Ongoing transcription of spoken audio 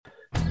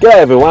G'day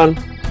everyone,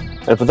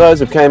 and for those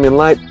who came in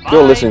late,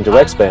 you're listening to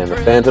X-Band, the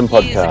Phantom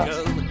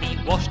Podcast. He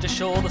washed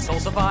ashore the sole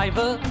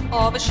survivor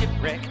of a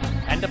shipwreck,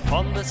 and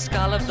upon the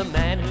skull of the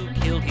man who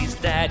killed his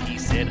dad, he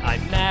said,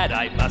 "I'm mad,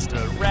 I must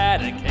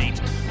eradicate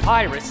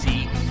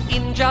piracy,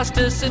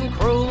 injustice and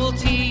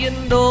cruelty,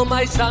 and all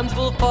my sons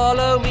will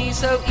follow me,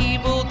 so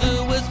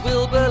evildoers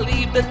will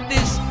believe that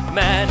this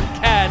man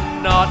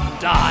cannot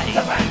die."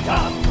 The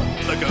Phantom,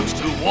 the ghost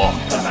who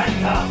walks, the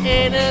Phantom,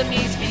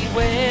 enemies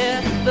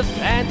beware, the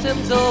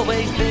Phantom's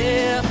always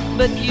there,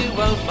 but you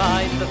won't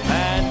find the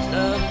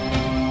Phantom.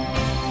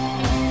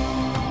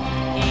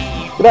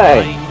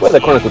 G'day, we're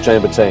the Chronicle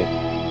Chamber team,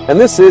 and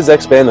this is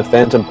X-Band, the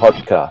Phantom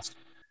Podcast.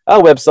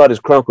 Our website is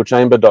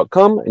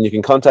chroniclechamber.com, and you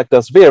can contact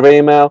us via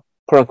email,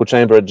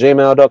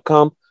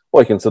 chroniclechamber@gmail.com,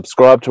 or you can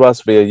subscribe to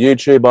us via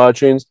YouTube,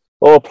 iTunes,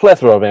 or a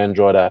plethora of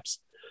Android apps.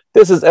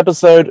 This is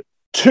episode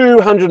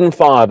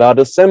 205, our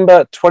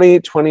December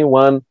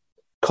 2021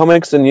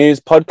 Comics and News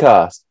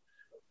podcast.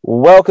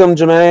 Welcome,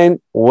 Jermaine.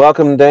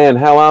 Welcome, Dan.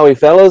 How are we,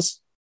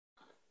 fellas?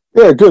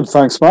 Yeah, good.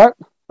 Thanks, mate.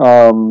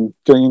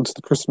 Getting into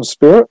the Christmas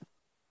spirit.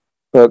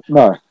 But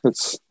no,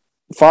 it's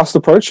fast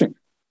approaching.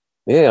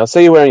 Yeah, I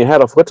see you wearing your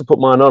hat. I forgot to put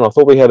mine on. I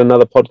thought we had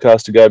another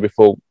podcast to go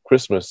before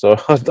Christmas, so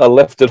I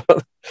left it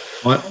on.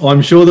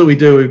 I'm sure that we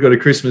do. We've got a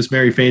Christmas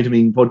Merry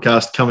Phantoming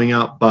podcast coming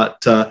up,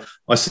 but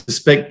I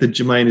suspect that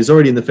Jermaine is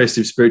already in the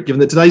festive spirit, given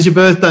that today's your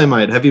birthday,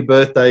 mate. Happy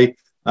birthday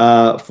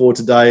for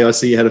today. I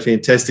see you had a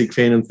fantastic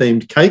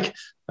Phantom-themed cake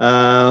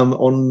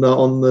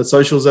on the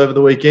socials over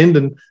the weekend,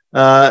 and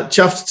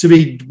chuffed to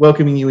be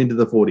welcoming you into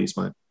the 40s,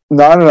 mate.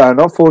 No,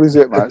 not 40s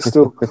yet, mate.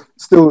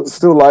 Still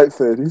late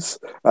 30s.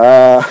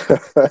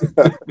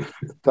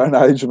 Don't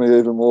age me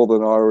even more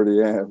than I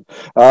already am.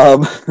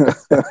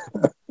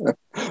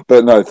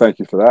 But no, thank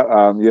you for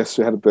that. Yes,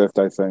 we had a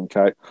birthday themed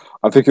cake.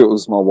 I think it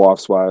was my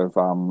wife's way of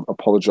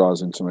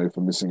apologising to me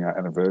for missing our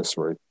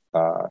anniversary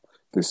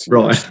this year.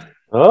 Right.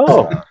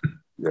 Oh.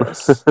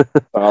 Yes.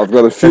 I've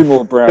got a few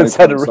more brownie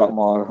points up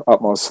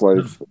my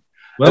sleeve.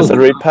 Well, as a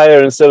repay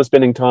her, instead of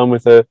spending time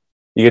with her,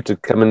 you get to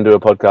come and do a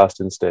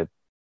podcast instead.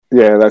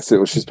 Yeah, that's it.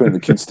 Well, she's putting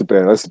the kids to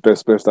bed. That's the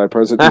best birthday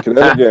present you could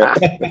ever get.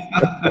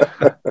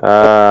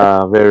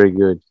 Very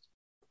good.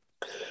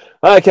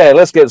 Okay,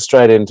 let's get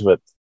straight into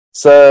it.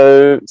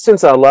 So,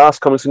 since our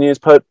last Comics and News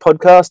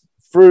podcast,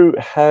 Frew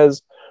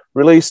has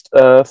released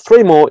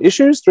three more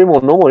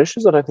normal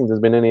issues. I don't think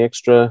there's been any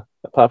extra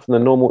apart from the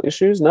normal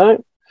issues,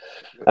 no.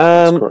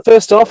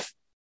 First off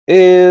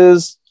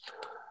is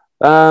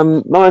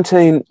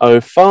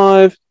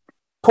 1905.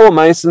 Paul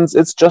Mason's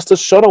It's Just a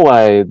Shot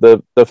Away.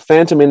 The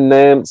Phantom in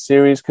Nam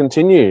series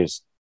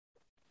continues.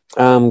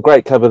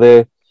 Great cover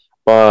there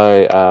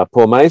by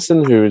Paul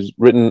Mason, who's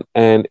written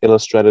and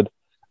illustrated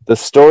the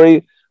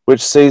story,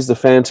 which sees the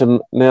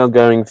Phantom now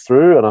going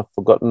through, and I've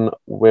forgotten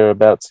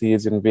whereabouts he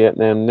is in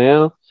Vietnam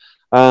now.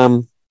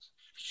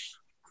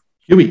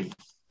 Huey.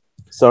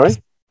 Sorry?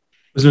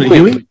 Wasn't it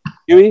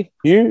Huey?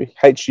 Huey,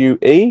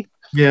 H-U-E.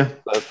 Yeah.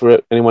 For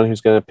anyone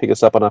who's going to pick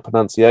us up on our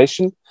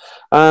pronunciation.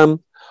 One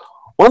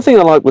thing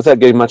I like, without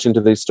getting much into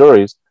these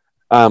stories,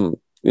 into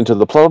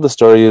the plot of the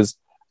story, is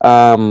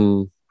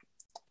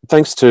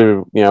thanks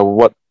to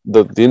what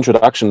the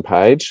introduction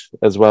page,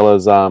 as well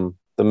as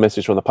the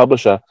message from the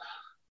publisher,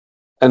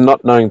 and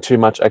not knowing too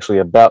much actually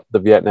about the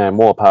Vietnam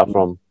War, apart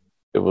from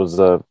it was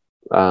a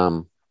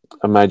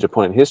major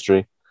point in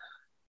history.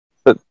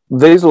 But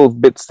these little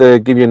bits there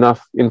give you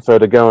enough info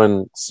to go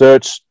and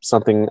search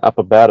something up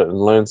about it and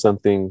learn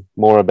something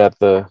more about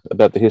the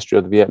history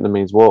of the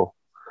Vietnamese War.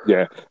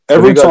 Yeah,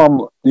 you're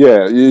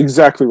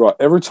exactly right.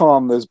 Every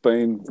time there's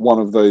been one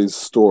of these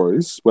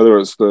stories, whether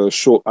it's the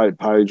short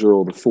 8-pager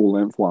or the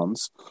full-length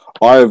ones,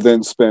 I have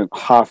then spent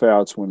half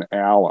hour to an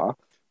hour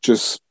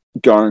just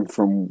going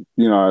from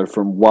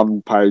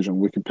one page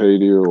on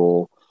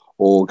Wikipedia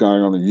or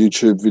going on a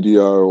YouTube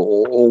video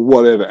or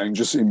whatever, and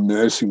just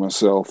immersing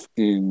myself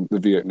in the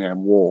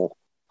Vietnam War.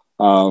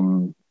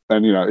 And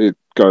it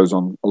goes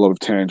on a lot of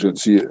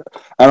tangents. And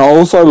I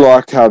also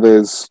like how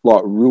there's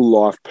like real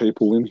life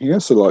people in here.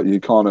 So like then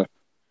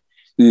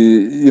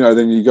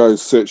you go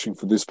searching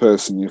for this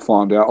person, you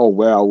find out, oh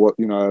wow,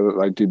 that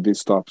they did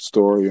this type of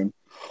story. And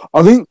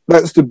I think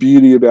that's the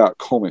beauty about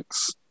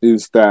comics,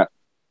 is that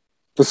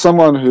for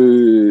someone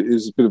who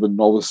is a bit of a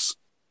novice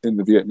in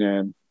the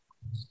Vietnam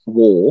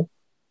War,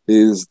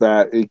 is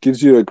that it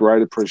gives you a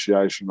great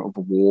appreciation of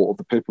the war, of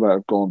the people that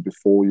have gone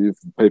before you,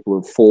 the people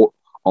who have fought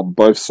on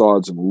both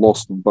sides and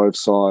lost on both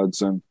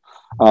sides. And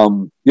I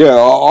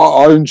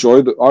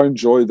enjoy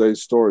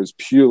these stories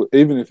purely,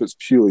 even if it's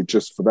purely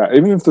just for that.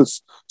 Even if the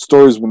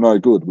stories were no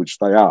good, which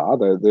they are,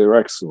 they're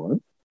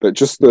excellent. But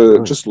just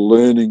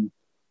learning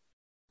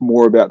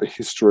more about the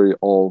history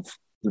of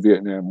the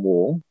Vietnam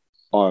War,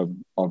 I've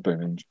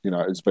been in,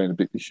 it's been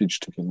a huge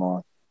tick in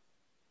line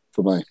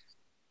for me.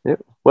 Yeah.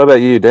 What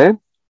about you, Dan?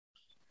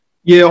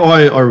 Yeah,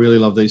 I really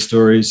love these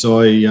stories.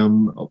 I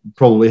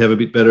probably have a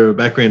bit better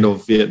background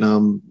of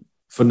Vietnam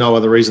for no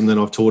other reason than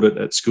I've taught it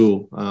at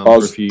school. I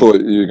thought you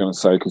were going to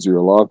say because you were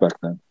alive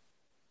back then.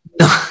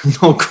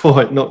 Not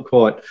quite.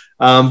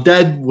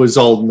 Dad was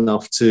old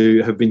enough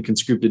to have been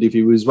conscripted. If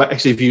he was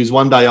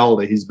 1 day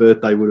older, his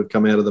birthday would have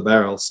come out of the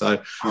barrel.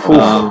 So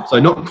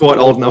not quite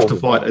old enough to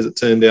fight, as it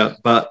turned out.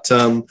 But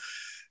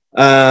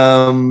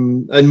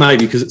and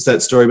maybe because it's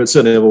that story, but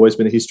certainly I've always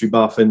been a history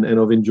buff, and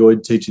I've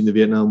enjoyed teaching the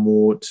Vietnam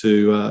War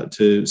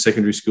to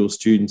secondary school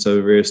students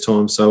over various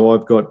times. So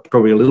I've got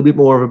probably a little bit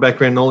more of a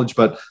background knowledge,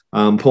 but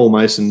Paul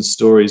Mason's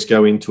stories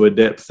go into a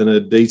depth and a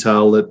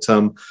detail that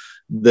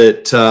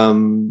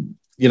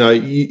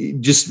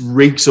just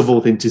reeks of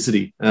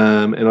authenticity.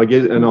 And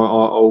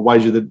I'll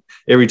wager that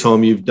every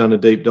time you've done a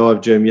deep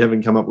dive, Jerm, you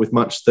haven't come up with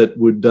much that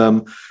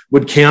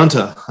would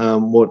counter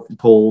what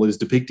Paul is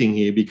depicting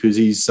here, because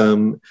it's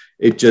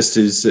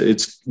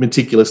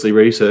meticulously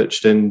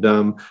researched and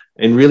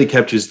really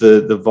captures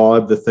the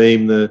vibe, the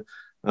theme,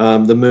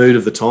 the mood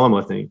of the time,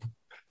 I think.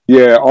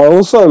 Yeah, I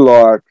also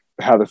like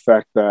how the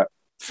fact that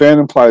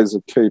Phantom plays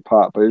a key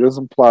part, but he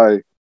doesn't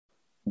play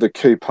the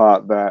key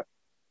part that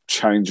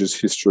changes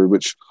history,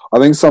 which I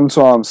think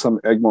sometimes some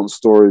Egmont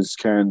stories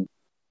can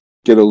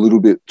get a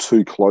little bit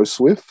too close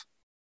with.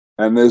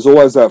 And there's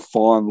always that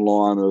fine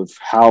line of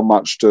how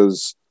much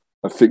does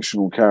a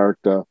fictional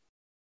character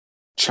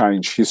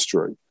change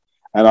history.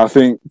 And I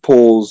think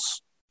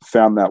Paul's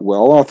found that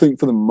well. I think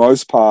for the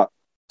most part,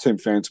 Team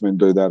Phantom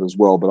do that as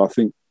well. But I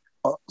think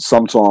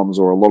sometimes,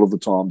 or a lot of the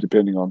time,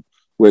 depending on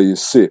where you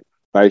sit,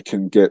 they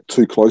can get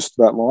too close to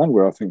that line,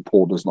 where I think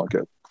Paul does not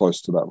get close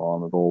to that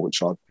line at all,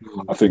 which I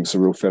think is a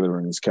real feather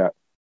in his cap.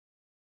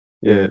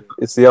 Yeah,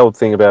 it's the old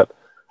thing about,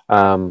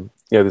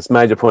 this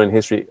major point in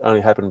history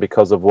only happened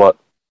because of what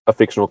a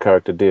fictional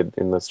character did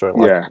in the story.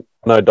 I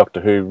know Doctor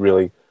Who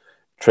really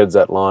treads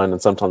that line, and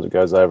sometimes it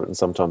goes over it and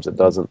sometimes it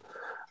doesn't.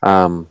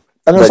 And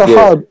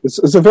it's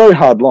a very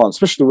hard line,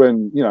 especially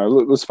when,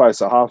 let's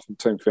face it, half of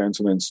Team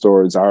Phantom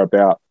stories are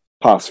about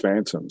past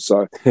Phantoms.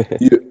 So,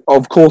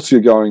 of course, you're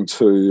going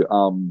to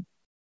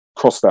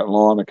cross that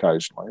line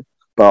occasionally.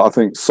 But I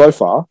think so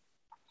far,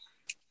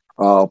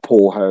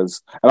 Paul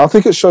has, and I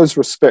think it shows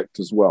respect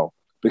as well,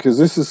 because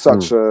this is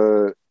such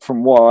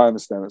from what I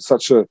understand, it's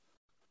such a,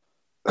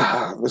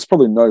 there's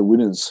probably no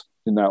winners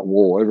in that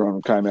war.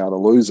 Everyone came out a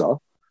loser.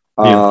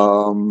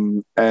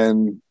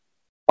 And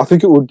I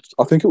think it would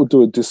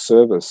do a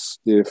disservice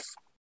if,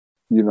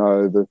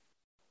 if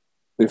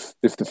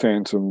the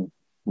Phantom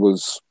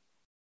was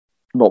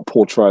not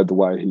portrayed the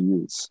way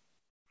he is.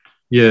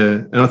 Yeah,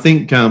 and I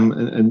think,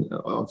 and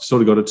I've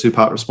sort of got a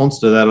two-part response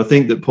to that. I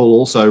think that Paul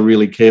also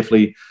really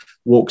carefully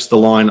walks the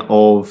line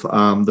of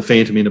the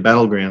Phantom in a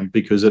battleground,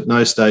 because at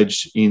no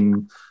stage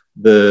in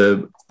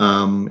the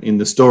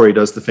story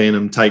does the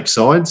Phantom take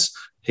sides.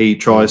 He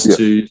tries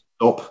to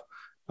stop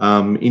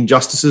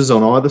injustices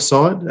on either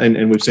side,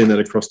 and we've seen that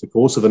across the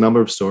course of a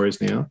number of stories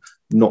now.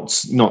 Not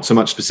so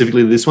much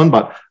specifically this one,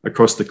 but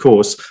across the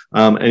course.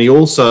 And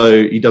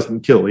he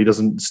doesn't kill. He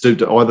doesn't stoop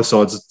to either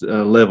side's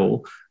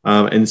level,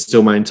 and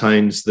still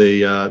maintains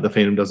the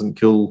Phantom doesn't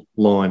kill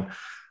line.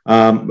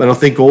 And I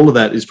think all of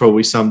that is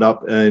probably summed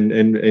up.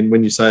 And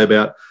when you say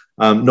about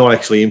not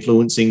actually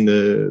influencing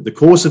the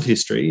course of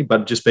history,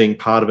 but just being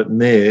part of it,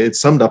 and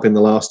it's summed up in the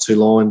last two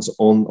lines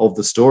of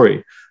the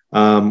story.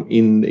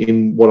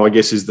 In what I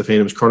guess is the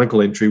Phantom's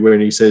Chronicle entry, where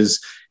he says,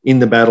 "In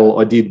the battle,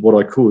 I did what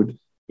I could.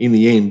 In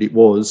the end, it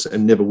was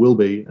and never will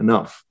be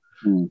enough."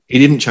 He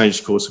didn't change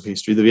the course of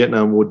history. The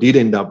Vietnam War did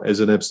end up as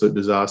an absolute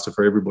disaster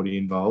for everybody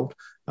involved.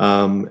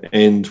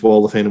 And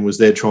while the Phantom was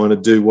there trying to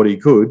do what he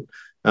could,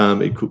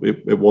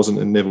 it wasn't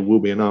and never will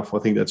be enough. I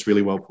think that's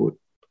really well put.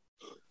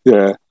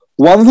 Yeah.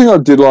 One thing I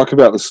did like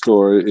about the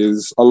story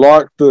is I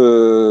like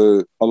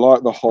the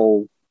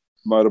whole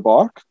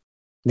motorbike.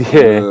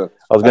 Yeah,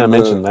 I was going to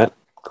mention that,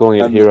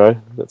 calling it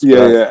Hero. That's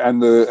great. Yeah,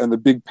 and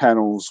the big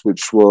panels,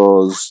 which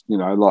was,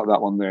 like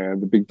that one there,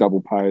 the big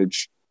double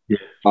page. Yeah.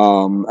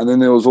 And then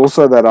there was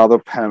also that other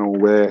panel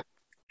where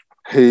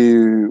he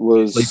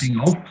was sleeping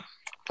off.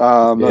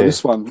 No,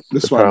 this one,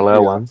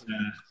 parallel ones.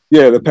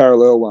 Yeah, the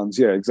parallel ones.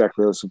 Yeah,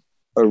 exactly. That's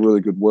a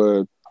really good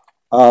word.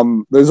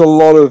 There's a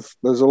lot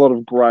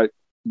of great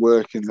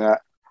work in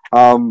that.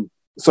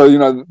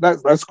 So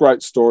that's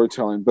great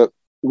storytelling. But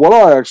what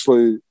I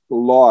actually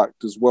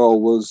liked as well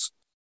was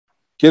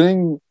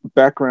getting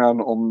background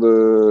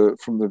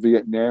from the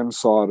Vietnam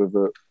side of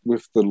it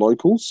with the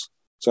locals.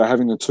 So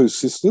having the two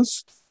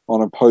sisters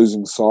on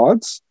opposing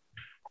sides,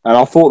 and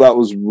I thought that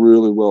was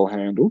really well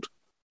handled,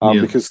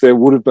 because there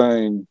would have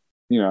been,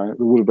 a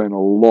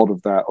lot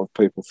of that, of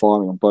people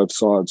fighting on both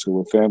sides who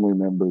were family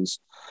members,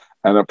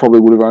 and it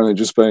probably would have only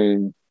just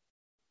been,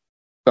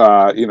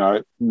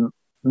 not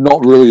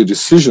really a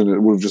decision.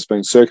 It would have just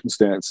been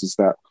circumstances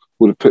that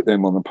would have put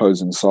them on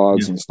opposing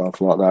sides and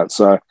stuff like that.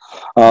 So,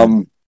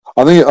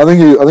 I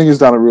think he's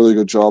done a really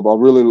good job.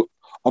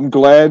 I'm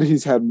glad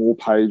he's had more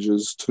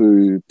pages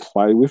to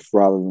play with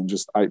rather than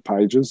just 8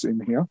 pages in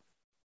here.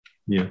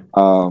 Yeah.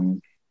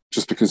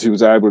 Just because he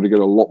was able to get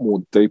a lot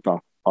more deeper,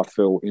 I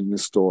feel, in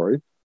this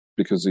story,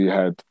 because he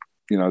had,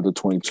 the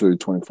 22,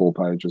 24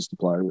 pages to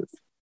play with.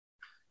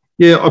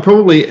 Yeah,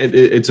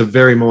 it's a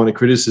very minor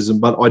criticism,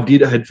 but I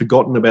had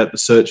forgotten about the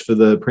search for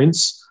the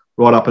prince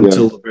right up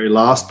until the very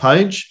last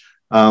page.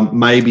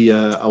 Maybe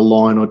a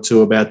line or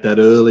two about that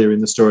earlier in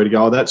the story to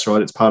go, oh, that's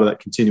right, it's part of that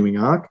continuing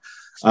arc.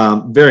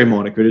 Very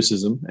minor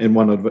criticism, and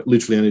one I've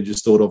literally only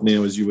just thought of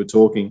now as you were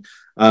talking.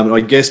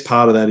 I guess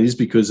part of that is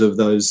because of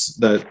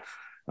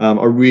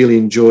I really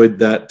enjoyed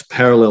that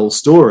parallel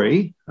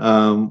story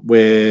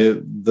where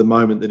the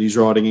moment that he's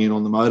riding in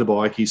on the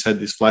motorbike, he's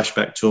had this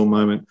flashback to a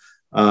moment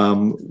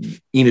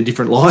in a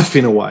different life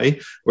in a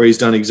way, where he's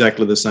done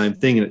exactly the same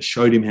thing, and it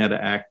showed him how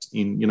to act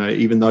in,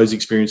 even those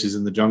experiences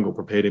in the jungle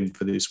prepared him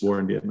for this war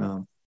in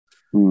Vietnam.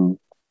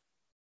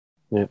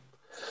 Yeah.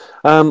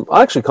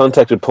 I actually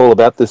contacted Paul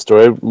about this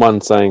story,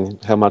 one saying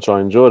how much I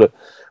enjoyed it,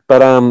 but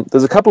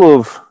there's a couple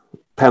of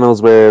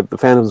panels where the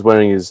Phantom's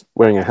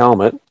wearing a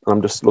helmet.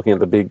 I'm just looking at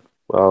the big,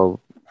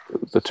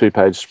 the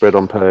 2-page spread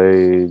on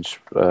page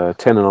 10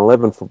 and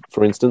 11,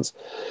 for instance,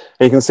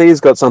 and you can see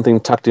he's got something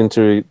tucked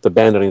into the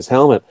band on his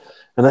helmet,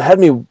 and it had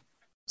me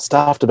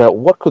stuffed about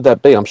what could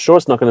that be. I'm sure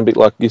it's not going to be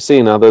like you see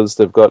in others.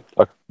 They've got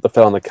like the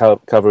fellow on the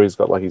cover, he's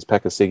got like his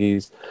pack of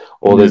ciggies,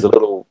 or there's a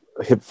little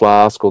hip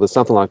flask, or there's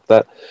something like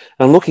that.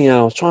 And I'm looking at it,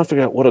 I was trying to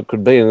figure out what it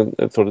could be, and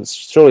I thought it's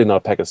surely not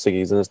a pack of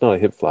ciggies, and it's not a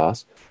hip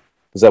flask,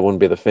 because that wouldn't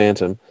be the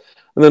Phantom.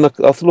 And then I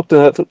looked at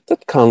it, I thought,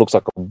 that kind of looks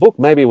like a book.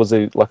 Maybe it was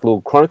like a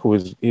little chronicle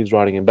he's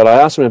writing in. But I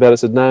asked him about it,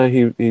 said no,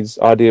 his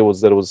idea was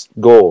that it was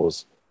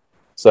gauze.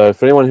 So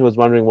for anyone who was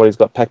wondering what he's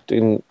got packed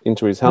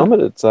into his helmet,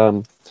 it's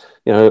a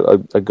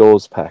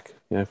gauze pack,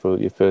 for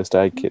your first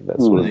aid kit, that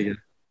sort of thing.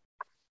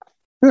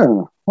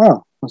 Yeah,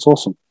 wow, that's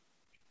awesome.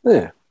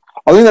 Yeah.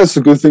 I think that's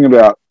the good thing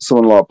about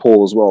someone like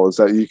Paul as well, is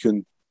that you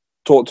can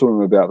talk to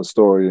him about the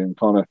story and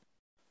kind of,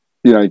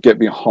 get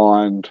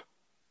behind,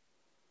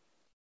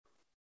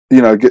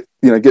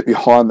 get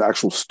behind the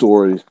actual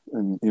story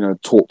and,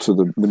 talk to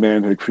the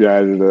man who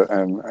created it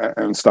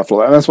and stuff like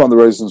that. And that's one of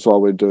the reasons why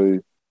we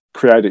do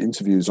creator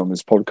interviews on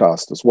this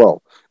podcast as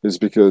well, is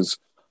because,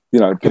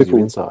 people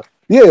insight.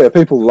 Yeah,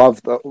 people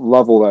love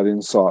all that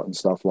insight and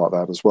stuff like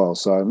that as well.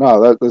 So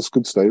no, that's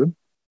good, Stephen.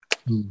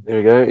 There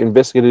we go.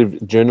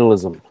 Investigative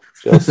journalism.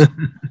 Just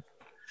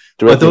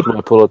directly to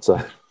my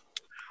Pulitzer.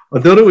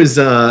 I thought it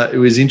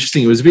was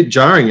interesting. It was a bit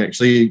jarring,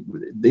 actually,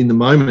 in the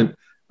moment.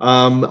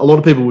 A lot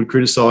of people would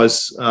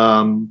criticise,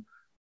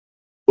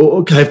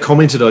 or have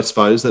commented, I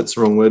suppose, that's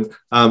the wrong word,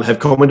 have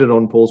commented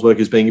on Paul's work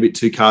as being a bit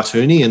too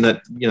cartoony, and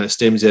that,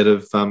 stems out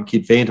of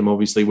Kid Phantom,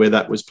 obviously, where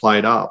that was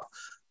played up.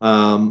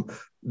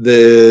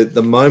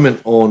 The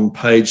moment on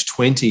page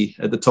 20,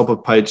 at the top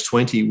of page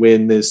 20,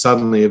 when there's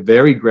suddenly a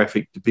very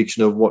graphic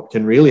depiction of what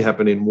can really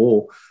happen in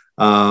war,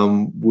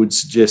 would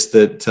suggest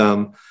that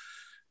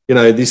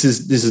this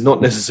is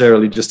not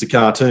necessarily just a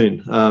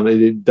cartoon.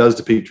 It does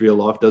depict real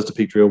life, does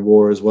depict real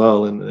war as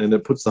well, and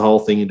it puts the whole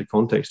thing into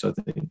context, I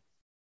think.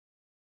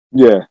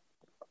 Yeah,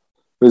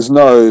 there's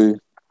no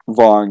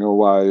vying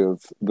away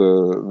of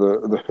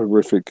the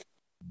horrific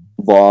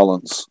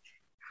violence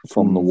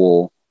from the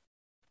war.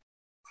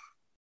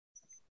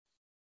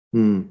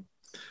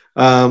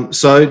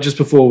 So just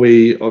before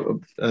we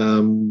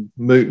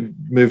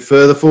move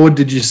further forward,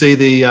 did you see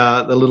the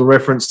little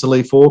reference to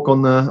Lee Falk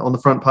on the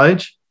front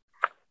page?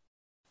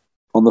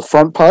 On the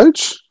front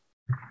page?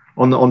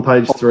 On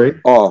page 3.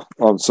 Oh,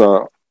 I'm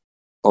sorry.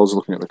 I was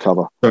looking at the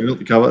cover. Sorry, not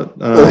the cover.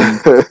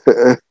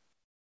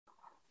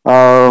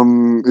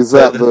 Is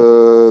that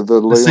the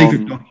Leon...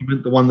 secret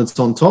document, the one that's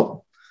on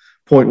top?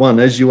 Point 1,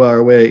 as you are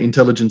aware,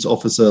 Intelligence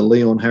Officer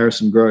Leon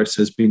Harrison Gross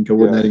has been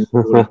coordinating.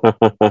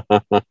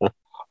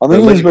 I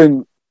think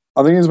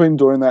he's been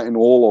doing that in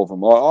all of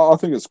them. I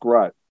think it's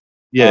great.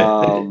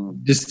 Yeah,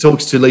 just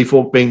talks to Lee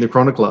Falk being the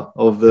chronicler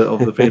of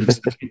the Phantom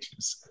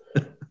Speeches.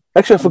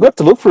 Actually, I forgot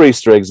to look for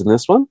Easter eggs in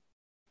this one.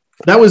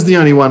 That was the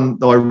only one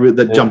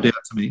that jumped out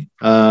to me.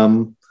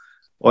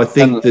 I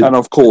think and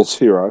of course,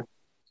 Hero.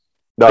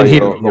 No,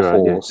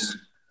 Hero, yes.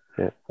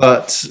 Yeah.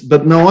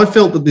 But no, I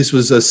felt that this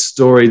was a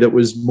story that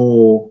was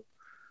more.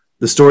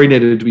 The story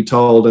needed to be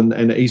told,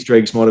 and Easter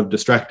eggs might have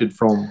distracted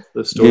from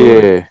the story.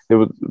 Yeah,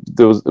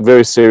 there was a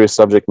very serious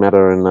subject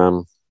matter,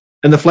 and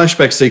the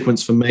flashback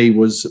sequence for me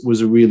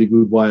was a really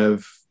good way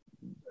of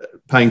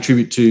paying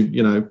tribute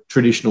to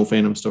traditional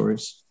Phantom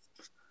stories.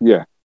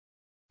 Yeah.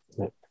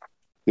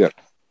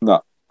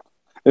 No.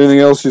 Anything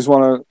else you just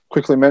want to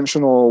quickly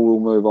mention, or we'll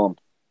move on?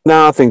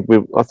 No, I think we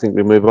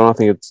move on. I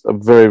think it's a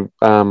very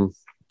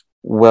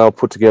well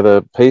put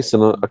together piece,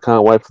 and I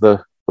can't wait for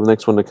the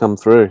next one to come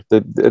through.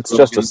 It's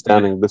just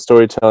astounding. The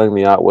storytelling,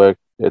 the artwork,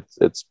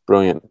 it's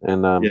brilliant,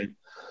 and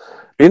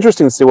be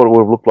interesting to see what it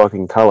would look like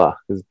in color.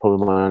 Is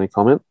probably my only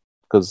comment,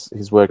 because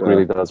his work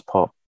really does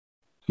pop.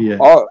 Yeah,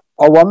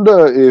 I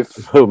wonder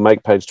if it would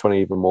make page 20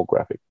 even more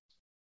graphic.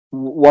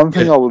 One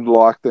thing I would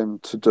like them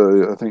to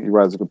do, I think you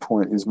raise a good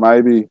point, is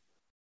maybe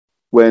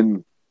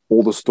when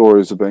all the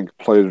stories are being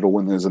completed, or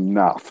when there's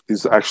enough,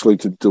 is actually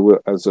to do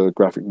it as a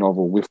graphic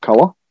novel with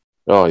color.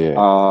 Oh yeah.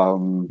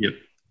 Yep.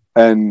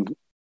 And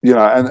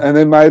and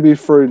then maybe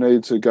Frew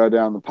need to go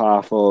down the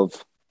path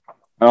of,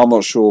 and I'm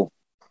not sure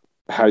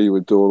how you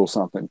would do it or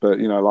something. But,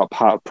 you know, like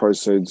part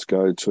proceeds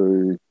go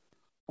to,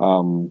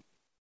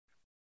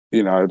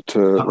 you know, to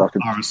like a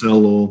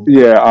RSL or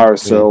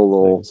RSL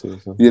or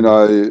Legacy you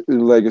know,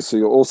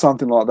 legacy or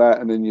something like that,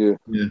 and then you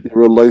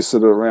release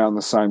it around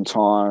the same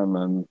time,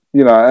 and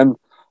you know,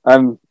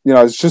 and you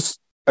know, it's just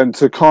and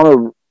to kind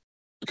of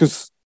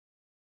because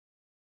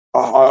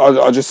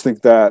I just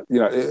think that you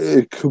know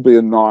it could be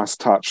a nice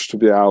touch to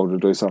be able to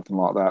do something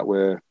like that,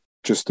 where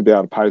just to be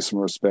able to pay some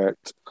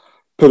respect,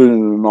 put it in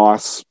a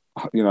nice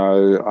you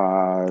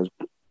know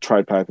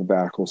trade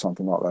paperback or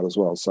something like that as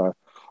well. So.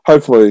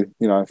 Hopefully,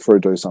 you know, Frew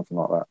do something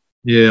like that.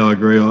 Yeah, I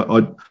agree.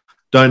 I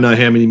don't know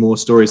how many more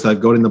stories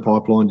they've got in the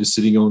pipeline just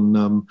sitting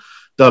on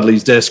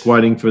Dudley's desk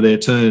waiting for their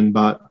turn.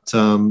 But,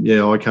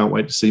 I can't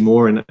wait to see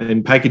more.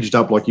 And packaged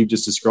up like you've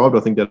just described, I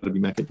think that would be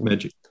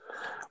magic.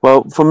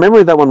 Well, from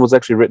memory, that one was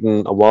actually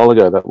written a while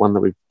ago, that one that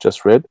we've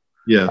just read.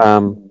 Yeah.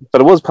 But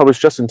it was published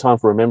just in time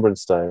for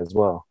Remembrance Day as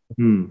well.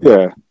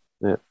 Yeah.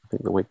 Yeah, I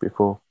think the week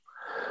before.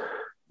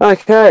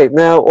 Okay,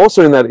 now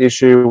also in that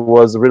issue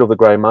was The Riddle of the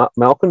Grey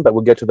Malkin, but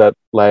we'll get to that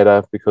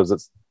later because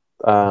it's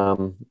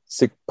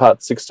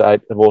part 6 to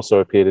 8 have also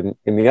appeared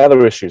in the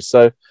other issues.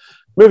 So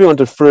moving on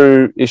to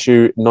Frew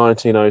issue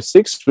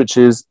 1906, which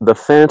is The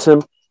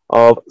Phantom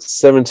of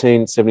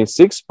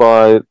 1776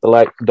 by the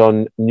late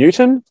Don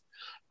Newton.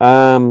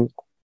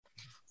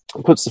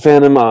 Puts the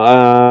Phantom,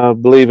 I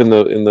believe, in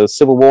the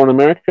Civil War in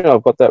America.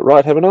 I've got that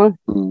right, haven't I?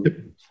 Yep.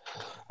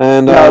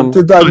 And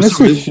did they miss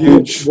a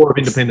huge War of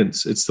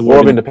Independence? It's the War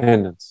of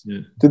Independence.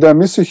 Yeah. Did they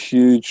miss a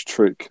huge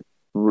trick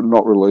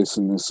not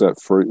releasing this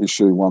at Frew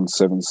issue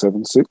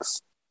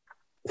 1776?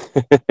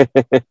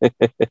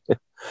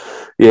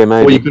 Yeah,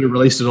 maybe. Or you could have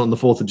released it on the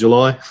 4th of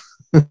July.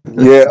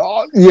 Yeah.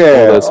 All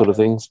those sort of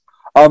things.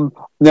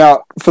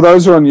 Now, for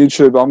those who are on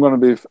YouTube, I'm going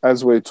to be,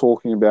 as we're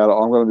talking about it,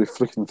 I'm going to be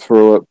flicking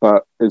through it,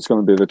 but it's going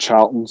to be the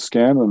Charlton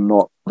scan and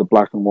not the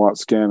black and white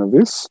scan of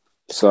this.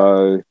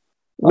 So,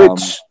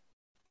 which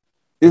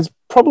is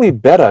probably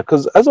better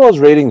because as I was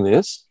reading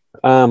this,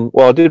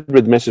 I did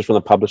read the message from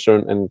the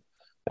publisher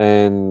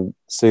and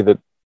see that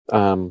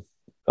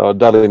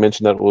Dudley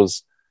mentioned that it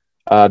was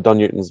Don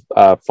Newton's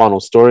final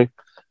story.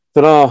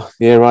 But I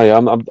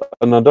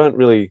haven't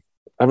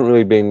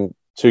really been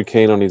too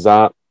keen on his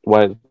art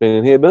way it's been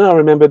in here. But then I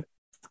remembered,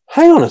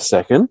 hang on a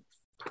second,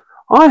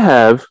 I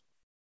have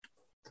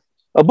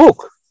a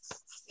book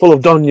full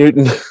of Don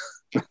Newton,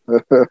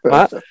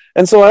 right?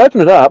 And so I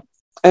opened it up,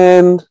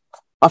 and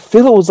I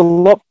feel it was a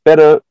lot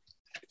better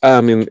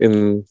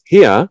in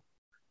here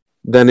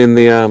than in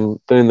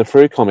the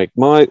Frew comic.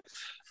 My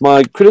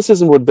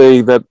criticism would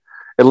be that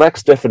it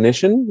lacks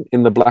definition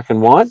in the black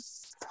and white,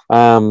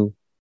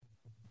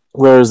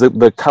 whereas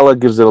the color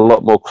gives it a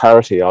lot more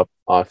clarity.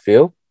 I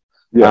feel,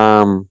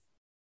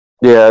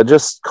 I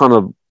just kind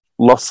of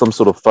lost some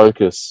sort of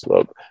focus.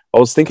 I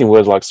was thinking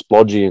words like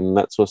splodgy and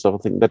that sort of stuff. I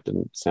think that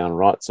didn't sound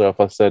right. So if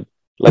I said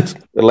it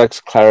lacks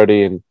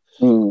clarity and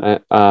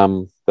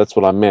that's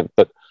what I meant.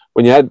 But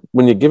when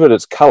you give it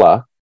its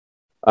color,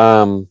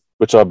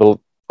 which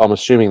I'm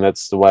assuming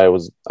that's the way it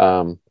was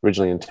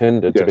originally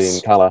intended to be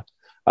in color,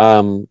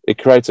 it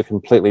creates a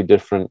completely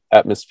different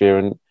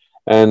atmosphere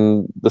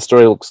and the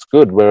story looks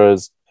good.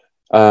 Whereas,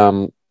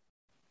 in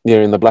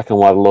the black and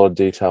white, a lot of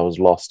detail is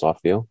lost, I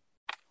feel.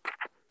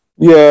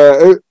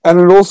 Yeah, and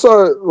it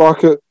also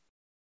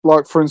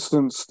like for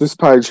instance, this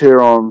page here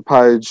on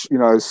page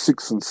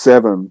 6 and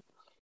 7,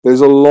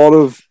 there's a lot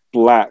of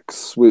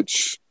blacks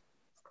which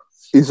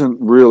isn't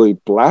really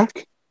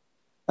black,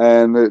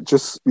 and it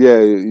just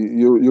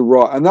you're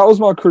right. And that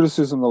was my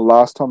criticism the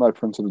last time they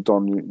printed a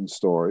Don Newton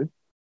story.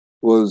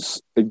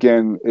 Was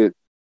again, it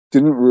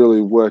didn't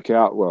really work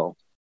out well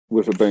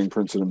with it being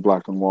printed in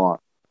black and white.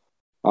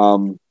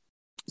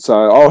 So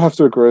I'll have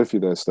to agree with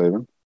you there,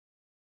 Stephen.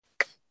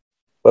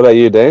 What about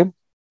you, Dan?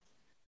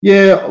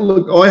 Yeah,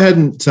 look, I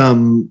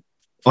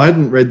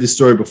hadn't read this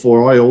story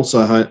before. I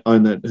also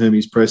own that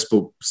Hermes Press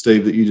book,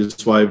 Steve, that you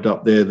just waved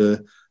up there,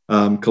 the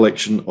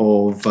collection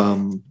of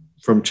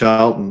from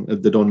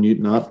Charlton, the Don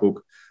Newton art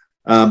book.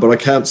 But I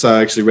can't say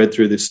I actually read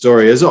through this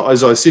story. As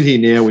I sit here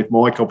now with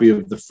my copy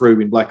of the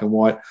Frew in black and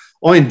white,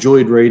 I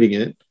enjoyed reading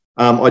it.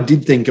 I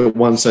did think at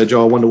one stage,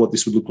 I wonder what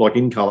this would look like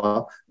in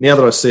colour. Now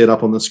that I see it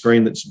up on the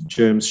screen that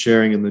Germ's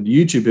sharing and the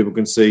YouTube people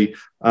can see,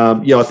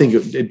 I think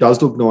it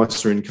does look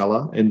nicer in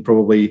colour and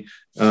probably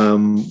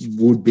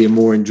would be a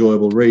more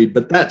enjoyable read.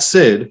 But that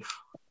said,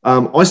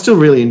 I still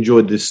really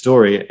enjoyed this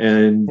story,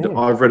 and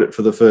I've read it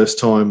for the first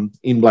time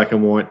in black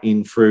and white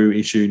in Frew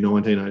issue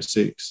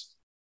 1906.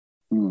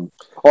 Oh,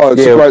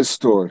 it's a great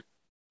story.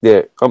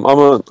 Yeah,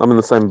 I'm in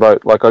the same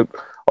boat. Like I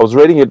was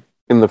reading it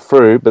in the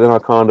Frew, but then I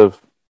kind of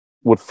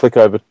would flick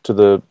over to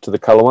the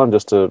colour one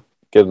just to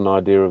get an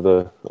idea of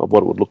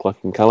what it would look like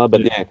in colour.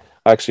 But I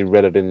actually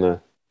read it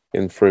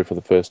in Frew for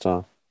the first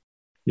time.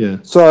 Yeah.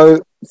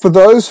 So for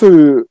those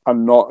who are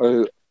not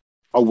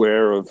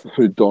aware of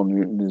who Don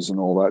Newton is and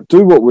all that,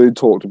 do what we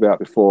talked about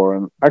before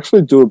and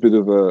actually do a bit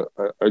of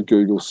a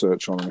Google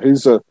search on him.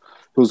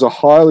 He was a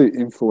highly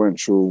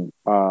influential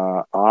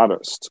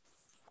artist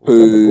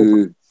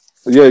who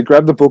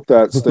grab the book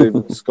that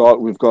Stephen's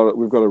got. We've got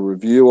a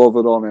review of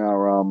it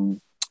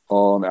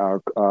on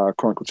our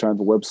Chronicle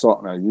Chamber website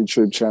and our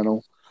YouTube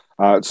channel.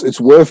 It's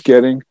worth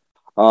getting.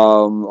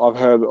 I've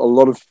had a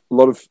lot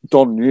of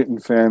Don Newton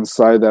fans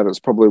say that it's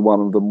probably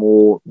one of the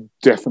more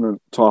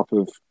definite type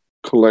of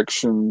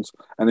collections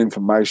and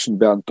information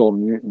about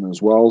Don Newton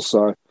as well.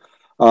 So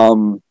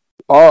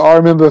I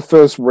remember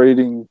first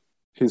reading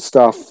his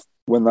stuff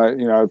when they,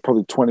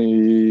 probably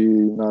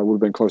would have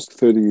been close to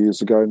 30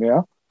 years ago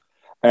now.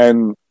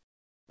 And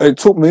it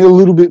took me a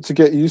little bit to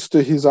get used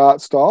to his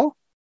art style.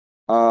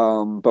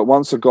 But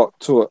once I got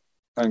to it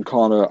and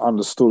kind of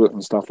understood it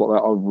and stuff like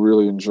that, I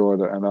really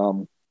enjoyed it. And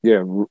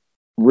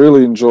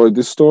really enjoyed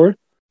this story.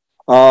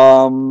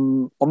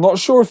 I'm not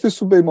sure if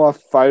this would be my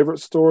favourite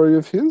story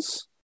of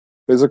his.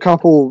 There's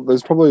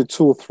probably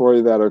 2 or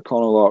 3 that are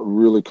kind of like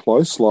really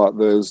close. Like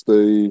there's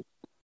the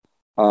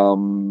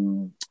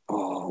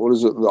what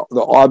is it?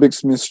 The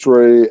Ibex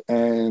Mystery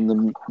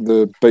and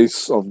the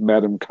Beasts of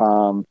Madame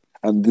Khan,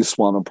 and this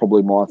one are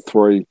probably my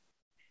 3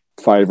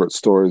 favourite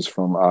stories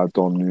from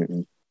Don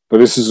Newton. But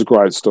this is a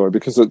great story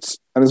because it's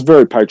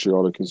very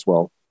patriotic as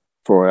well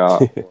for our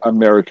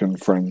American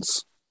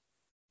friends.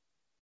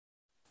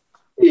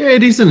 Yeah,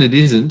 it is and it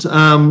isn't.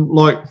 I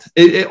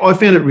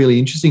found it really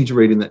interesting to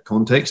read in that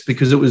context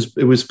because it was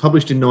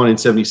published in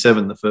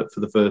 1977 for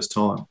the first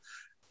time,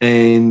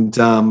 and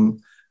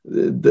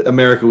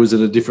America was at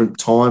a different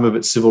time of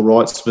its civil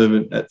rights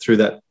movement through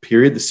that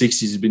period. The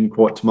 60s has been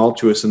quite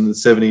tumultuous, and the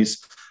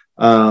 70s,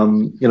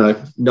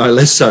 no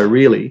less so,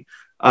 really.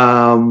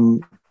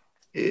 The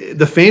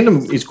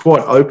fandom is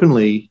quite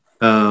openly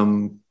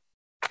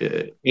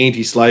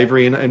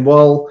anti-slavery, and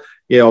while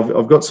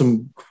I've got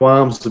some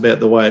qualms about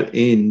the way it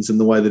ends and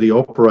the way that he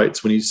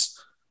operates when he's.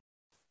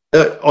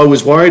 I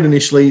was worried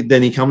initially.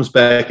 Then he comes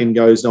back and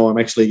goes, "No, I'm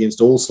actually against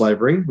all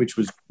slavery," which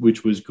was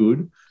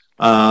good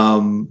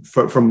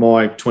from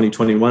my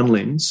 2021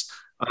 lens.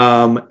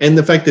 And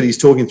the fact that he's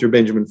talking through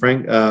Benjamin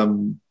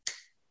Franklin.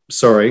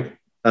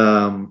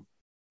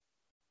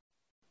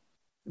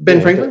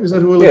 Ben Franklin, is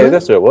that who it was? Yeah,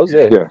 that's who it was.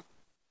 Yeah.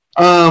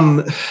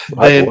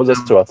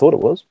 That's who I thought it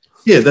was.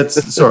 Yeah,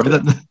 that's sorry.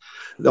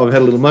 I've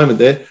had a little moment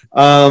there.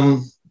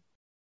 So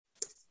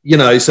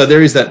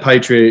there is that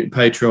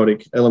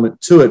patriotic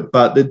element to it,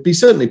 but there'd be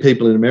certainly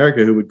people in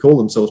America who would call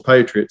themselves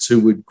patriots who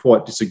would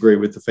quite disagree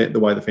with the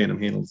way the fandom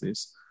handles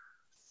this.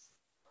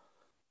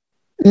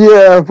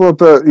 Yeah, well,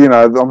 but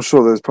I'm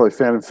sure there's probably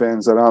fandom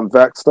fans that aren't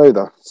vaxxed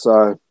either.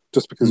 So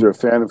just because you're a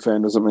fandom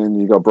fan doesn't mean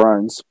you got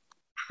brains.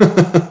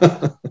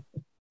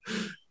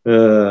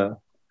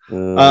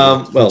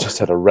 We just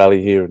had a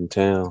rally here in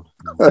town.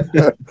 But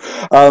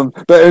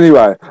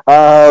anyway,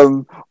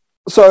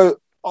 so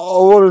I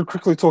wanted to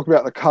quickly talk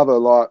about the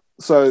cover.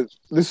 So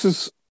this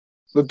is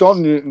the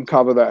Don Newton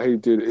cover that he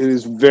did. It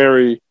is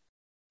very,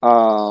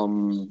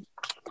 very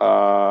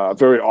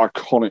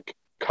iconic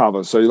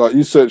cover. So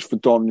you search for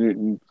Don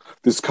Newton,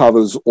 this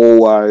cover's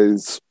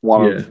always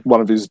one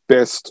of his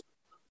best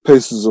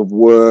pieces of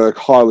work,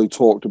 highly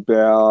talked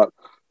about.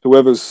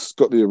 Whoever's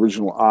got the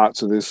original art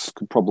to this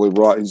could probably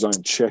write his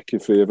own check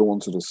if he ever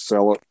wanted to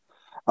sell it.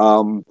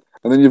 And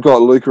then you've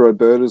got Luca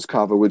Roberta's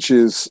cover, which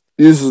uses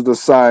the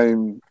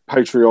same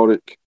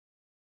patriotic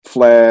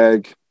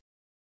flag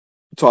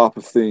type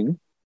of thing.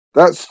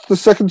 That's the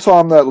second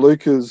time that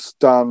Luca's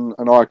done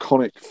an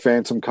iconic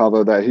Phantom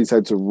cover that he's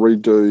had to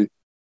redo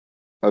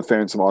a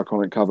Phantom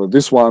iconic cover.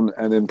 This one,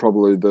 and then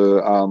probably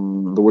the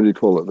what do you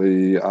call it?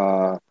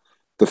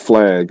 The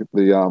flag.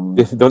 The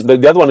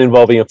other one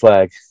involving a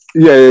flag.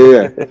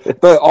 Yeah.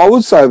 But I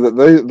would say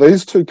that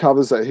these 2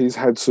 covers that he's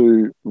had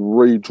to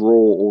redraw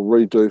or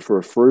redo for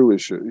a through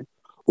issue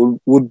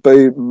would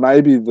be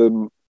maybe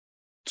the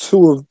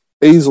 2 of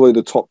easily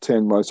the top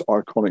 10 most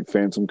iconic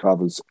Phantom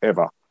covers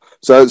ever.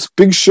 So it's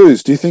big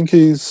shoes. Do you think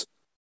he's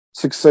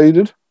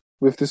succeeded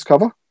with this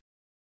cover?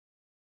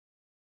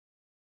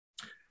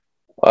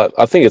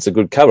 I think it's a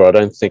good cover. I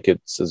don't think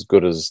it's as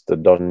good as the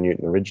Don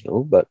Newton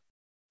original, but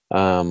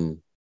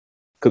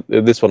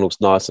this one looks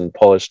nice and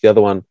polished. The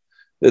other one,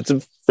 it's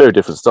a very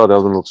different style. The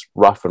other one looks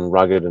rough and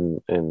rugged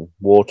and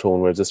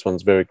war-torn, whereas this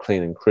one's very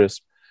clean and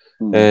crisp.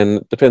 And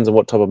it depends on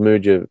what type of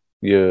mood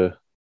you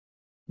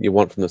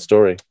want from the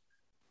story.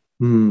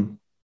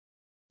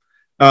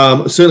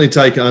 Certainly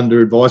take under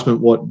advisement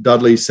what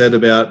Dudley said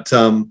about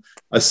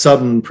a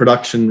sudden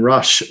production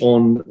rush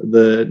on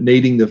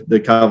needing the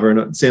cover, and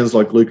it sounds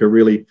like Luca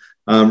really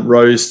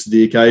rose to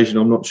the occasion.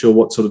 I'm not sure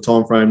what sort of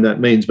time frame that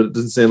means, but it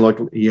doesn't sound like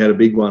he had a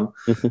big one.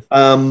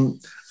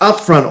 Up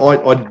front,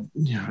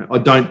 I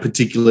don't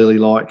particularly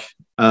like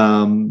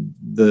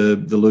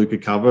the Luca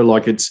cover.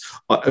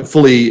 I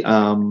fully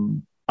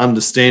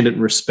understand it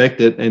and respect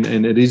it,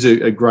 and it is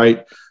a great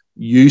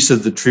use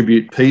of the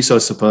tribute piece, I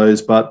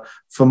suppose. But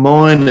for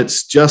mine,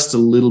 it's just a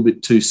little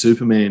bit too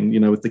Superman,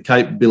 with the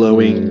cape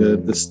billowing,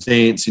 the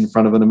stance in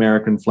front of an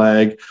American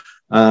flag.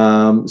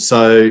 That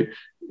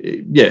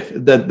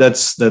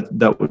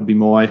would be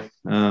my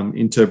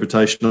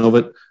interpretation of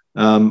it.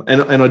 And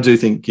I do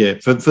think,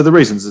 for the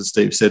reasons that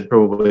Steve said,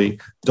 probably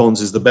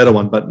Don's is the better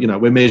one. But,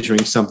 we're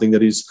measuring something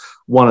that is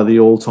one of the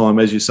all-time,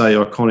 as you say,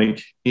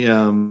 iconic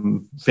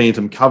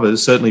Phantom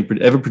covers, certainly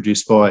ever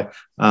produced by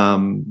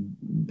an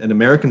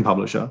American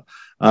publisher,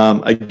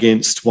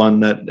 against one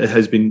that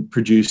has been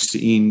produced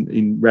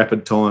in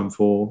rapid time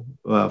for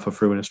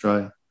Frew in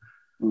Australia.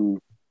 Mm.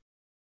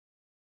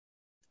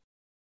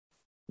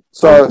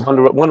 So I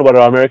wonder what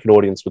our American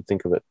audience would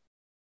think of it.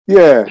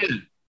 Yeah,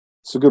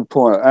 it's a good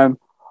point. And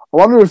I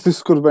wonder if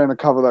this could have been a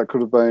cover that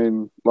could have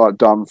been like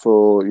done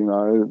for,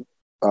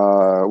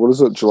 what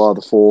is it, July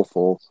the 4th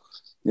or,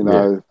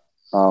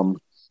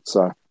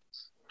 so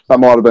that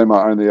might have been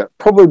my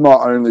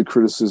only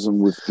criticism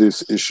with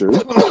this issue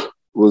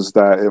was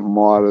that it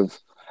might have,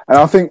 and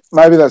I think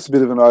maybe that's a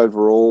bit of an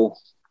overall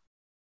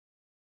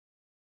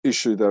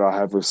issue that I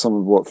have with some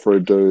of what Frew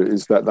do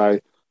is that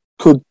they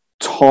could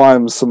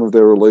time some of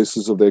their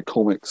releases of their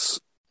comics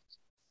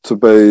to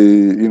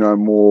be,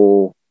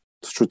 more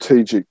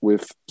strategic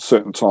with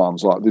certain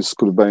times. Like this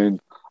could have been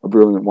a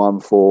brilliant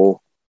one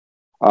for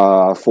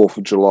 4th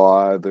of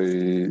July.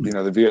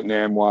 The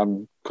Vietnam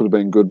one could have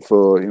been good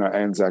for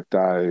Anzac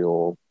Day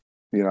or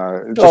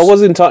it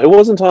wasn't time. It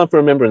wasn't time for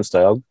Remembrance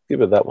Day. I'll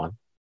give it that one.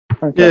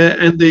 Okay. Yeah,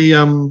 and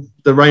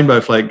the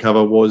rainbow flag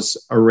cover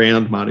was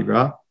around Mardi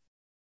Gras.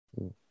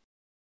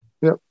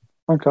 Yep.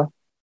 Okay.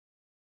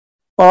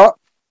 All right.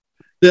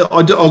 Yeah,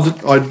 I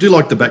do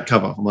like the back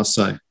cover, I must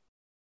say.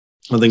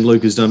 I think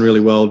Luke has done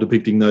really well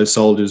depicting those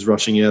soldiers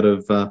rushing out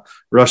of the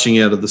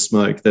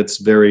smoke. That's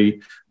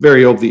very,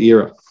 very of the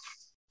era.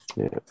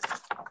 Yeah,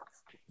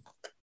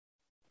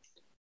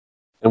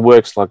 and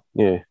works like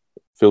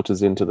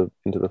filters into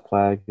the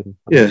flag.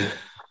 Yeah.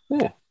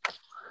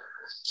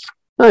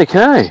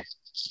 Okay,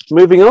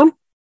 moving on.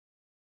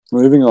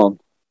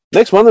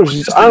 Next one,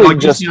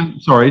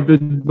 sorry,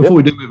 but before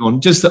we do move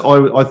on, just that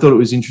I thought it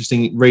was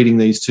interesting reading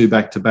these two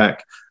back to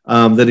back.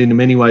 That in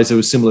many ways there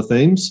were similar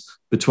themes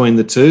between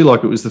the two,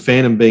 like it was the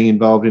Phantom being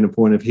involved in a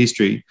point of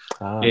history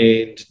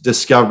and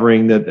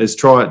discovering that as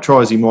try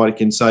as he might, he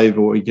can save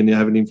or he can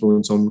have an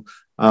influence on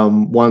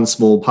one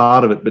small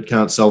part of it, but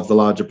can't solve the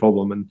larger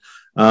problem. And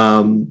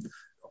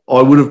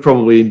I would have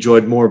probably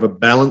enjoyed more of a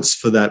balance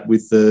for that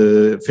with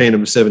the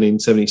Phantom of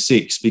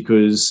 1776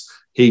 because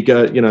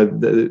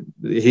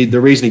the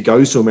reason he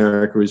goes to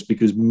America is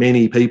because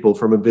many people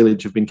from a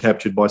village have been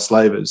captured by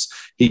slavers.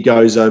 He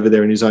goes over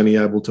there and is only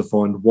able to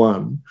find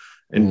one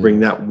and bring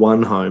that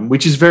one home,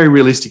 which is very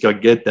realistic. I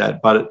get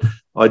that, but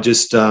I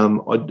just I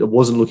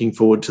wasn't looking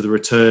forward to the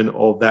return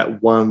of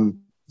that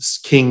one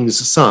king's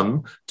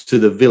son to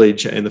the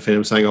village and the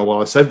Phantom saying, "Oh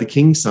well, I saved the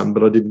king's son,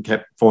 but I didn't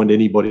find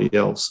anybody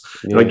else."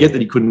 Yeah. And I get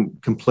that he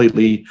couldn't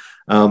completely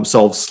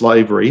solve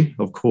slavery,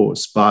 of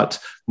course, but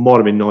might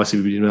have been nice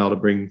if he'd been able to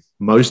bring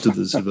most of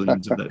the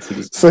civilians of that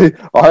city. See,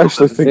 I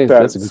actually think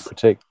that's a good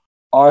critique.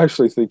 I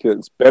actually think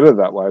it's better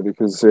that way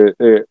because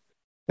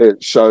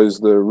it shows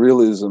the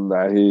realism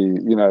that he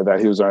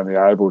was only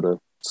able to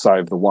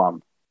save the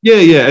one.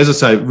 Yeah. As I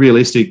say,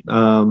 realistic.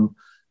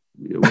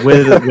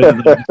 Whether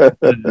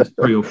there's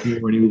 3 or 4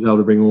 and he was able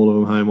to bring all of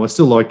them home, I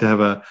still like to have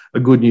a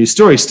good news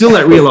story. Still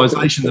that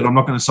realisation that I'm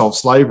not going to solve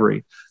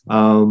slavery.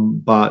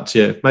 But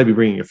yeah, maybe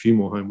bringing a few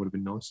more home would have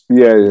been nice.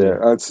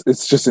 Yeah.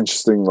 It's just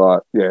interesting.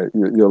 Like, you're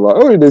like,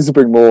 oh, he needs to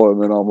bring more,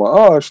 and then I'm like,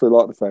 oh, I actually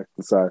like the fact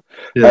to say,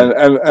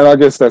 and I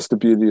guess that's the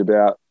beauty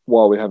about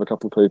why we have a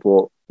couple of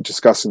people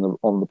discussing them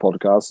on the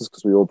podcast is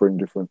because we all bring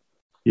different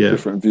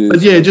views.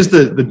 But yeah, just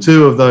the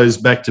two of those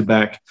back to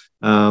back,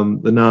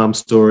 the Nam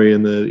story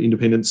and the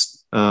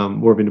Independence,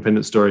 War of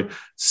Independence story,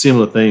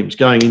 similar themes,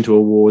 going into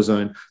a war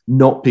zone,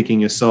 not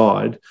picking a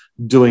side,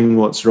 doing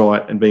what's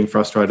right and being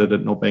frustrated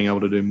at not being able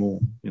to do more,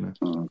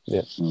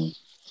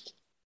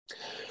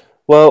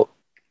 Well,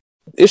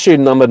 issue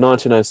number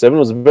 1907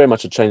 was very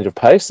much a change of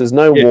pace. There's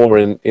no war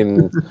in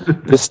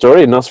this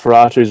story,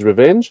 Nosferatu's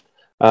Revenge,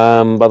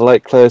 by the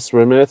late Claire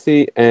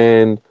Sramurthy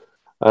and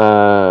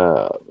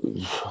I'm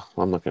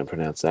not going to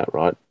pronounce that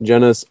right.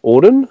 Jonas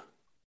Auden.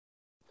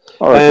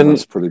 I reckon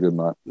that's pretty good,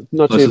 mate.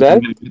 Not too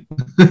bad.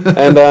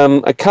 And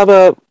a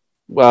cover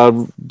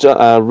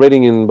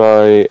reading in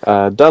by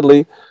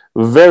Dudley,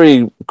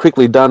 very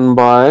quickly done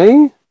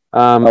by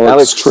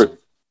Alex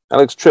Tripp.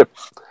 Alex Tripp,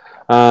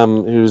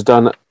 who's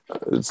done.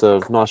 It's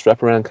a nice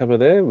wraparound cover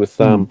there with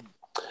front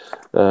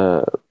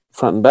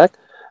and back,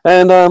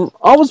 and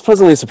I was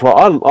pleasantly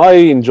surprised. I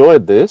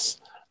enjoyed this.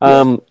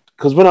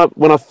 Because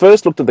when I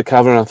first looked at the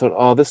cover and I thought,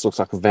 oh, this looks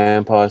like a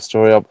vampire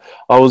story.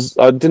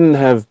 I didn't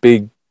have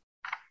big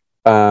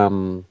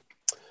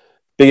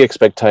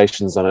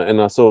expectations on it,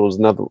 and I saw it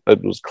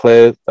was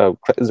Claire.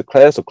 Is it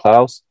Claire or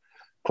Klaus?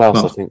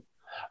 Klaus, I think.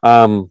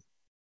 Saw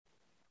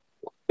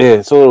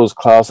it was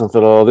Klaus and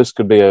thought, oh, this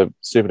could be a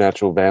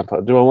supernatural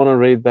vampire. Do I want to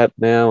read that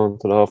now? And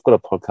thought, oh, I've got a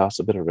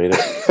podcast, I better read it.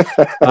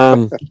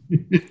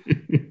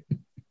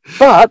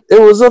 But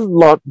it was a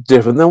lot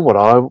different than what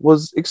I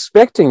was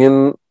expecting,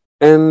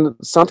 and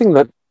something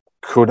that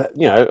could,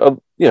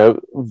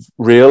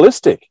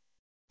 realistic.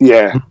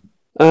 Yeah.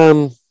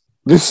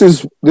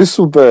 This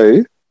will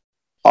be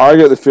I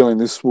get the feeling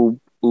this will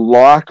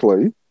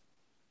likely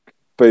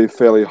be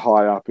fairly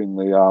high up in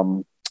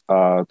the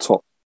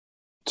top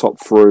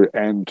through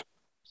and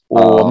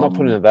I'm not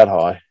putting it that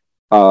high.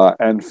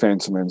 And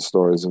Phantom End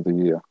stories of the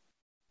year.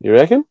 You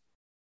reckon?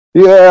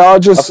 Yeah, I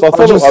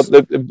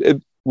thought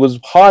it was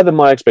higher than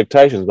my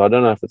expectations, but I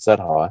don't know if it's that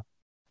high.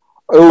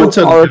 I'd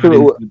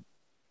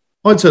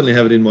certainly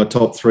have it in my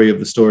top 3 of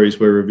the stories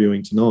we're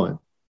reviewing tonight.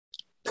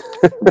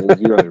 Well,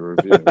 you're only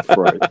reviewing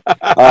 3.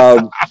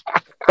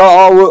 But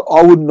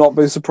I would not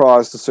be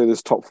surprised to see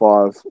this top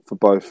 5 for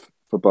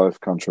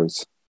both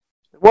countries.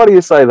 Why do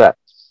you say that?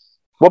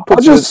 What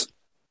puts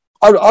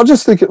I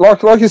just think it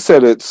like you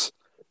said, it's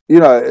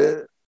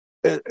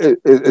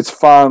it's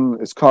fun.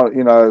 It's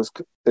kind of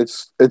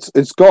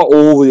it's got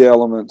all the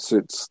elements.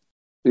 It's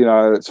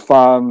it's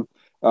fun.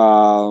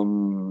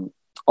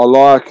 I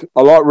like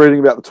reading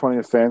about the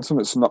 20th Phantom.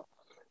 It's not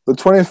the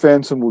 20th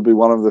Phantom would be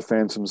one of the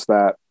Phantoms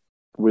that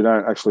we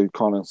don't actually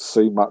kind of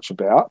see much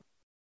about.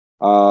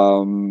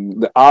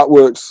 The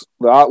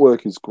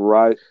artwork is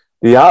great.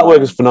 The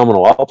artwork is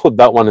phenomenal. I'll put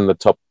that one in the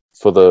top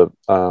for the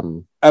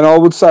and I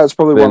would say it's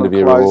probably one of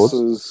Grace's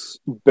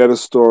awards. better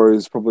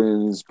stories, probably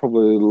in his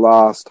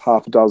last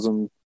half a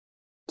dozen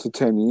to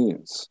 10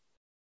 years.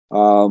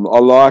 I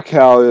like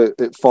how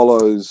it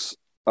follows.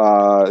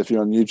 If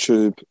you're on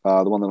YouTube,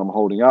 the one that I'm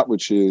holding up,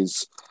 which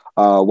is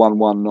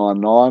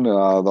 1199,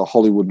 the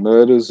Hollywood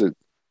Murders.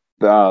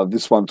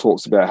 This one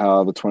talks about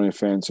how the 20th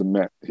Phantom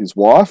met his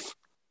wife.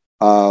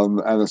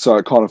 And so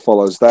it kind of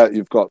follows that.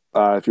 You've got,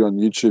 if you're on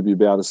YouTube, you'll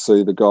be able to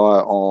see the guy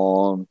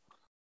on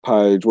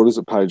page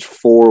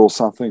 4 or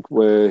something,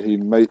 where he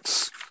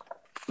meets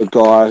the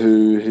guy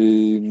who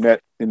he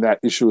met in that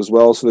issue as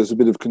well. So there's a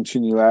bit of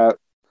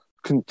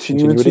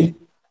continuity.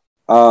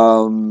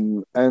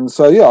 And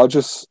so, yeah,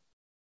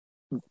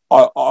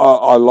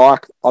 I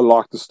like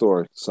the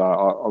story. So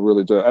I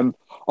really do. And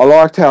I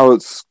liked how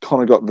it's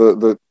kind of got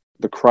the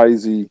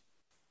crazy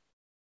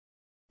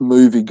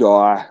movie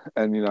guy,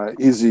 and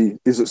is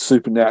it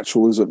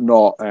supernatural, is it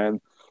not? And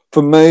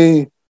for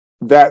me,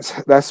 that's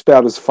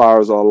about as far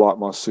as I like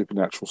my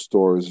supernatural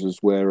stories, is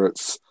where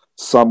it's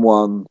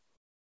someone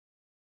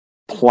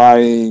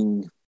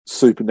playing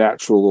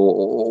supernatural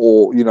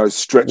or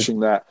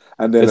stretching that,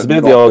 and then it's a bit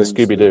of the old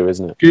Scooby-Doo,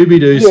 isn't it?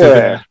 Scooby-Doo,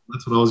 yeah,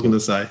 that's what I was going to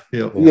say.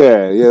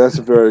 Yeah, that's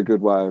a very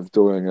good way of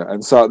doing it.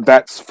 And so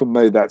for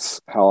me,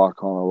 that's how I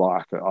kind of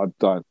like it. I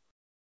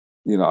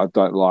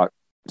don't like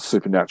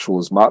supernatural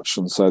as much,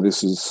 and so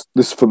this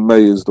for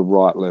me is the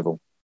right level.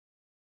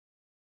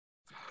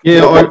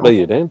 Yeah, what about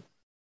you, Dan?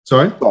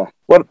 Sorry?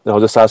 What? I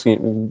was just asking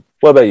you,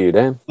 what about you,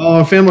 Dan?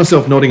 I found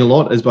myself nodding a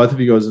lot as both of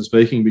you guys are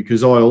speaking,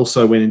 because I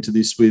also went into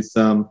this with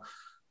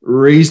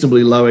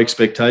reasonably low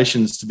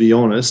expectations, to be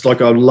honest.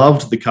 Like, I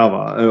loved the cover.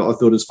 I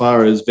thought, as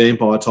far as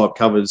vampire type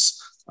covers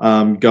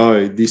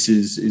go, this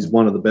is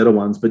one of the better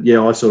ones. But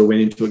yeah, I sort of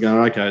went into it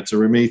going, okay, it's a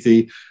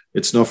Remithi,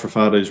 it's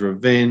Nofrafato's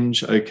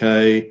Revenge,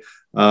 okay.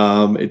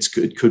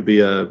 It could be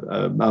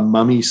a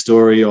mummy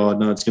story. Oh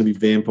no, it's going to be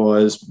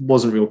vampires.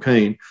 Wasn't real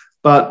keen.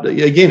 But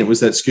again, it was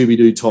that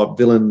Scooby-Doo type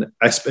villain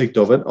aspect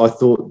of it. I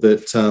thought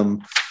that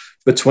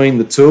between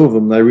the two of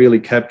them, they really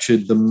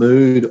captured the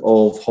mood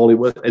of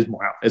Hollywood,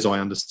 as I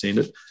understand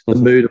it, the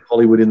mood of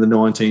Hollywood in the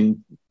late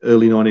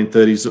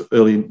 1930s,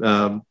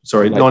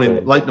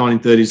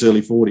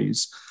 early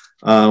 40s,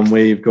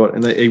 where you've got,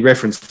 and he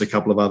referenced a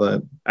couple of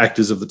other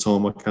actors of the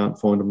time. I can't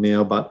find them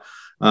now, but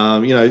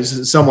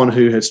someone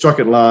who had struck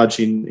it large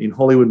in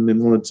Hollywood and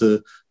then wanted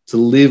to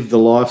live the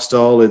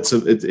lifestyle.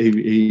 To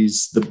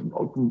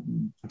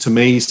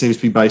me, he seems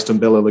to be based on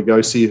Bela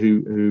Lugosi,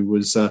 who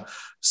was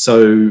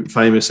so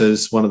famous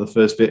as one of the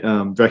first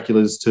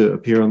Draculas to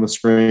appear on the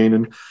screen.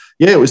 And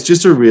yeah, it was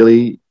just a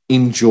really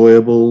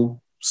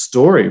enjoyable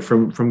story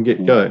from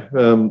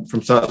get-go,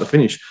 from start to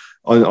finish.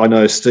 I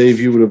know, Steve,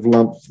 you would have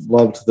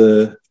loved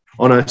the...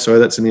 Oh, no, sorry,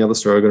 that's in the other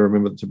story. I've got to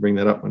remember to bring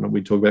that up when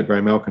we talk about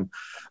Grey Malkin.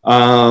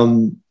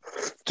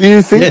 Do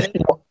you think,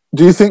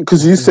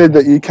 because you said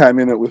that you came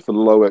in it with the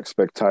low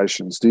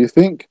expectations, do you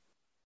think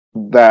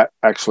that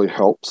actually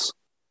helps?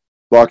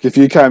 Like, if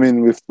you came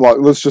in with, like,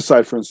 let's just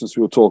say, for instance,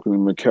 we were talking to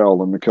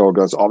Mikkel, and Mikkel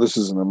goes, oh, this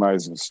is an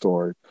amazing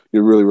story.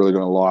 You're really, really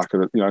going to like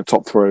it.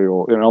 Top 3,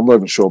 or, I'm not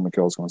even sure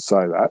Mikkel's going to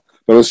say that,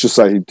 but let's just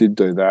say he did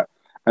do that.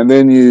 And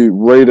then you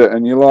read it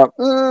and you're like,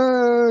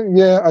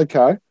 yeah,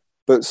 okay.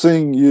 But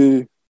seeing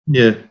you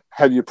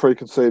had your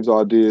preconceived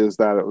ideas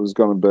that it was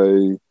going to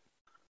be,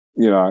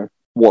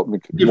 what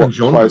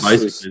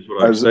Place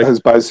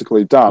has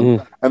basically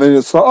done. And then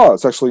it's like, oh,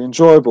 it's actually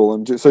enjoyable.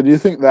 And so do you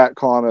think that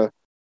kind of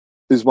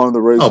is one of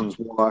the reasons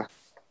why?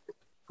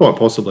 Quite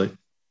possibly.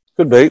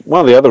 Could be. One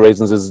of the other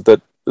reasons is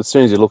that as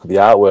soon as you look at the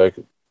artwork,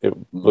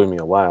 it blew me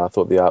away. I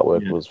thought the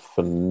artwork was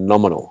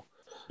phenomenal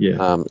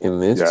in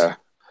this.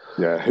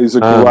 Yeah. He's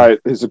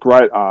a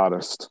great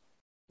artist.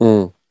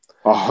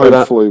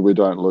 Hopefully we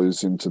don't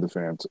lose him to the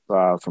Phantom,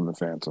 from the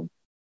Phantom.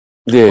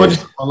 Yeah,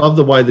 I love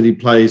the way that he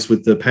plays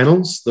with the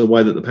panels, the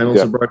way that the panels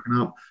are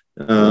broken up.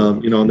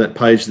 On that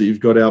page that you've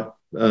got out,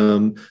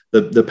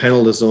 the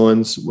panel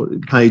designs,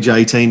 page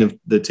 18 of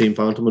the Team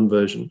Phantoman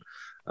version.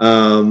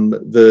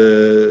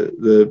 the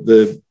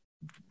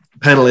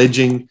panel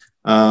edging,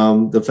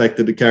 the fact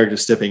that the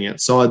character's stepping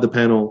outside the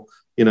panel,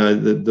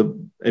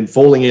 and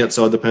falling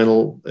outside the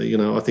panel.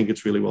 I think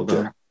it's really well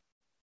done.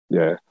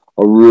 Yeah.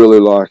 I really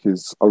like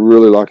his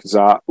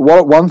art.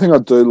 One thing I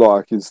do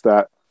like is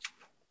that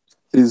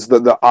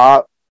the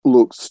art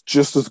looks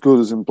just as good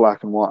as in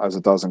black and white as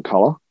it does in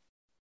color.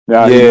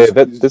 Now,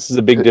 this is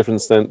a big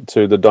difference then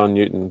to the Don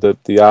Newton,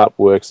 that the art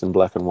works in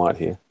black and white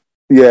here.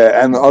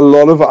 Yeah, and a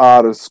lot of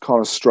artists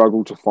kind of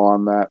struggle to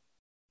find that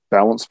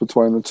balance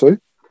between the two.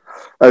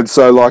 And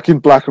so, like in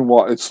black and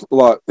white, it's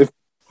like if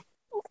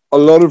a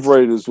lot of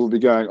readers will be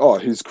going, "Oh,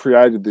 he's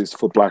created this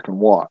for black and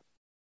white,"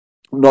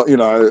 not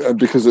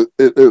because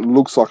it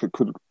looks like it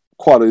could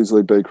quite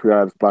easily be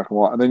created for black and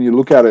white. And then you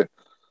look at it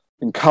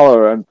in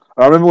color, and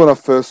I remember when I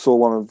first saw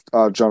one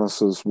of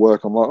Jonas's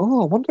work, I'm like,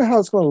 "Oh, I wonder how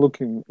it's going to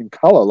look in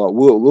color. Like,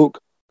 will it look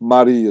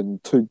muddy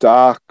and too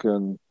dark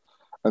and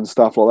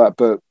stuff like that?"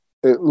 But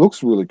it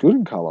looks really good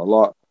in color,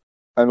 like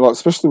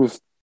especially with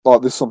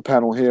like this on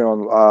panel here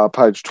on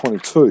page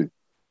 22,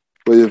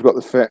 where you've got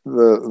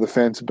the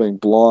Phantom being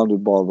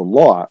blinded by the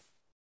light.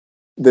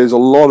 There's a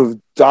lot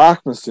of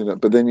darkness in it,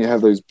 but then you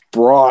have these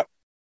bright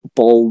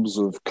bulbs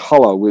of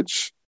color,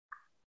 which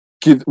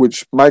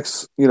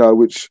makes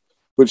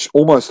which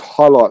almost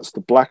highlights the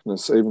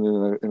blackness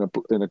even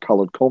in a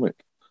colored comic.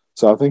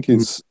 So I think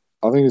he's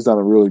done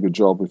a really good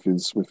job with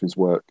his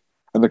work,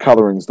 and the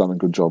coloring's done a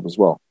good job as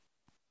well.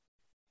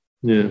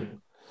 Yeah,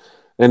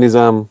 and his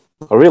I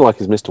really like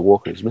his Mr.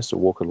 Walker. His Mr.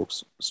 Walker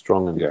looks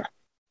strong and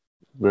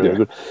really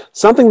good.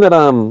 Something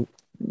that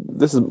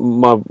this is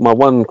my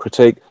one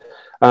critique,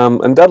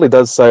 and Dudley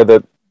does say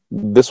that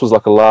this was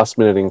like a last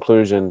minute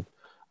inclusion.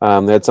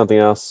 They had something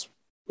else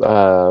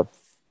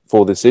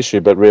for this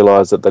issue, but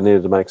realised that they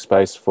needed to make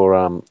space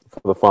for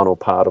the final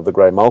part of the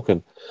Grey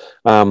Malkin.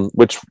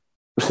 Which,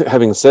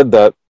 having said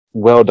that,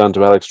 well done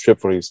to Alex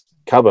Tripp for his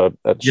cover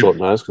at short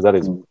notice, because that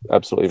is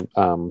absolutely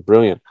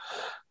brilliant.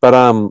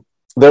 But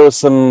there were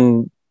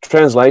some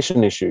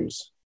translation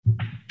issues,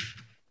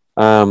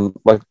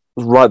 like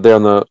right there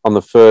on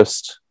the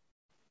first,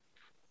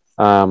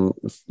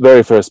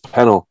 very first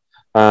panel.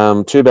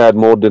 Too bad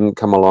more didn't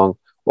come along.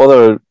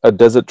 Although a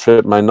desert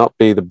trip may not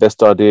be the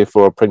best idea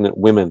for pregnant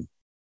women,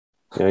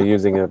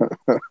 using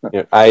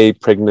a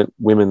pregnant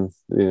women,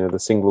 the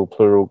single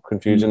plural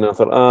confusion. And I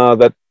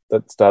thought,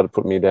 that started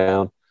putting me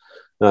down.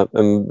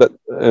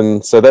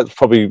 And so that's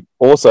probably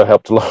also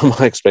helped a lot of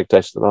my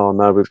expectations. Oh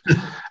no,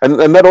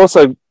 and that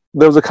also,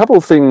 there was a couple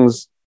of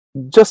things,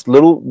 they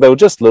were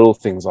just little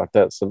things like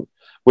that,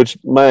 which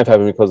may have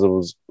happened because it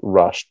was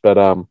rushed. But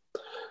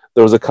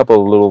there was a couple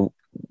of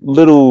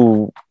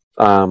little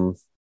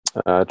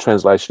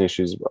translation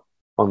issues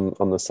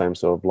on the same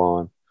sort of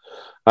line.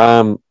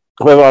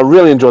 However, I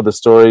really enjoyed the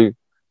story.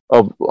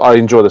 I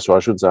enjoyed the story. I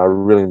should say I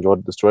really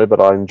enjoyed the story,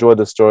 but I enjoyed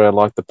the story. I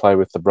liked the play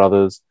with the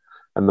brothers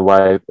and the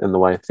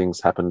way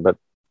things happened. But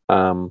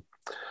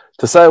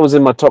to say it was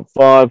in my top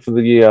 5 for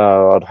the year,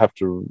 I'd have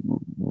to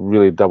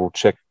really double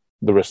check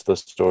the rest of the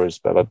stories.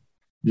 But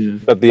the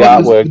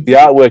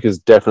artwork is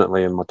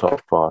definitely in my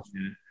top 5.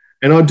 Yeah.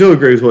 And I do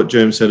agree with what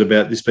Jerm said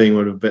about this being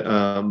one of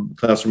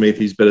Klaus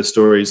Prometheus' better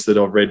stories that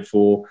I've read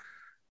for,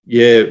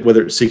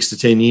 whether it's 6 to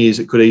 10 years,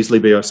 it could easily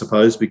be, I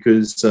suppose,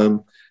 because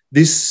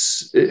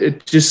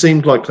it just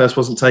seemed like Klaus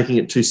wasn't taking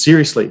it too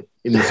seriously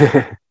in this.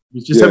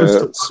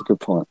 That's a good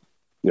point.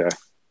 Yeah.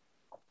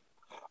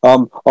 I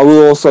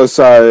will also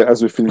say,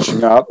 as we're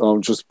finishing up,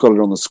 I've just got it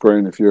on the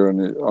screen if you're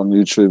on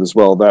YouTube as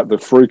well, that the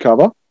free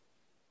cover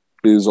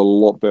is a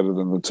lot better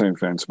than the Team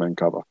Phantom Man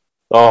cover.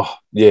 Oh,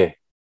 yeah.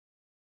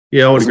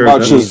 Yeah, I would agree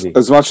with that.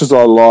 As much as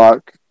I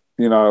like,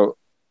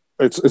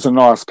 it's a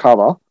nice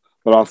cover,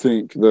 but I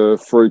think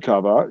the free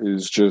cover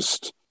is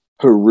just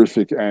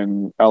horrific,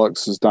 and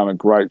Alex has done a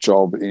great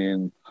job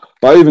in,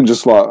 like, even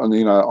just like, on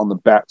the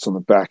bats on the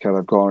back, how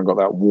they've gone and got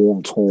that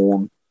warm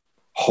torn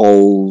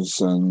holes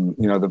and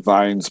the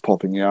veins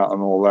popping out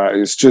and all that.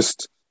 It's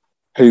just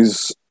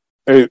it's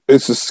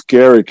a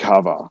scary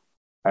cover,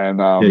 and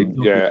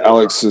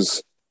Alex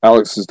has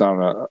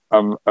done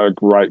a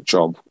great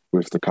job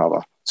with the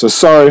cover. So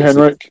sorry,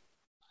 Henrik,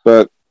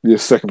 but you're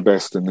second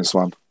best in this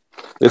one.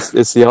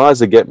 It's the eyes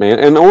that get me,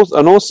 and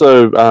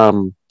also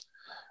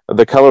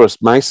the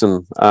colorist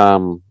Mason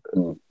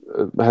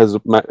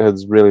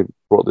has really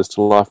brought this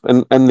to life,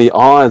 and the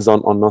eyes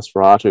on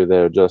Nosferatu,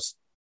 you're just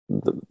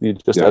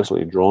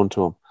absolutely drawn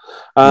to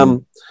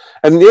them.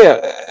 And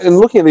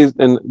looking at these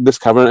and this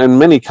cover and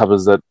many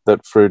covers that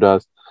Frew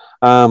does,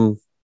 I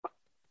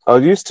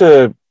used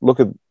to look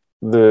at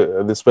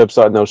this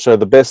website and they'll show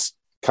the best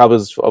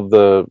covers of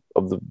the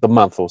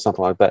month or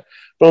something like that,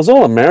 but it was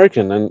all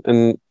American,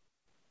 and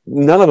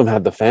none of them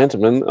had the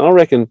Phantom. And I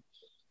reckon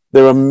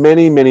there are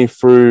many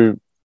Frew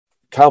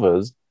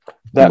covers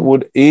that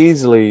would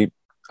easily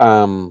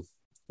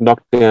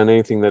knock down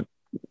anything that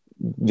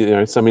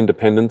some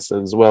independents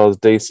as well as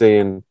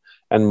DC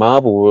and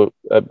Marvel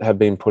have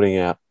been putting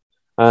out.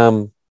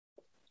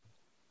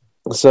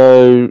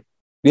 So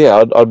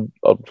yeah,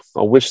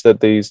 I wish that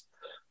these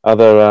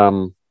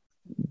other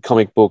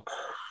comic book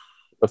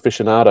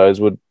aficionados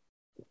would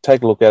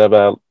take a look at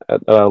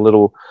our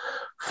little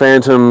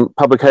Phantom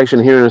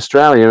publication here in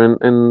Australia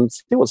and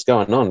see what's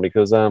going on,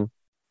 because there's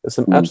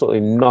some absolutely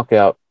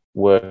knockout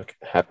work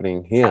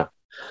happening here.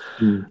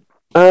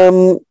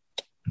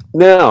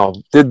 Now,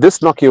 did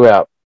this knock you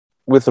out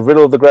with The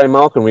Riddle of the Grey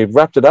Malkin? We've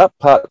wrapped it up,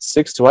 part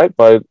 6 to 8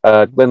 by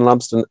Glenn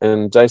Lumsden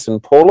and Jason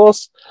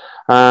Paulos.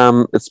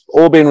 It's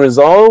all been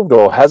resolved,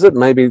 or has it?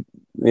 Maybe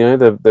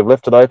they've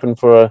left it open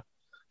for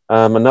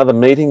another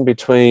meeting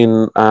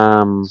between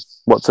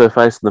what's her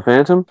face and the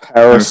Phantom?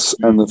 Paris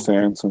and the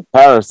Phantom.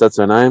 Paris, that's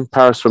her name.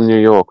 Paris from New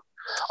York.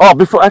 Oh,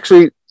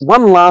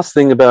 one last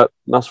thing about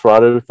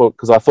Nosferatu,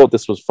 because I thought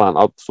this was fun.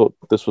 I thought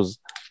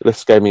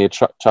this gave me a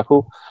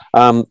chuckle.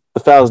 The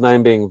fellow's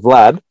name being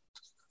Vlad,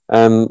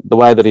 and the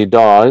way that he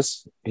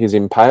dies, he's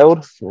impaled.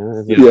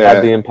 Had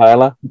the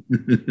impaler.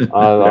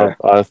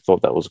 I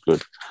thought that was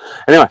good.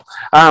 Anyway,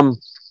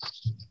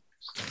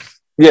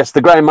 yes,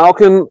 the Grey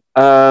Malkin,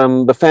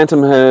 the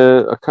Phantom.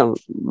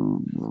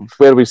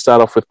 Where do we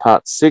start off with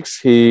part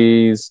 6?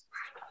 He's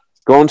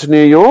gone to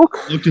New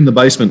York. Looked in the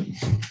basement.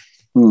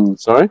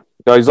 Sorry?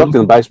 No, he's locked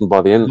in the basement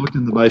by the end. Locked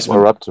in the basement.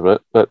 We're up to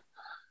it. But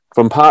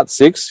from part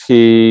 6,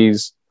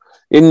 he's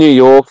in New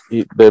York.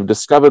 They've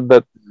discovered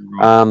that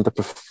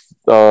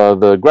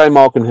the Grey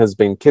Malkin has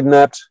been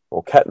kidnapped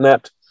or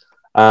catnapped.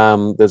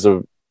 There's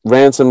a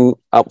ransom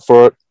up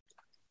for it.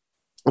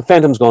 The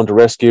Phantom's gone to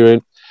rescue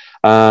it.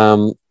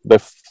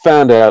 They've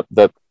found out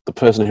that the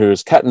person who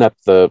has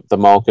catnapped the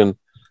Malkin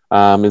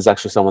is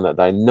actually someone that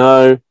they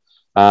know.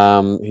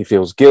 He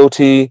feels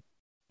guilty.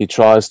 He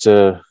tries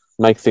to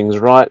make things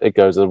right. It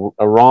goes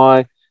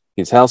awry.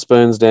 His house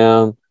burns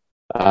down.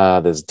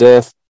 There's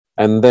death.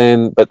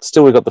 But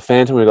still we've got the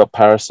Phantom, we've got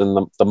Paris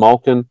and the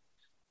Malkin.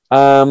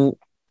 And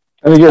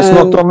he gets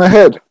knocked on the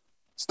head.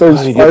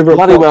 Steve's favourite.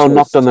 Bloody well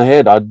knocked on the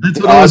head. That's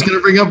what I was going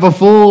to bring up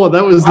before.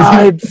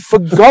 I'd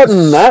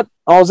forgotten that.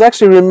 I was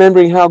actually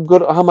remembering how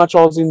much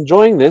I was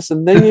enjoying this,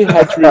 and then you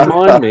had to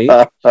remind me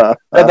that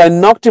they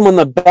knocked him on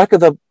the back of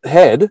the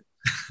head.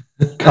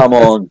 Come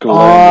on,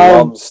 Glenn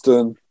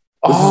Lumsden.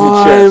 This is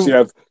your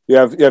chance. You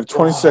have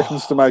 20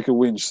 seconds to make a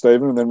whinge,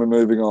 Stephen, and then we're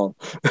moving on.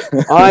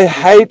 I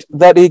hate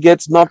that he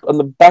gets knocked on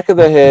the back of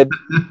the head.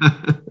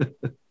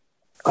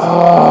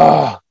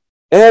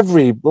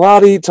 Every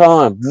bloody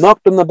time,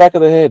 knocked on the back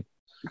of the head.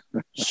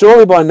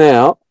 Surely by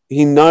now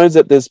he knows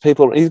that there's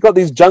people. He's got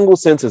these jungle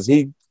senses.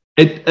 To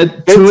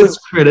its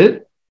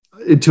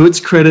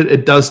credit,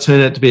 it does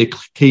turn out to be a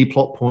key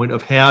plot point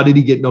of how did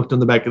he get knocked on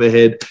the back of the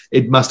head.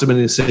 It must have been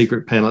in a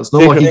secret panel. It's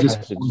not like he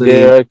just...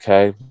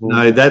 okay.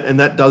 No,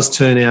 that does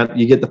turn out,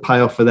 you get the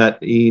payoff for that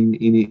in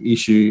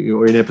issue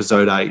or in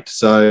episode 8.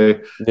 So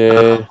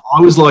I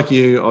was like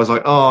you. I was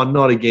like, oh,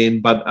 not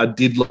again. But I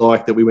did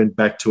like that we went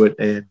back to it.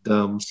 And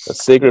a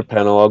secret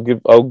panel.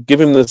 I'll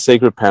give him the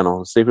secret panel,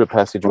 the secret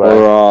passageway.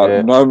 All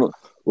right. No,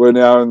 we're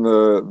now in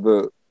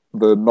the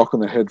knock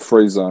on the head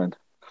free zone.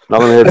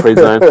 Not on the head free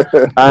zone.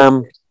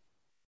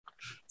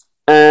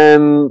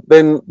 And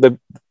then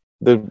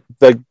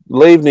they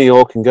leave New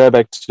York and go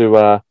back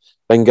to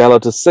Bengala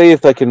to see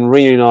if they can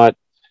reunite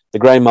the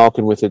Grey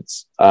Malkin with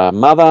its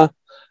mother.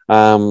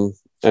 And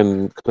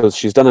because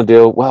she's done a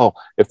deal, well,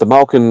 if the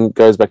Malkin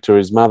goes back to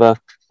his mother,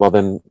 well,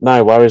 then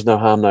no worries, no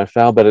harm, no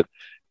foul. But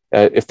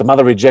if the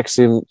mother rejects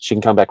him, she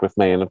can come back with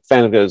me. And the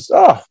fan goes,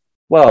 oh,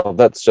 well,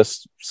 that's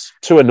just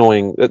too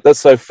annoying. That's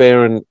so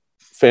fair and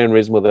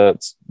reasonable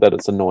that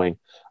it's annoying.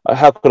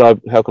 How could I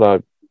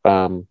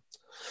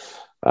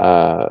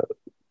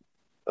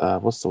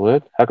what's the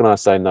word? How can I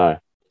say no?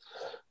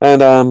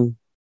 And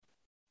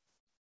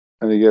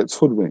he gets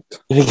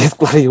hoodwinked. He gets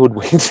bloody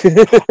hoodwinked.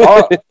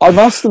 I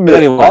must admit,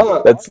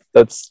 anyway,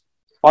 that's.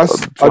 I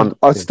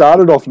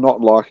started off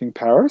not liking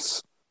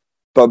Paris,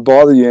 but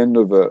by the end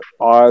of it,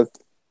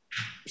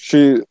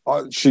 she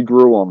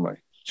grew on me.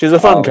 She's a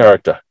fun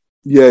character.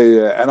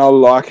 Yeah, and I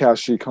like how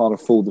she kind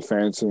of fooled the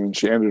Phantom and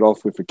she ended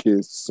off with a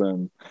kiss,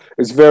 and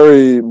it's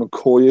very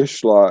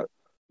McCoy-ish, like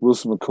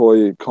Wilson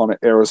McCoy kind of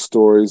era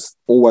stories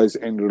always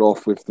ended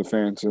off with the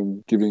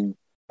Phantom giving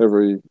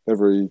every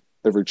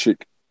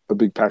chick a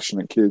big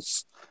passionate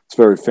kiss. It's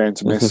very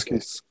Phantom-esque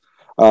kiss.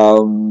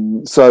 I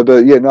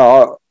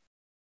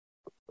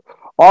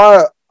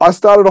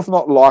started off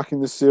not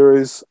liking the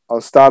series.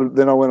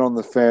 Then I went on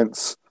the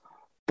fence.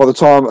 By the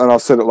time, and I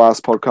said it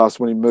last podcast,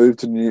 when he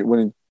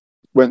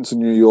went to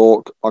New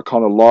York, I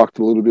kind of liked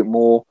a little bit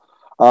more.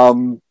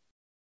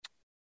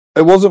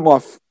 It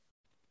wasn't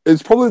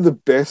it's probably the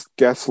best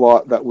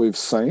Gaslight that we've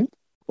seen.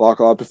 Like,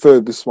 I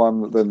preferred this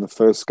one than the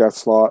first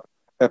Gaslight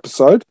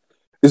episode.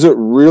 Is it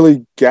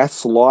really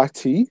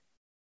gaslighty?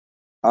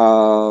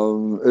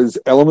 There's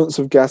elements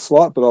of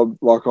Gaslight, but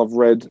I've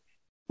read,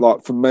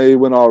 like, for me,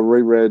 when I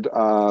reread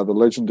the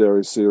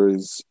Legendary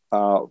series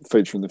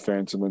featuring the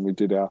Phantom when we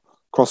did our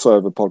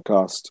crossover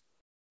podcast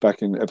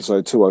back in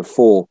episode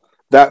 204,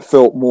 that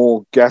felt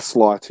more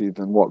gaslighty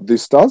than what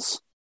this does.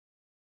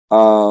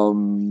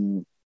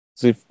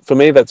 See, for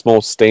me, that's more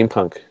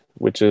steampunk,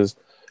 which is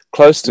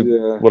close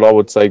to what I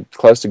would say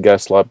close to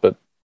Gaslight, but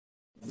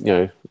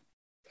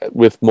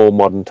with more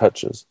modern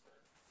touches.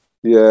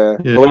 Yeah.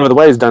 However, the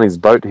way he's done his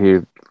boat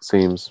here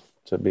seems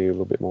to be a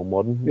little bit more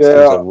modern. It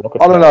Yeah, seems like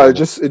rocket I don't know. power.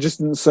 It just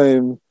didn't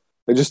seem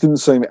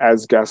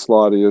as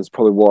gaslighty as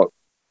probably what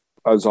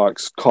as I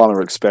kind of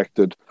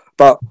expected.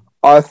 But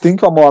I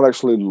think I might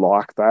actually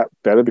like that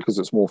better because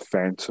it's more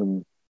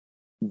Phantom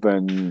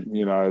than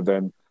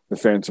the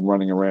Phantom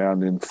running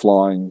around in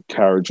flying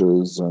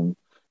carriages and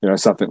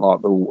something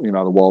like the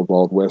Wild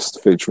Wild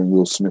West featuring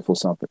Will Smith or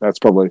something. That's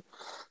probably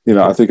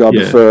I think I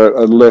prefer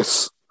a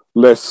less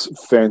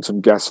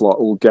Phantom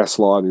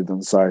gaslighty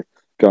than say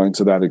going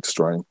to that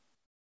extreme.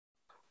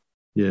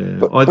 Yeah,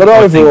 but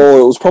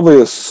overall, it was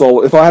probably a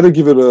solid. If I had to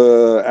give it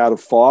a out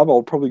of 5, I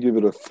would probably give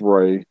it a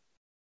 3,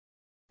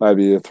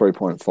 maybe a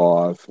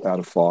 3.5 out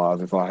of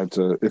 5. If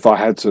I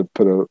had to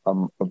put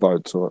a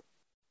vote to it.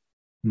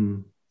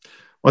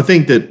 I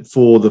think that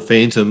for the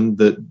Phantom,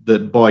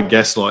 that by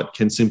gaslight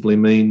can simply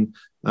mean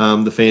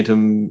the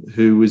Phantom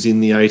who was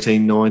in the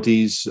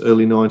 1890s,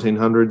 early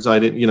 1900s,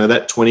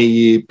 that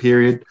 20-year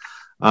period,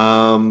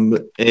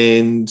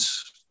 and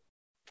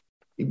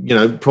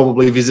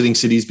probably visiting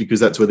cities because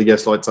that's where the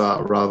gaslights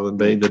are, rather than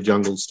being the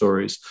jungle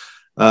stories.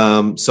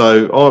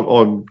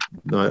 So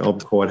I'm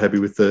quite happy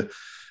with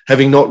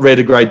having not read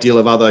a great deal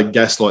of other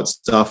gaslight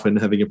stuff and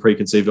having a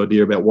preconceived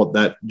idea about what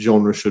that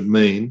genre should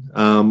mean.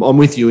 I'm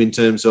with you in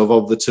terms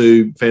of the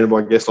two Phantom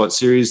by Gaslight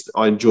series.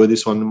 I enjoy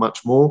this one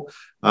much more.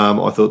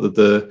 I thought that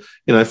the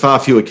far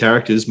fewer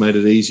characters made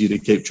it easier to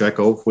keep track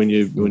of when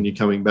you're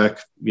coming back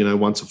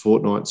once a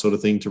fortnight sort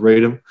of thing to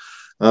read them.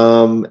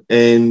 And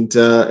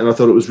I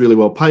thought it was really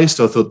well paced.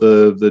 I thought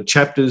the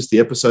chapters, the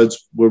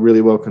episodes were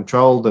really well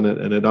controlled, and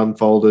it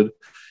unfolded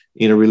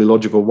in a really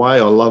logical way.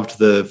 I loved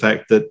the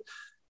fact that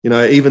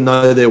even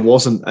though there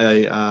wasn't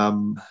I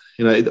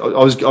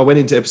went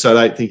into episode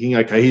 8 thinking,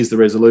 okay, here's the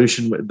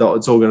resolution.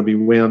 It's all going to be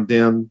wound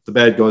down. The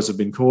bad guys have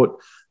been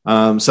caught.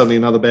 Suddenly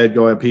another bad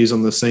guy appears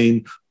on the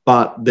scene,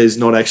 but there's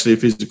not actually a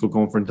physical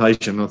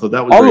confrontation. I thought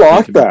that was. I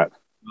like that.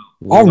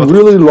 I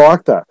really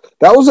like that.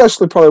 That was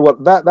actually probably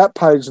what that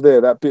page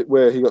there, that bit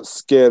where he got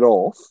scared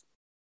off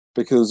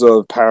because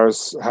of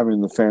Paris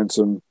having the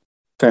Phantom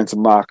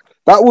mark.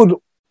 That would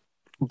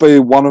be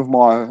one of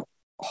my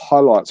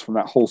highlights from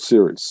that whole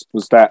series,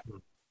 was that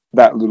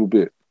little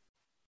bit.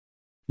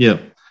 Yeah.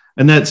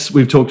 And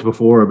we've talked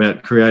before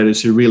about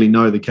creators who really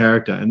know the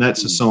character, and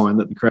that's a sign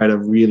that the creator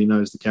really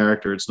knows the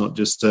character. It's not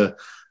just an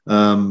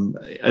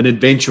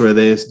adventurer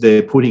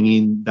they're putting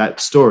in that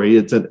story.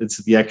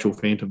 It's the actual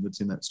Phantom that's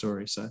in that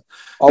story. So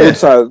I would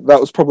say that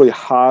was probably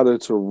harder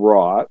to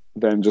write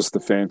than just the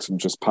Phantom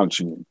just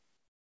punching him.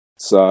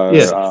 So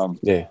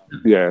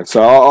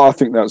So I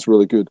think that's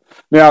really good.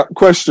 Now,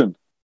 question: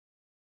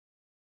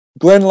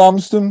 Glenn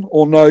Lumsden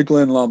or no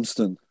Glenn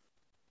Lumsden?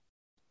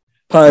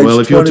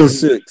 Page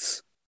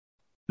 26.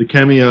 The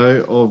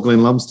cameo of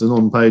Glenn Lumsden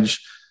on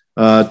page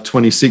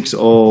 26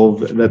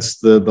 of, that's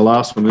the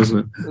last one, isn't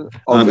it?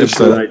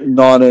 Episode 8.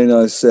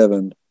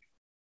 1907.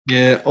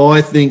 Yeah,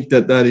 I think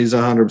that is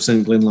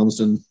 100% Glenn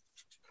Lumsden.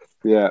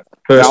 Yeah.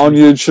 Now on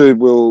YouTube,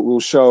 we'll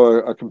show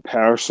a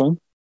comparison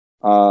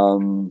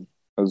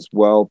as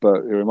well,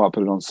 but we might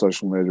put it on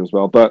social media as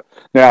well. But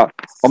now,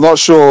 I'm not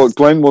sure,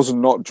 Glenn was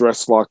not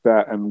dressed like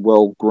that and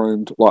well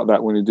groomed like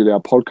that when he did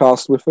our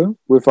podcast with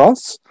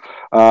us.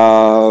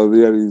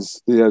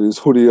 He had his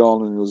hoodie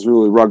on and he was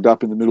really rugged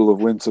up in the middle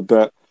of winter.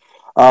 But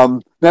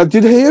now,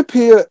 did he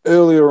appear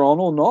earlier on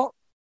or not?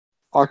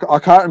 I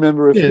can't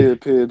remember if he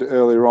appeared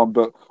earlier on,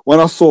 but when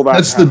I saw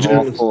that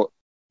panel, I thought,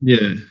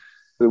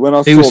 when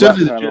I saw that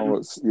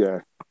panel,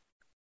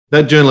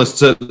 that journalist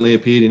certainly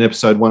appeared in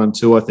episode 1 and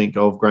 2, I think,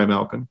 of Grey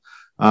Malkin.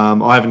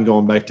 I haven't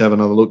gone back to have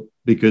another look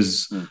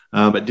because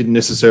it didn't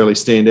necessarily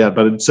stand out,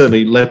 but it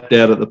certainly leapt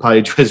out at the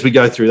page as we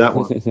go through that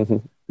one.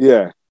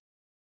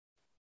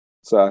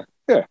 So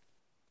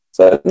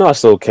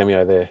nice little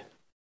cameo there.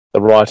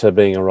 The writer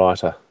being a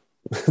writer,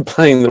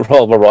 playing the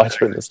role of a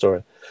writer in the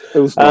story. It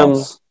was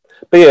nice.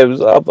 But yeah,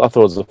 I thought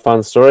it was a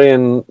fun story,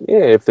 and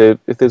if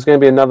there's going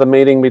to be another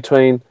meeting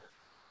between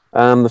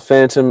the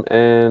Phantom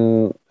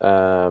and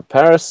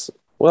Paris,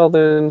 well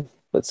then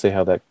let's see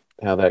how that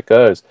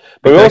goes.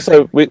 But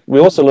we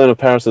also learn of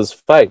Paris's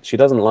fate. She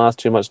doesn't last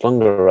too much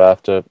longer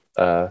after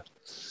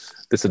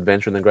this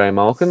adventure in the Grey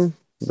Malkin.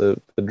 The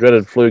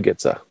dreaded flu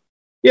gets her.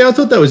 Yeah, I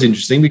thought that was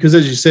interesting because,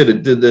 as you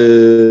said,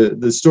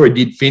 the story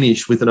did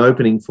finish with an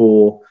opening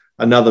for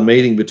another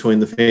meeting between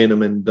the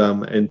Phantom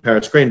and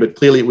Paris Green, but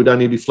clearly it would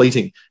only be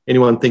fleeting.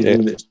 Anyone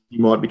thinking that she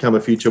might become a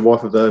future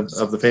wife of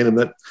the Phantom,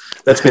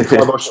 that's been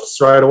kiboshed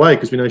straight away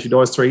because we know she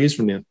dies 3 years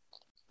from now.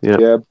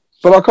 Yeah,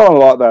 but I kind of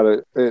like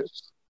that.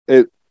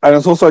 It and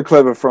it's also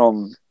clever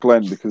from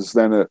Glenn because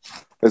then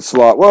it's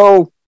like,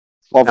 well,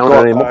 I've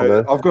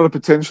got a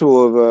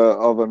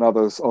potential of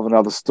another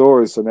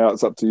story, so now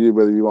it's up to you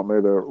whether you want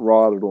me to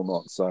write it or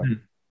not. So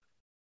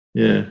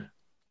yeah.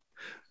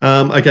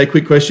 Okay,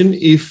 quick question.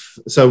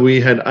 So we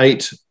had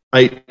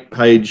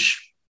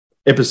 8-page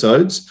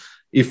episodes.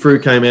 If Frew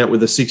came out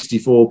with a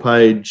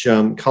 64-page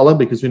colour,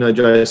 because we know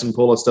Jason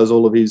Paulus does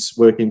all of his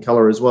work in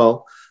colour as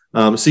well,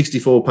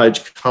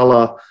 64-page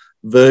colour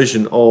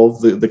version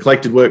of the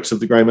collected works of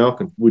the Grey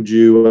Malkin. Would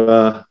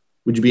you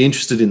be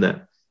interested in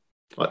that?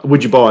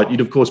 Would you buy it?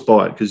 You'd of course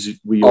buy it because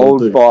we all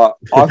do. Buy it.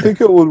 I think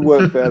it would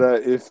work better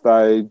if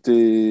they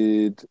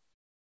did.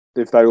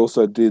 If they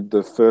also did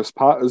the first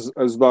part,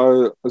 as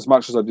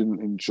much as I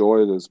didn't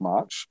enjoy it as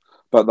much,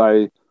 but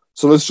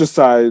so let's just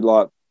say,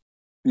 like,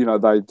 you know,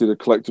 they did a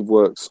collective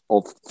works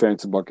of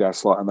Phantom by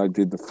Gaslight, and they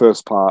did the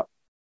first part,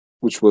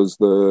 which was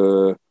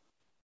the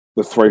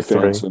three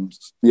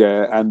Phantoms,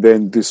 yeah, and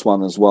then this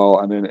one as well,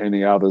 and then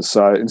any others.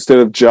 So instead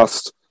of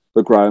just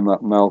the Grey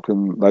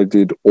Malkin, they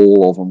did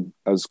all of them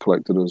as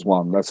collected as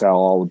one. That's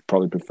how I would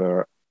probably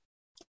prefer it.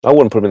 I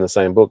wouldn't put them in the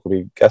same book. It'd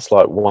be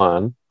Gaslight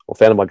 1 or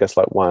Phantom by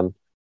Gaslight 1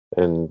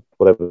 and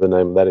whatever the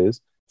name of that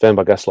is. Phantom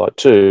by Gaslight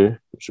 2,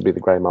 which should be the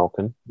Grey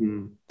Malkin.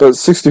 But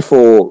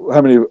 64,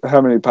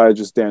 how many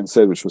pages Dan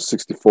said, which was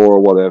 64 or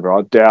whatever,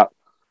 I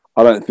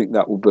don't think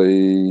that will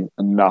be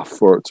enough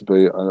for it to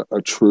be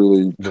a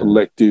truly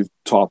collective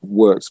type of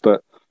works.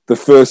 But the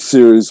first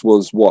series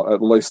was,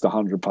 at least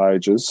 100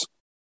 pages.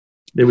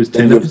 There was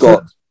 10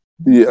 episodes?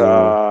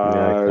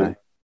 Okay.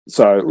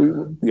 So,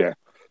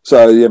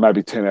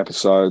 maybe 10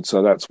 episodes.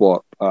 So that's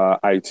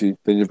 80.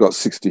 Then you've got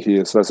 60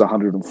 here. So that's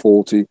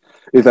 140.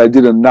 If they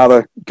did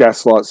another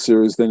Gaslight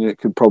series, then it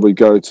could probably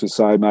go to,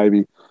 say,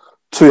 maybe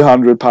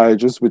 200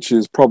 pages, which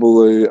is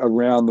probably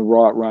around the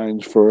right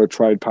range for a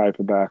trade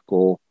paperback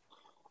or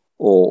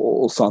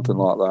something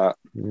like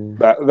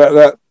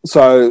that.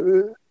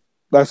 So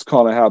that's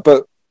kind of how.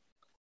 But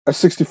a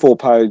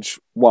 64-page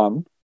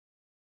one,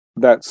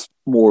 that's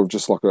more of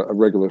just like a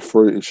regular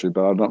fruit issue.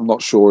 But I'm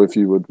not sure if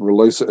you would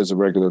release it as a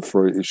regular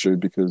fruit issue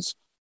because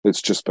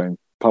it's just been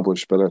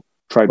published. But a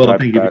trade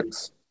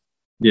paperbacks.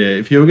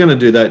 If you were going to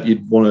do that,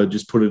 you'd want to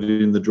just put it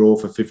in the drawer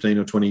for 15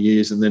 or 20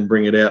 years and then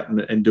bring it out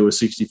and do a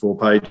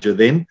 64-pager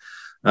then.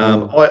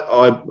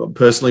 I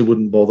personally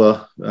wouldn't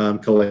bother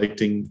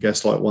collecting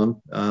Gaslight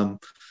 1.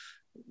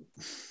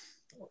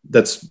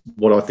 That's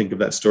what I think of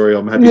that story.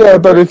 I'm happy. Yeah,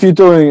 but if you're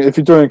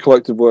doing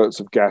collective works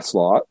of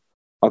Gaslight,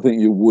 I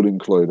think you would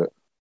include it.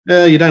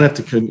 You don't have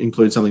to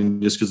include something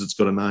just because it's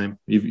got a name.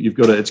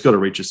 It's got to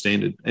reach a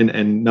standard.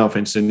 And no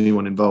offense to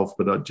anyone involved,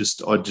 but I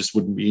just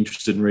wouldn't be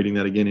interested in reading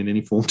that again in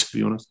any form, to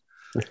be honest.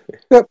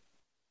 Yep.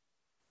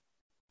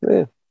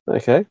 Yeah.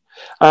 Okay.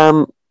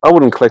 I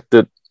wouldn't collect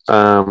it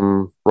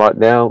right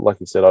now.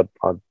 Like you said,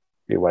 I'd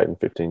be waiting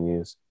 15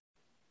 years.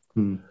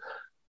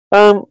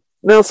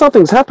 Now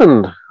something's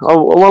happened.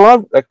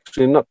 I've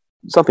actually not.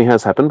 Something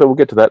has happened, but we'll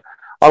get to that.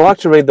 I like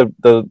to read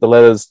the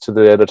letters to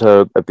the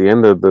editor at the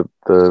end of the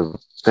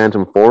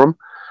Phantom Forum.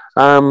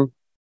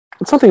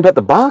 Something about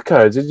the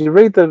barcodes. Did you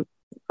read the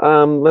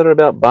letter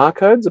about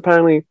barcodes?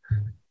 Apparently,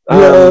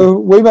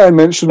 we made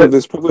mention of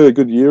this probably a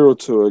good year or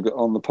two ago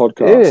on the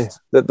podcast.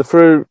 Yeah, that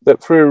Frou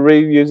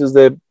reuses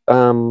their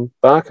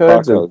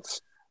barcodes.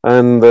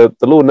 And the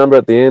little number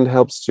at the end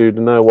helps to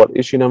know what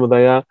issue number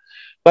they are.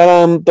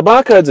 But the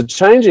barcodes are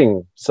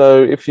changing.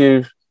 So if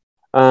you've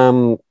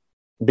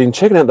been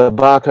checking out the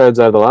barcodes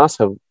over the last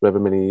however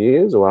many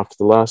years or after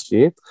the last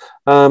year,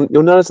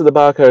 you'll notice that the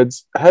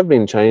barcodes have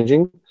been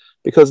changing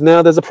because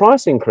now there's a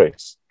price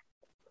increase.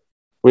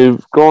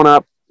 We've gone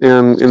up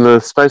in the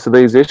space of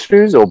these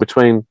issues, or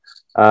between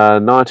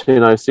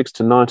 1906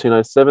 to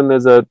 1907,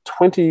 there's a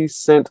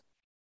 20-cent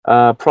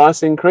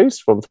price increase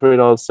from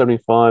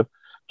 $3.75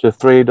 to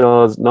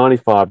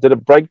 $3.95. Did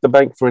it break the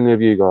bank for any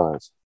of you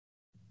guys?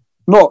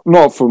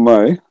 Not for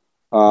me.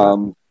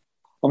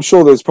 I'm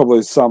sure there's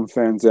probably some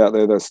fans out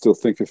there that still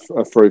think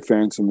a free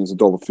Phantom is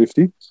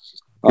 $1.50.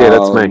 Yeah,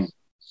 that's me.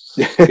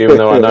 Even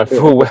though I know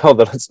full well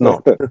that it's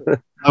not.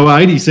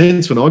 80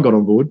 cents when I got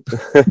on board.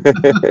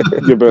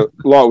 Yeah, but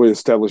like we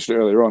established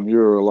earlier on, you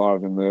were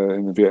alive in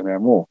the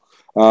Vietnam War.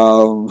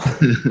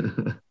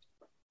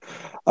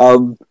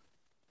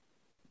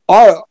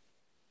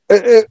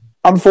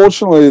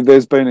 Unfortunately,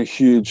 there's been a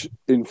huge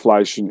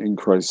inflation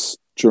increase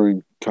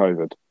during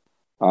COVID.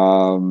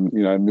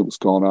 Milk's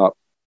gone up.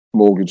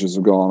 Mortgages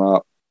have gone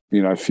up,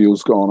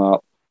 fuel's gone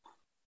up.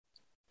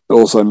 It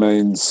also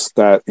means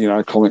that,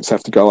 comics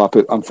have to go up.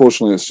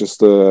 Unfortunately, it's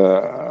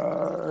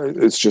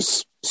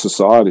just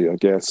society, I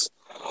guess.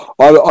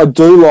 I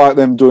do like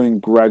them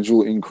doing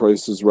gradual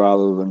increases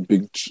rather than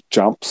big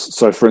jumps.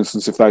 So, for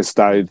instance, if they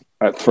stayed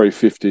at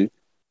 $3.50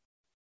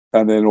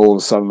 and then all of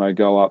a sudden they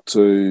go up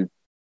to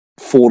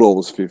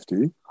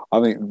 $4.50,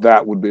 I think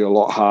that would be a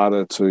lot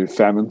harder to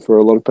fathom for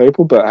a lot of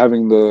people. But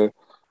having the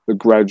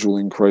gradual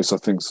increase, I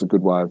think, is a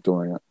good way of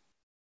doing it.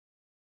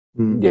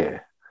 Yeah.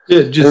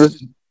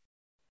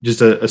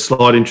 Just a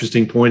slight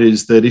interesting point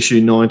is that issue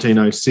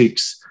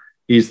 1906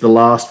 is the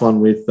last one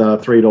with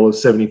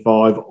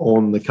 $3.75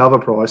 on the cover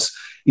price.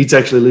 It's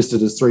actually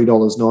listed as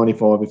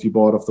 $3.95 if you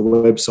buy it off the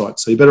website.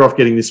 So you're better off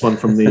getting this one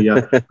from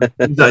the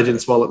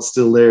agents while it's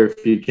still there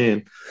if you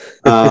can,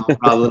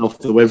 rather than off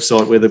the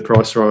website where the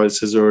price rise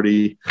has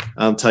already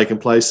taken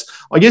place.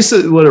 I guess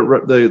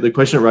the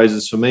question it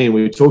raises for me, and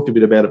we talked a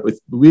bit about it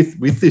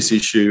with this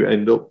issue,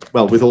 and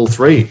with all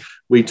three,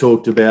 we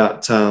talked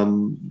about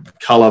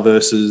colour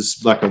versus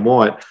black and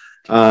white.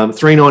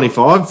 $3.95,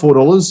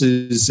 $4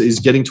 is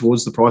getting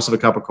towards the price of a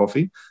cup of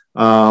coffee.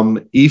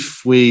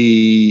 If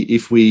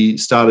we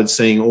started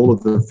seeing all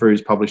of the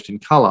fruits published in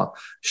colour,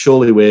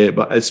 surely you've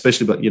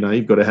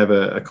got to have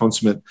a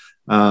consummate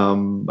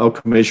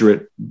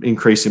commensurate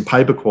increase in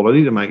paper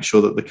quality to make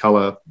sure that the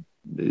colour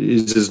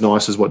is as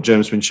nice as what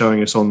Jerem's been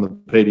showing us on the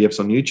PDFs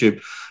on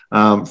YouTube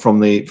from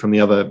the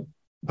other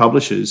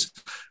publishers.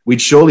 We'd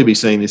surely be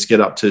seeing this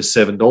get up to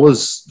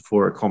 $7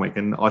 for a comic,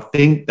 and I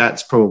think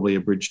that's probably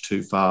a bridge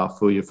too far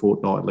for your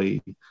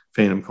fortnightly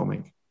Phantom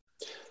comic.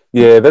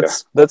 Yeah,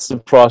 that's the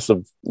price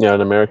of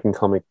an American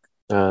comic.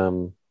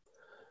 I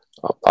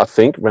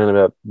think around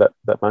about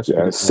that much.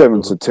 Yeah,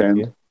 7 to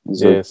 10.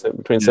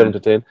 Between 7 to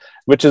 10,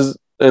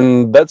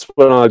 and that's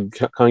when I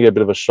kind of get a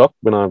bit of a shock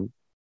when I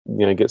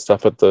get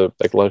stuff at the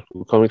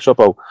local comic shop.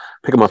 I'll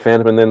pick up my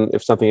Phantom, and then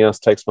if something else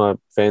takes my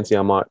fancy,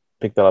 I might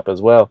pick that up as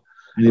well.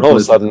 And all of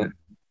a sudden,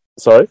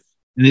 sorry.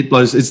 And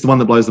it's the one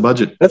that blows the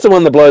budget. That's the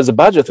one that blows the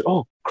budget.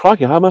 Oh,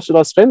 crikey, how much did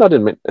I spend? I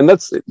didn't, and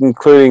that's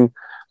including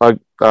like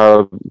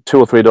 $2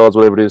 or $3,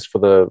 whatever it is, for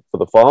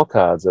the file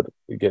cards that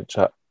you get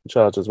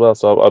charged as well.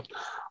 So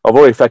I've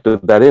already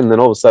factored that in. Then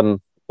all of a sudden,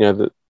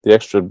 the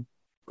extra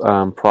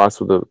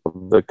price with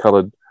the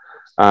coloured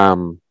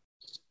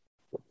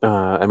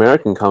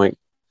American comic,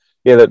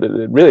 that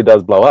it really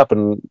does blow up.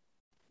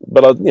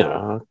 But I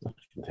can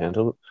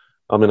handle it.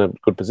 I'm in a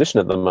good position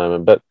at the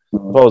moment. But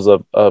if I was a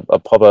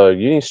proper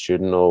uni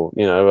student or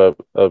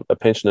a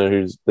pensioner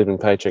who's living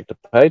paycheck to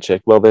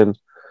paycheck, well then,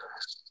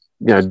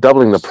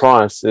 doubling the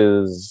price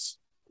is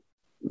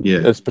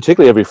it's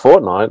particularly every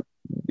fortnight.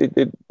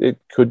 It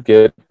could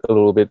get a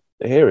little bit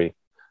hairy.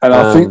 And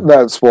I think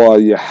that's why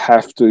you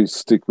have to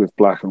stick with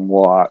black and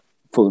white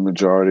for the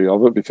majority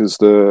of it, because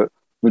the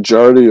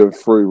majority of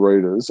free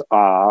readers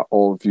are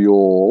of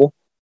your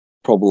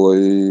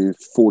probably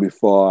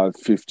 45,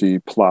 50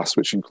 plus,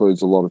 which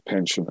includes a lot of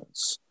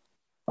pensioners.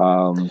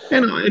 And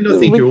I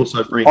think you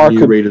also bring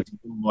new readers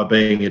by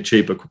being a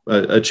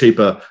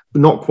cheaper,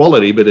 not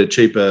quality, but a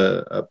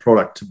cheaper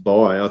product to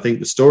buy. I think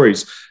the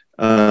stories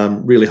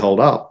really hold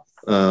up,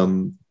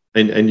 and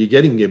you're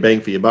getting your bang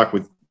for your buck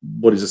with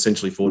what is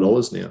essentially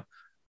 $4 now.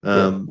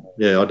 I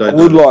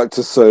would like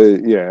to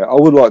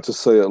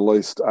see at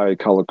least a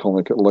colour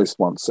comic at least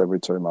once every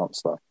 2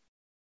 months, though.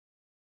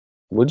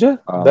 Would you?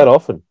 That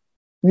often?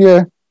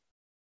 Yeah,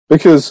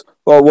 because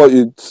what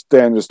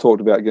Dan just talked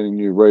about, getting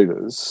new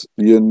readers,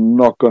 you're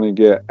not going to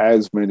get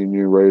as many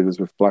new readers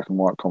with black and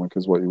white comic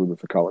as what you would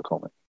with a colour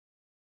comic.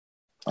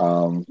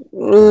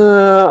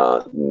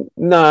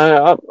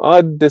 No,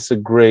 I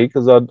disagree,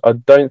 because I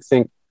don't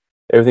think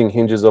everything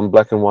hinges on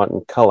black and white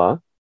and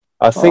colour.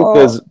 I think I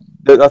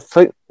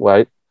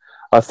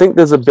think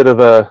there's a bit of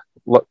a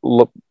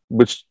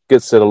which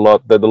gets said a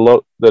lot,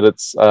 that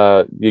it's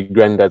your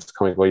granddad's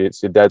comic or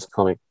it's your dad's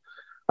comic,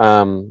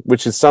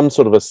 which is some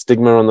sort of a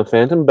stigma on the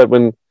Phantom. But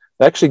when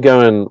they actually go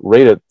and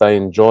read it, they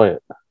enjoy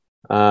it.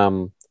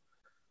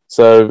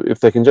 So if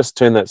they can just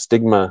turn that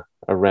stigma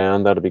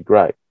around, that'd be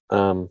great.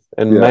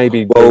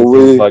 Maybe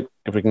like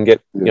if we can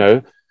get,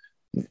 we're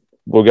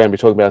going to be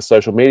talking about a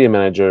social media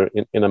manager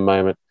in a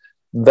moment.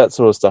 That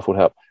sort of stuff would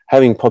help.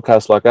 Having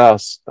podcasts like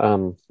us,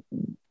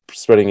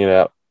 spreading it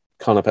out,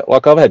 kind of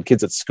like I've had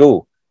kids at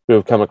school who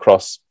have come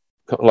across,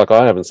 like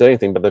I haven't said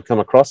anything, but they've come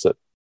across it.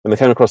 When they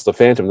came across the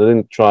Phantom,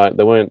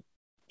 they weren't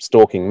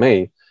stalking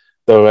me.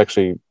 They were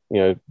actually,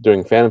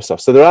 doing Phantom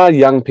stuff. So there are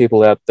young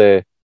people out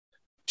there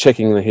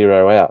checking the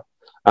hero out.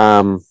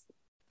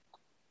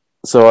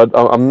 So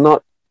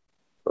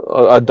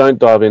I don't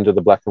dive into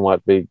the black and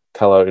white v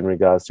colour in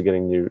regards to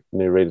getting new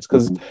readers,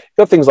 because you've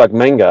got things like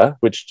manga,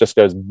 which just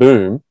goes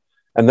boom,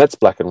 and that's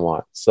black and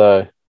white.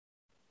 So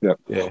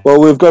yeah.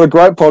 Well, we've got a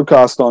great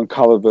podcast on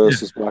colour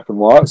versus black and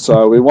white,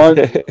 so we won't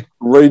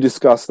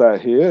rediscuss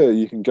that here.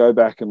 You can go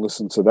back and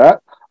listen to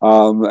that.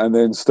 And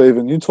then,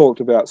 Stephen, you talked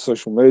about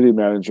social media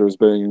manager as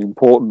being an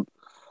important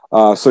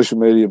social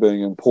media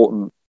being an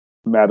important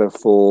matter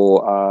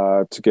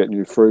for to get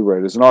new free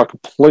readers, and I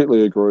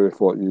completely agree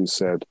with what you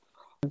said.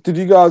 Did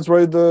you guys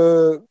read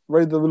the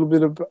little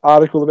bit of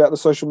article about the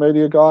social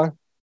media guy?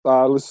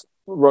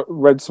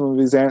 Read some of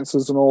his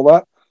answers and all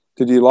that.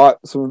 Did you like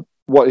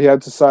what he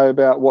had to say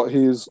about what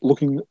he is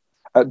looking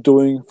at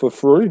doing for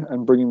free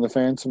and bringing the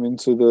Phantom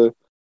into the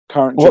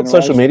current generation?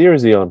 What social media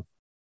is he on?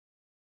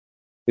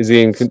 Is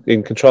he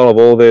in control of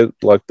all their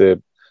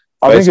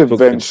I think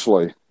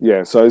eventually,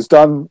 yeah. So he's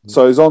done.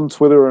 So he's on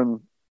Twitter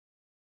and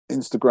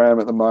Instagram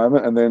at the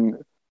moment, and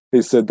then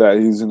he said that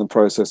he's in the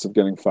process of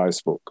getting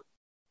Facebook.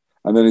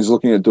 And then he's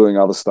looking at doing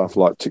other stuff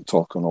like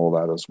TikTok and all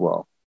that as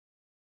well.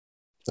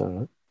 All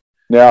right.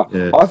 Now,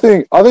 I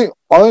think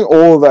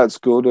all of that's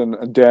good.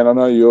 And Dan, I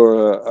know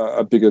you're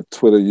a bigger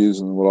Twitter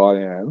user than what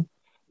I am,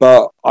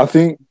 but I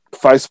think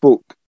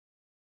Facebook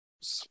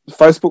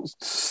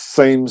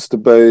seems to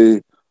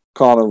be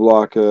kind of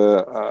like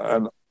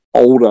an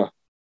older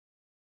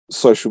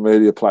social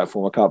media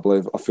platform. I can't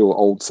believe I feel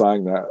old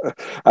saying that,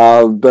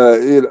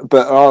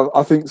 but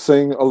I think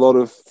seeing a lot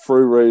of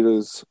free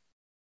readers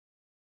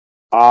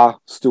are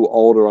still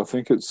older. I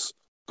think it's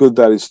good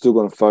that he's still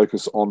going to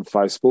focus on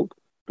Facebook,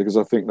 because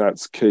I think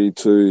that's key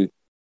to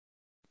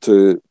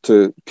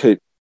keep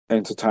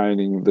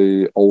entertaining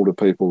the older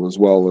people as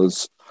well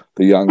as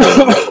the younger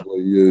who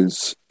probably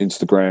use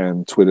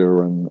Instagram,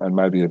 Twitter, and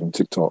maybe even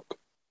TikTok.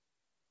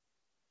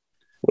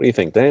 What do you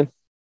think, Dan?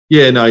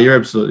 Yeah, no, you're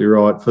absolutely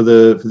right. For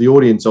the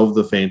audience of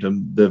the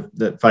Phantom,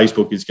 that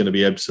Facebook is going to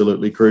be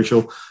absolutely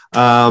crucial.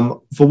 For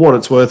what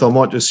it's worth, I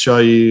might just show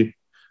you.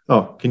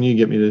 Oh, can you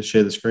get me to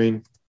share the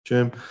screen,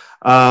 Germ?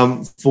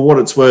 For what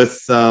it's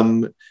worth,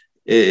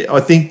 I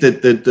think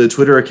that the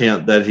Twitter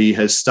account that he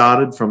has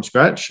started from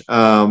scratch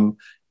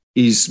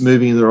is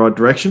moving in the right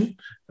direction.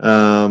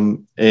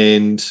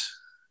 And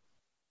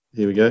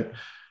here we go.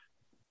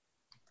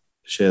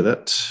 Share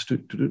that.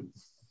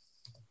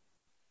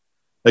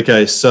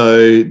 Okay,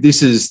 so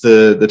this is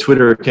the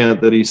Twitter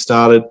account that he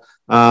started,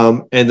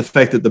 and the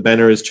fact that the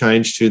banner has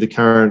changed to the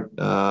current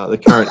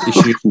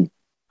issue.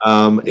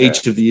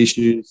 Each of the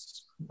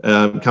issues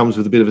comes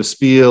with a bit of a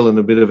spiel and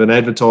a bit of an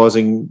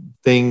advertising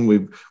thing.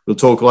 We'll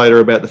talk later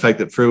about the fact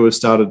that Frew has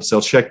started to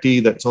sell Shakti.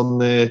 That's on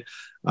there.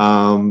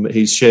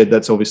 He's shared.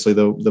 That's obviously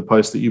the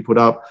post that you put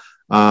up.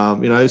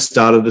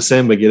 Start of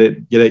December.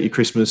 Get out your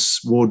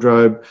Christmas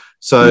wardrobe.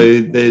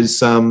 So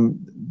there's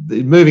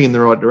moving in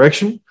the right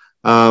direction.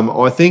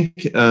 I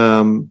think.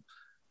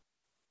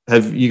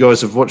 Have you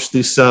guys watched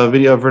this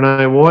video of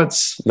Renee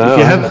White's? No, if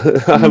you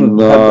haven't, I haven't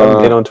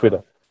been on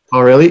Twitter. Oh,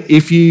 really?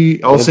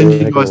 I'll send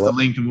you guys the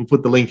link, and we'll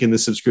put the link in the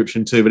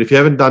subscription too. But if you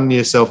haven't done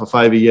yourself a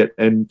favour yet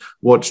and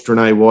watched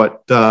Renee White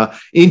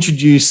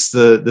introduce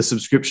the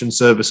subscription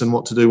service and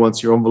what to do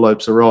once your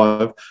envelopes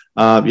arrive,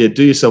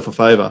 do yourself a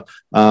favour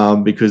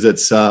because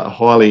it's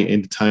highly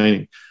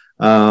entertaining.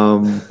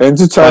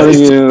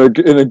 Entertaining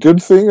in a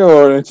good thing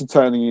or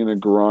entertaining in a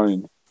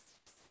groan?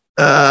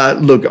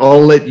 Look,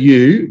 I'll let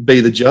you be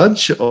the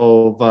judge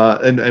of,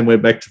 and we're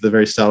back to the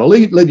very start. I'll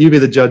let you be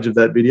the judge of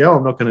that video.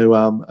 I'm not going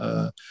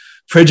to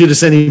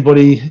prejudice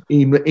anybody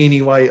in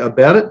any way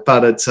about it,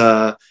 but it's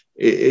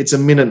a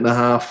minute and a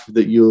half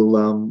that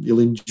you'll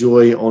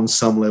enjoy on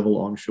some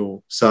level, I'm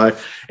sure. So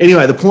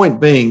anyway, the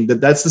point being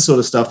that's the sort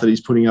of stuff that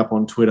he's putting up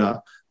on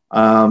Twitter.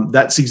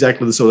 That's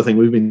exactly the sort of thing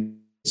we've been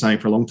saying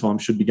for a long time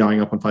should be going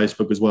up on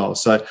Facebook as well.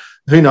 So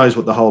who knows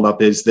what the hold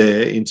up is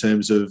there in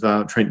terms of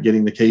Trent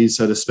getting the keys,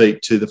 so to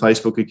speak, to the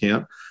Facebook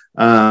account.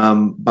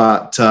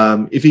 But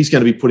if he's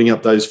going to be putting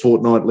up those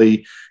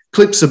fortnightly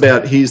clips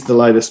about here's the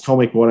latest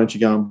comic, why don't you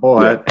go and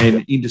buy it,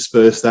 and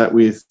intersperse that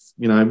with,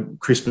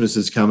 Christmas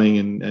is coming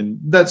and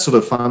that sort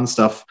of fun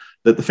stuff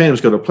that the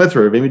Phantom's got a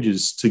plethora of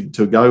images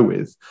to go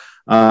with,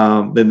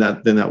 then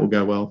that will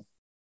go well.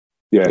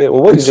 Yeah,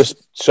 well, what you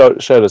just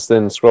showed us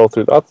then, scroll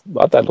through,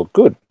 that looked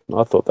good.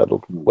 I thought that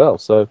looked well.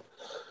 So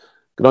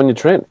good on you,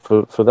 Trent,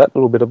 for that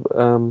little bit of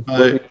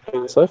what you've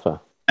done so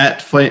far.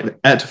 At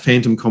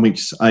Phantom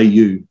Comics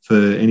AU for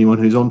anyone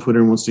who's on Twitter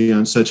and wants to go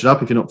and search it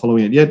up. If you're not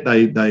following it yet,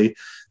 they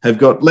have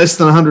got less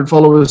than 100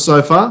 followers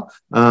so far,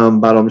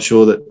 but I'm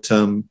sure that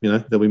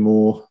there'll be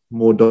more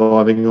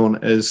diving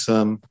on as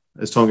time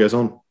goes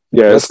on.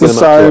 Yeah, it's the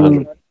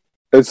same.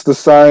 It's the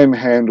same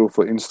handle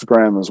for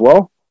Instagram as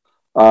well.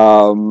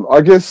 I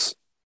guess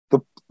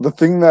the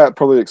thing that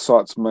probably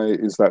excites me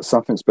is that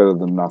something's better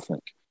than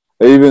nothing.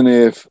 Even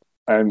if,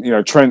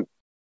 Trent,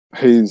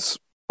 he's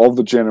of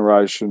the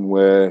generation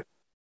where,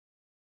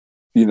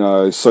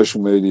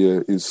 social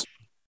media is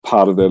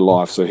part of their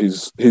life. So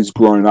he's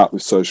grown up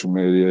with social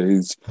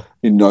media.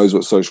 He knows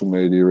what social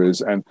media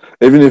is. And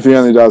even if he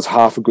only does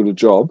half a good a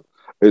job,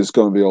 it's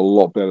going to be a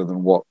lot better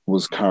than what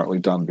was currently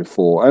done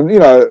before.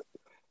 And,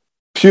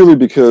 purely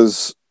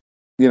because,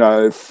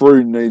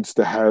 Frew needs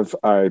to have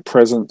a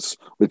presence.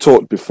 We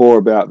talked before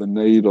about the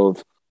need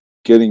of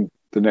getting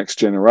the next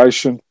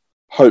generation.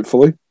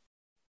 Hopefully,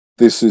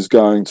 this is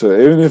going to,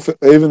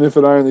 even if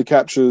it only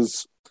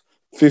captures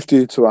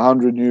 50 to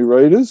 100 new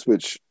readers,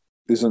 which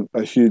isn't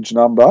a huge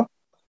number,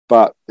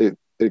 but it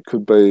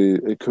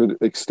could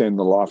extend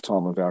the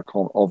lifetime of our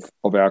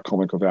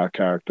comic, of our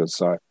characters.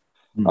 So,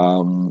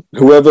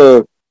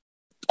 whoever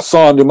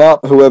signed him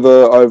up,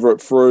 whoever over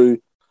at Frew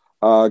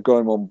got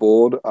him on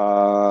board,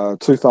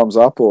 2 thumbs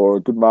up or a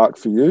good mark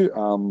for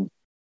you.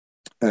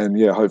 And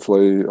yeah,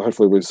 hopefully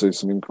we see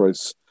some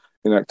increase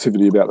in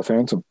activity about the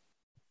Phantom.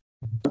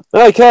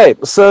 Okay,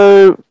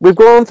 so we've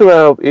gone through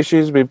our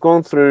issues. We've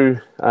gone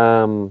through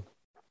the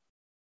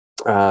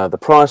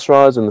price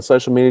rise and the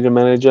social media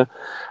manager.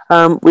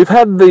 We've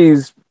had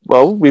these.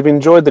 Well, we've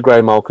enjoyed the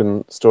Grey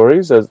Malkin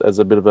stories as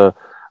a bit of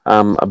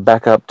a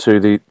backup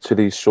to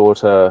these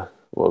shorter.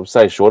 Well,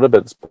 say shorter,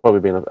 but it's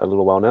probably been a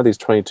little while now. These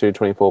 22,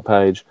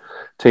 24-page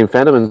Team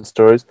Phantom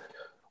stories.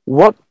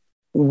 What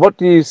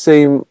do you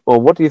see, or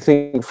what do you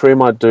think Frew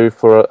might do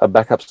for a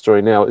backup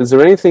story now? Is there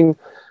anything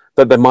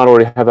that they might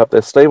already have up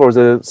their sleeve, or is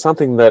there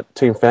something that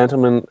Team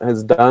Phantom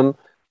has done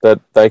that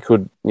they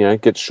could,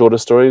 get shorter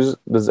stories?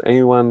 Does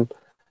anyone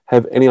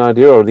have any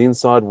idea or the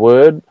inside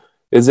word?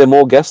 Is there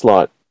more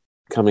Gaslight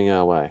coming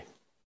our way?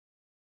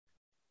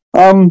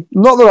 Not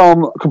that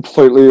I'm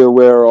completely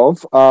aware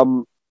of.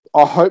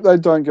 I hope they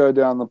don't go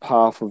down the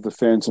path of the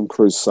Phantom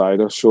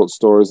Crusader short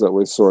stories that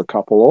we saw a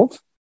couple of.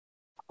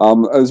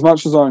 As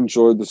much as I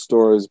enjoyed the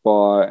stories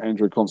by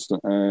Andrew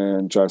Constant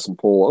and Jason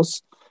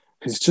Paulus,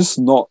 he's just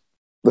not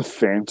the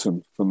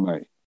Phantom for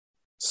me.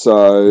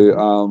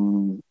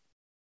 So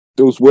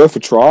it was worth a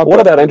try. What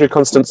about Andrew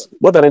Constant's?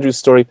 What about Andrew's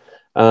story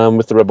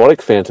with the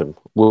robotic Phantom?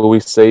 Will we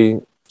see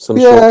some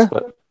shorts?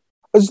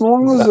 As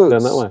long as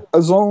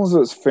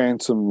it's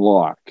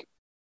Phantom-like,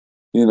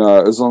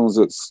 as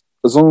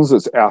long as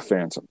it's our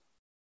Phantom.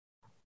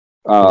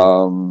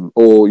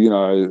 Or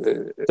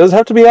does it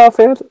have to be our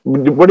Phantom?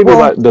 What do you mean?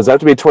 Like, does it have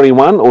to be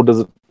 21, or does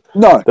it?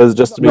 No, does it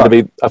just need to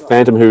be a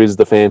Phantom who is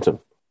the Phantom?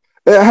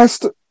 It has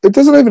to. It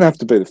doesn't even have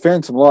to be the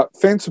Phantom. Like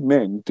Phantom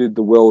Men did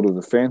the World of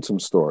the Phantom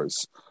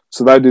stories,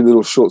 so they did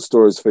little short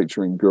stories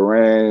featuring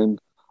Guran,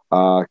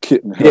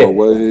 Kit and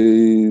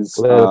Heloise.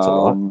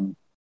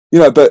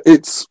 But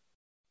it's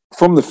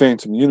from the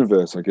Phantom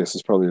universe, I guess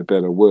is probably a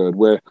better word.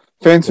 Where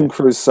Phantom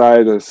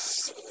Crusader,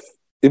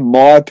 in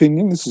my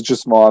opinion, this is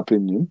just my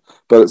opinion,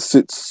 but it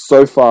sits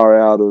so far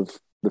out of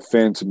the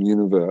Phantom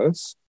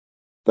universe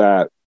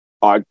that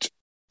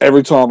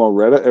every time I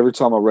read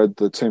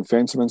the Team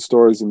Phantom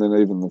stories and then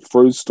even the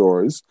Frew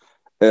stories,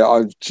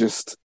 I've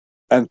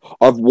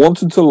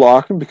wanted to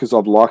like them because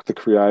I've liked the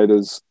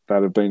creators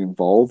that have been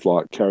involved,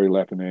 like Kerry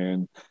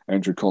Lepinan,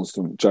 Andrew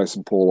Constant,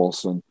 Jason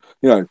Paulos, and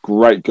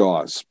great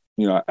guys.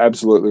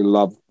 Absolutely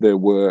love their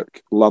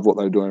work, love what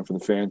they're doing for the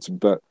Phantom,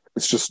 but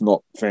it's just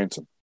not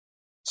Phantom.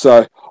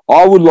 So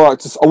I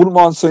wouldn't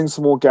mind seeing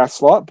some more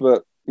Gaslight,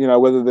 but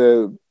whether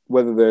they're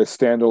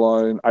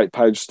standalone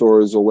 8-page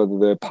stories or whether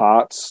they're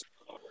parts.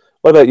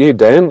 What about you,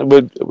 Dan?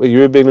 Were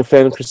you being a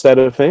Phantom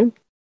Crusader fan?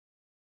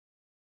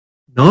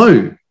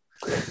 No.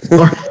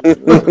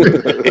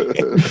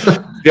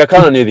 Yeah, I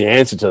kind of knew the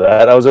answer to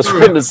that. I was just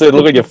waiting to see the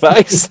look on your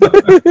face.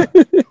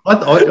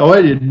 I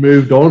had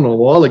moved on a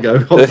while ago.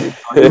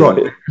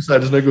 Right,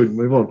 Crusader's no good.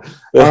 Move on.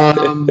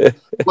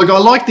 I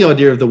like the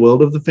idea of the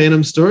World of the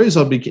Phantom stories.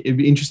 I'd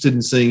be interested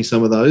in seeing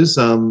some of those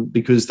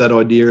because that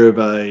idea of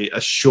a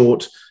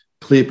short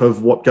clip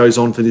of what goes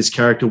on for this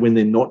character when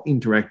they're not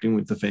interacting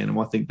with the Phantom,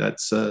 I think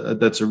that's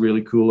a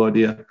really cool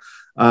idea.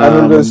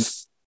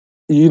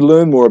 You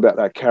learn more about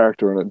that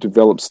character and it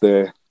develops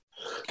their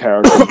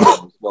character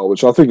as well,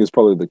 which I think is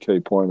probably the key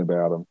point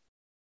about them.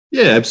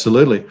 Yeah,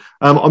 absolutely.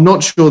 I'm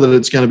not sure that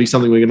it's going to be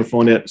something we're going to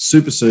find out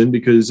super soon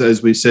because,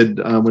 as we said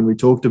when we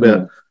talked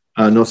about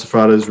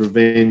Nosferatu's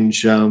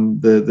Revenge,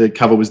 the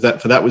cover was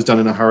done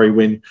in a hurry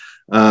when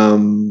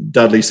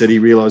Dudley said he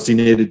realised he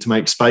needed to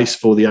make space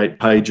for the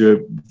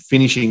 8-pager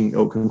finishing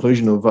or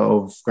conclusion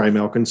of Grey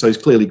Malkin. So he's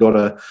clearly got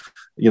a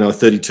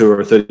 32 or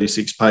a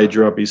 36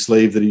 pager up his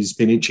sleeve that he's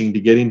been itching to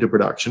get into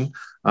production.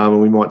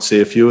 And we might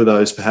see a few of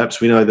those.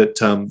 Perhaps we know that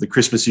the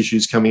Christmas issue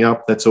is coming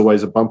up. That's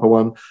always a bumper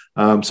one.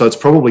 So it's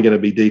probably going to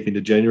be deep into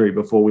January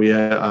before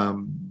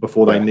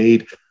they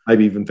need,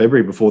 maybe even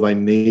February, before they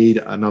need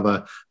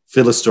another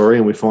filler story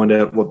and we find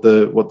out what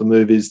the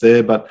move is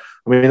there. But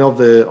I mean, of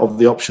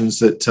the options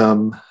that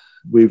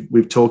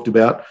we've talked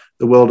about,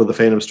 the World of the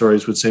Phantom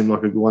stories would seem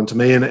like a good one to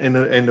me.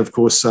 And of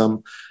course,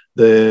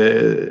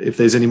 if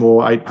there's any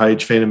more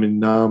 8-page Phantom in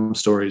Nam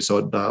stories,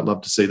 I'd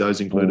love to see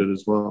those included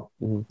as well.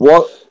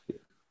 What?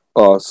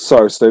 Oh,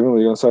 sorry, Stephen, were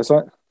you going to say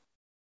something?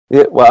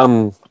 Yeah,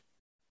 well,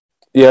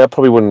 I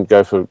probably wouldn't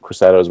go for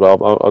Crusader as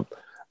well.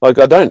 I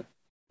don't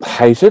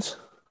hate it.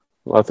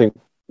 I think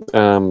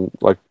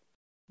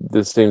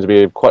there seems to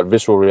be a quite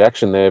visceral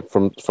reaction there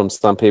from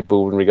some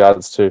people in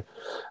regards to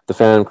the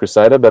Phantom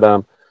Crusader,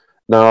 but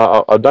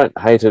no, I don't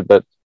hate it,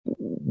 but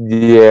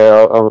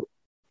yeah,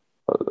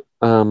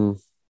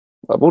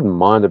 I wouldn't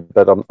mind it,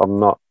 but I'm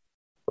not.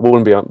 It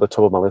wouldn't be on the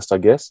top of my list, I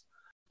guess.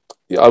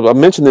 I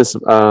mentioned this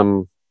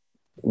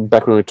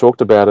back when we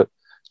talked about it,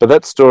 but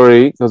that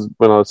story, because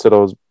when I said I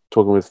was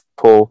talking with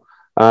Paul,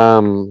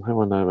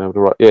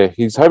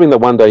 he's hoping that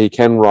one day he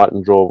can write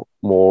and draw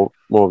more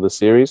of the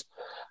series.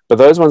 But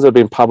those ones that have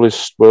been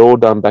published were all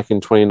done back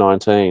in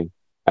 2019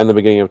 and the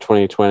beginning of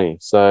 2020.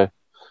 So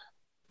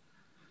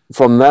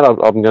from that,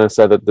 I'm going to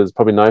say that there's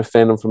probably no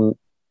Phantom from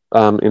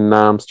in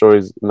Nam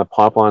stories in the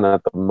pipeline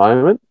at the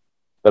moment.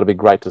 That'll be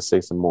great to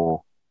see some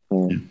more.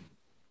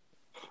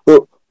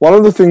 Look, one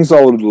of the things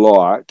I would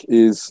like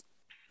is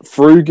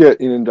Frew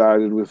get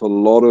inundated with a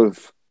lot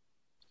of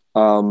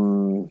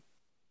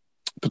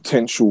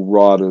potential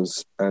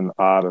writers and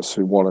artists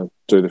who want to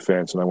do the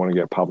Phantom, they want to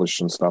get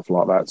published and stuff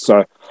like that.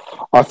 So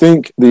I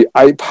think the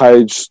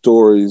 8-page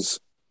stories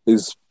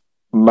is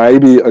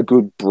maybe a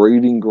good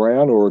breeding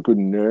ground or a good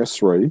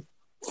nursery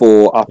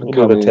for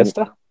up-and-coming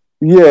tester.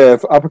 Yeah,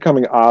 for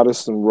up-and-coming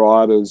artists and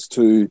writers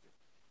to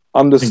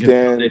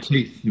understand cut their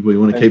teeth. We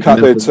want to keep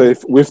cut their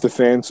teeth with the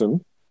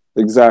Phantom.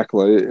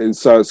 Exactly. And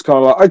so it's kind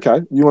of like,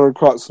 okay, you want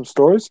to write some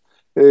stories?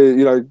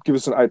 Give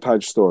us an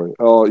 8-page story.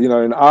 Or,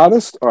 an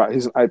artist? All right,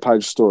 here's an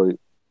 8-page story.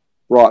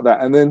 Write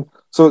that. And then,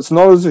 so it's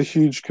not as a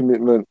huge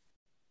commitment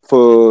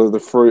for the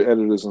Frew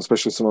editors, and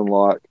especially someone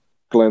like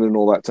Glenn and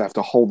all that, to have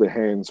to hold their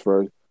hands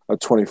for a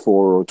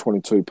 24 or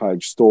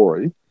 22-page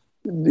story.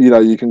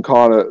 You can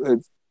kind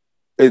of...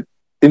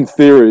 in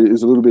theory,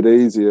 is a little bit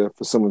easier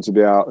for someone to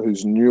be out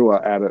who's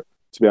newer at it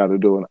to be able to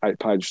do an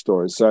 8-page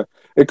story. So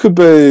it could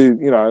be,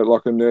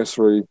 like a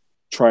nursery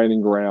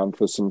training ground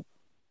for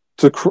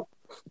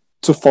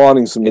to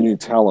finding some new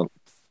talent.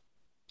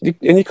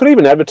 And you could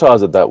even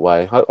advertise it that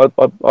way.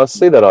 I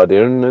see that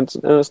idea, and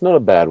it's not a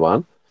bad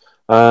one.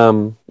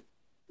 We'll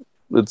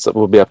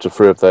be up to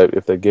Frew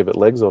if they give it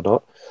legs or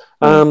not.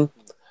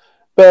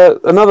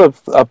 But another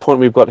point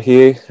we've got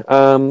here,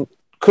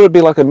 could it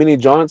be like a mini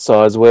giant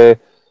size where,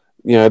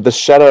 the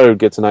Shadow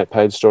gets an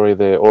 8-page story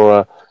there,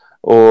 or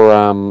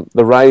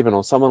the Raven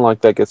or someone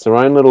like that gets their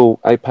own little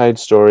 8-page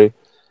story,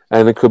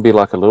 and it could be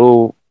like a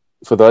little,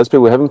 for those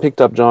people who haven't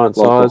picked up giant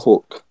size, a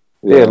hook.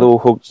 Yeah, little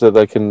hooks that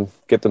they can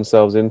get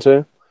themselves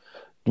into.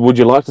 Would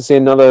you like to see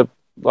another,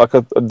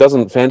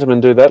 doesn't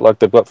Phantom do that? Like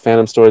they've got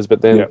Phantom stories,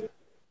 but then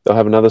they'll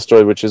have another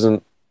story which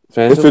isn't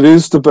Phantom? If it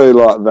is to be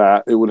like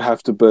that,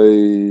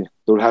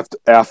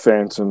 our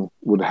Phantom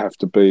would have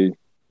to be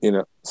in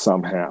it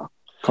somehow.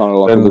 Kind of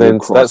like and then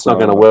that's not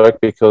going to work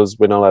because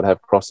we're not allowed to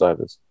have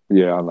crossovers.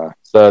 Yeah, I know.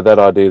 So that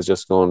idea is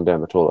just gone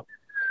down the toilet.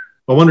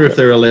 I wonder if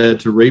they're allowed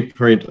to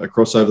reprint a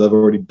crossover they've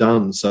already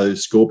done. So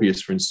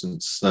Scorpius, for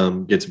instance,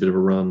 gets a bit of a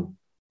run.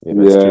 Yeah,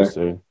 that's too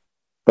soon.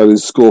 But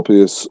is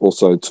Scorpius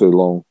also too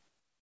long?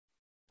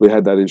 We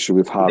had that issue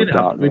with Heart of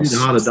Darkness. We did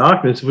Heart of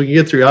Darkness. If we can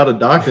get through Heart of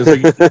Darkness, we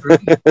can get through.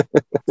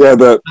 Yeah,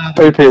 but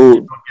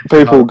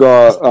people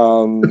got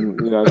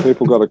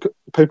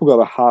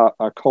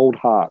a cold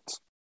heart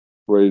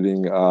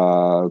reading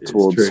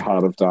towards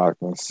Heart of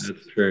Darkness.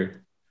 That's true.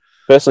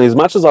 Personally, as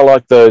much as I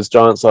like those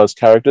giant-sized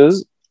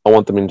characters, I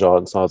want them in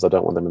giant size. I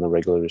don't want them in the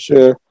regular issue.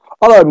 Yeah,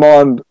 I don't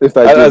mind if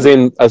they as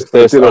their own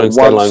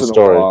standalone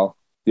story.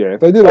 Yeah,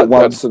 if they did it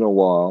once in a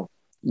while,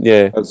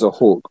 as a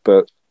hook.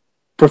 But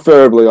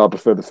preferably, I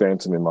prefer the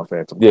Phantom in my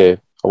Phantom. Yeah,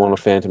 I want a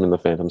Phantom in the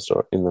Phantom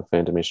story, in the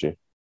Phantom issue.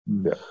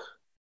 Yeah.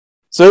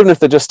 So even if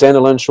they're just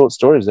standalone short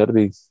stories, that'd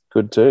be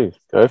good too.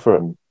 Go for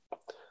it.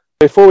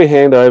 Before we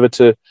hand over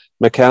to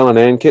Mikhail and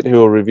Ankit, who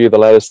will review the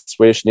latest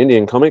Swedish and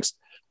Indian comics,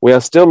 we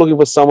are still looking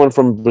for someone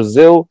from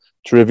Brazil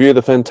to review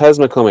the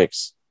Phantasma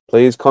comics.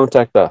 Please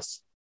contact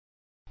us.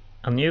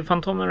 A new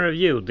Fantomen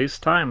review, this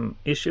time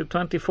issue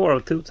 24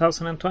 of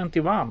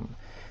 2021.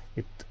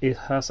 It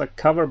has a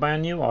cover by a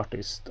new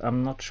artist.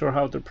 I'm not sure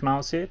how to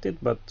pronounce it,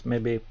 but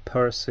maybe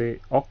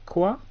Percy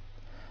Okwa.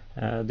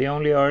 The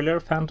only earlier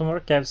Phantom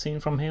work I've seen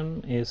from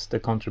him is the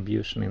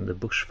contribution in the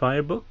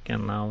Bushfire book,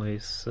 and now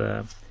his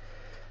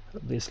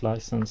this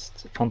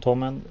licensed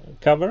Fantomen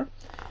cover.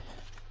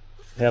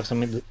 We have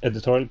some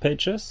editorial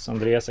pages.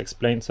 Andreas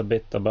explains a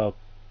bit about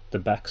the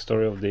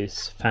backstory of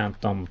these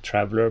Phantom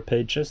Traveler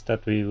pages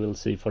that we will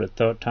see for the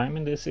third time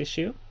in this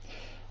issue,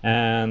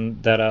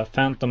 and that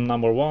Fantomen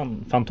number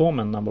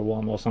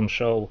one was on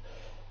show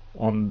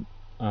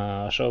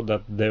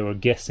that they were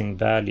guessing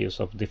values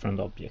of different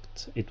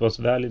objects. It was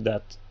valued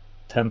at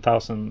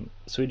 10,000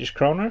 Swedish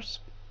kroners.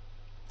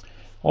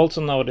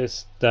 Also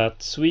notice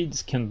that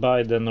Swedes can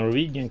buy the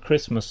Norwegian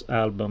Christmas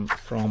album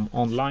from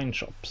online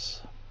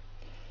shops.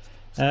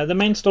 The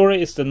main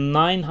story is the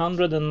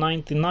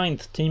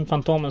 999th Team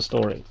Fantomen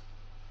story,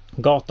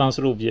 Gatans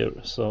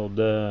Rovdjur, so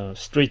the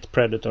street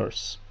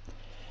predators.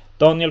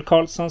 Daniel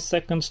Carlsson's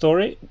second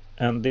story,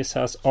 and this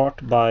has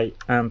art by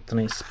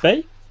Anthony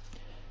Spey.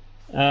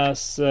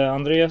 As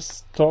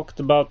Andreas talked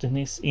about in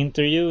his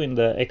interview in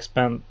the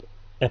Expand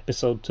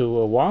episode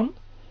 201,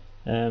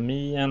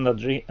 me and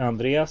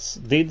Andreas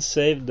did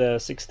save the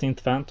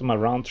 16th Phantom a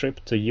round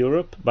trip to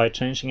Europe by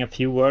changing a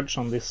few words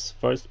on this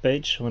first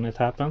page when it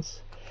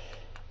happens.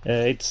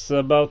 It's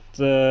about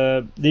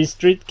these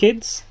street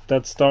kids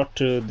that start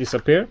to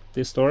disappear,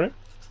 this story,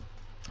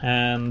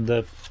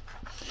 and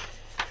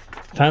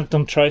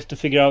Phantom tries to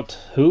figure out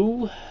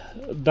who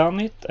done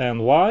it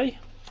and why.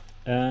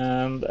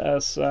 And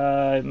as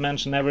I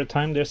mention every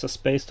time there's a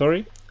space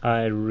story,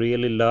 I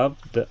really love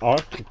the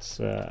art.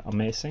 It's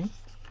amazing.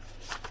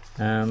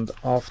 And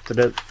after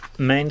the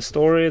main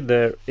story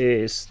there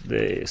is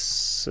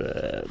this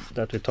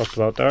that we talked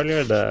about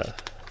earlier, the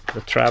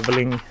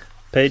traveling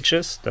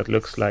pages that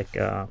looks like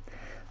a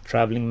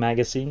traveling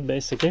magazine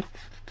basically.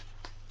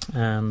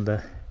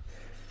 And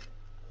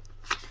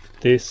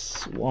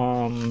this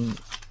one,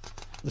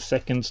 the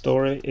second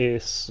story,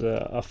 is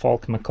a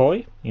Falk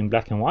McCoy in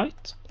black and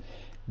white,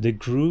 The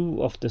Grove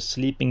of the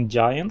Sleeping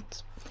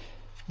Giant.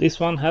 This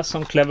one has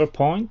some clever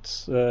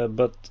points,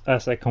 but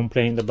as I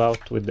complained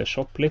about with the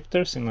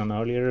shoplifters in an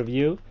earlier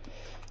review,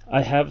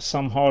 I have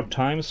some hard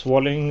time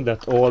swallowing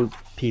that all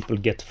people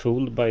get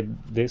fooled by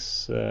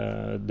this,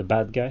 the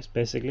bad guys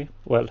basically.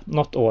 Well,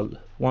 not all.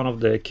 One of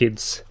the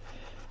kids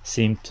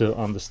seemed to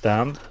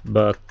understand,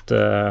 but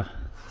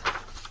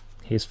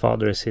his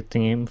father is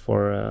hitting him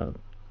for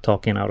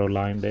talking out of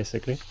line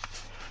basically.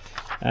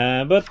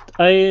 But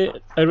I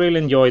really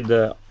enjoyed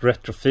the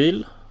retro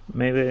feel.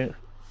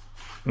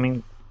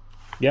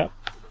 A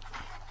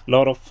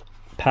lot of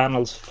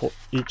panels for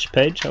each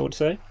page, I would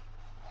say.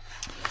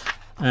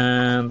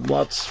 And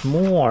what's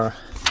more,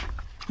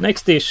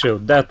 next issue,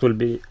 that will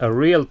be a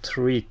real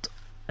treat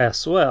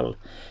as well.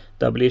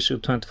 double issue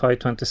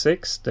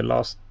 2526, the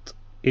last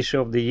issue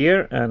of the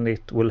year, and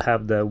it will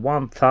have the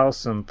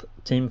 1000th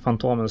Team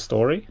Fantomen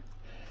story,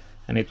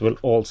 and it will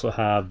also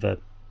have a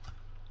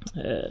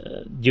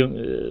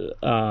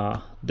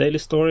daily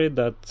story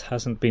that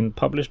hasn't been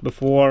published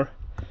before,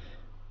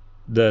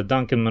 the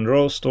Duncan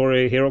Munro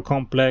story, Hero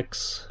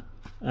Complex,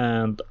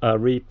 and a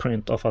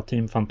reprint of a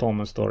Team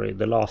Fantomen story,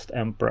 The Last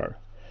Emperor.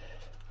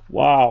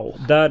 Wow,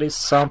 that is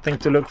something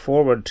to look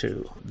forward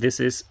to.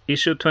 This is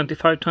issue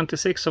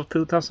 2526 of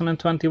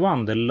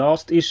 2021, the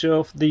last issue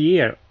of the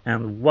year.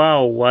 And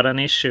wow, what an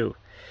issue.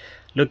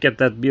 Look at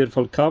that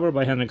beautiful cover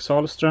by Henrik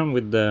Sahlström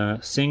with the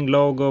Sing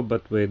logo,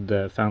 but with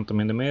the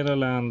Phantom in the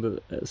middle and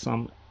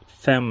some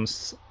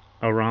femmes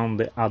around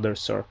the other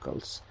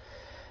circles.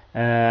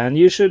 And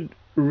you should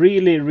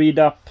really read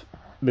up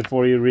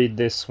before you read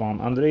this one.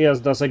 Andreas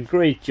does a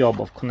great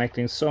job of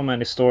connecting so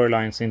many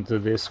storylines into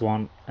this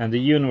one, and the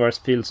universe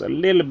feels a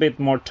little bit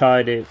more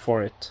tidy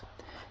for it.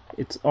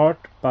 It's art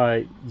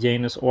by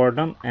Janus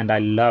Orden, and I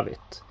love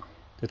it.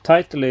 The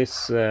title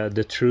is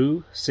The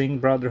True Sing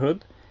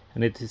Brotherhood,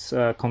 and it is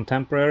a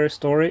contemporary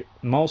story,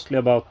 mostly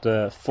about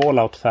the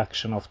fallout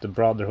faction of the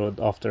Brotherhood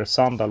after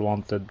Sandal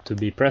wanted to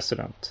be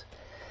president.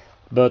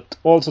 But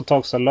also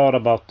talks a lot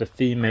about the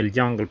female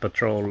Jungle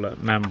Patrol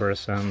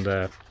members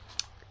and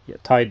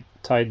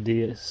tied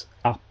these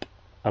up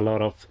a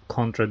lot of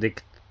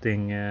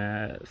contradicting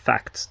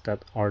facts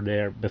that are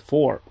there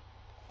before.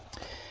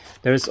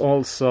 There is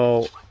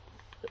also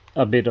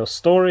a bit of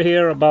story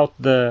here about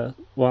the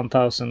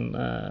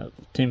 1000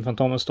 Team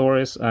Fantomen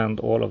stories and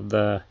all of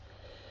the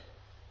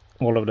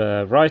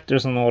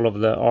writers and all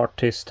of the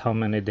artists, how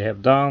many they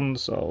have done.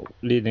 So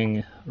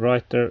leading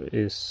writer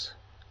is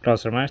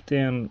Klaus Ramerti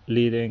and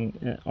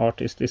leading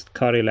artist is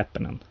Kari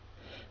Leppinen.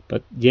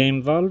 But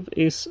Game Valve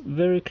is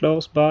very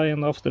close by,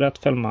 and after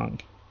that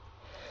Fellmang.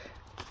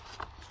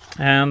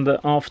 And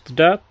after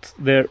that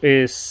there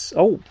is...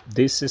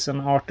 this is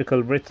an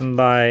article written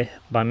by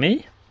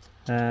me.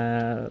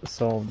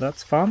 So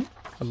that's fun.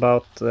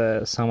 About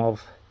some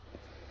of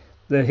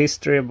the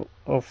history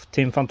of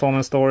Team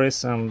Fantomen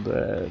stories, and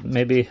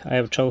maybe I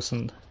have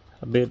chosen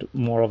a bit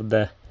more of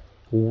the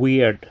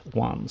weird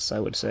ones, I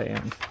would say,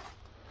 and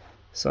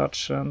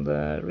such, and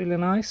really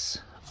nice.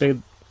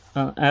 Big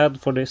ad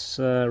for this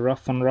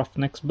Rough on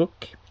Roughnecks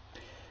book.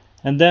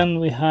 And then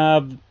we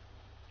have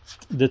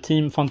the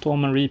Team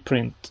Fantomen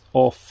reprint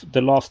of The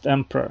Last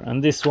Emperor,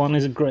 and this one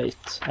is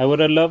great. I would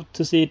have loved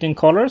to see it in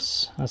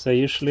colors, as I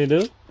usually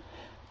do,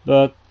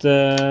 but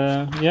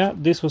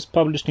this was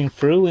published in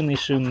Fru in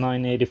issue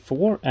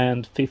 984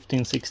 and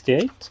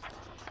 1568.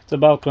 It's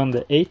about when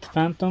the 8th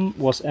Phantom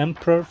was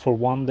Emperor for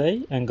one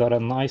day and got a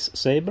nice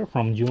saber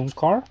from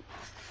Junkar.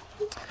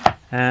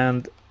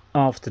 And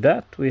after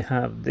that we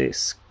have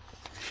this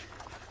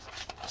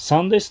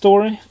Sunday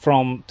story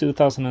from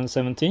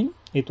 2017.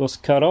 It was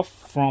cut off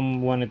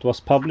from when it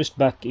was published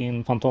back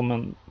in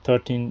Fantomen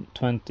 13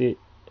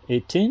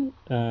 2018.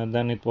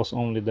 Then it was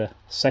only the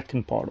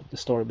second part of the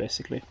story,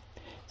 basically.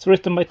 It's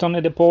written by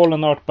Tony DePaul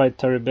and art by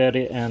Terry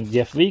Berry and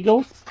Jeff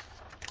Weigel.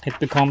 It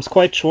becomes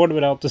quite short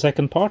without the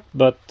second part,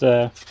 but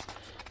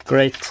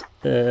great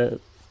to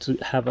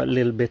have a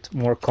little bit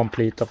more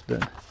complete of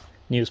the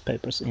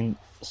newspapers in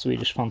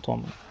Swedish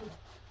Fantomen.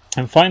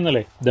 And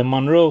finally, the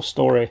Munro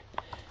story,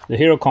 The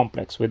Hero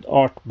Complex, with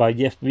art by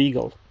Jeff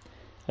Weigel.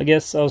 I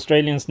guess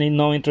Australians need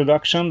no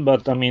introduction,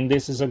 but I mean,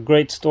 this is a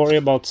great story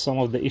about some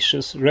of the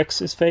issues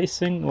Rex is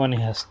facing when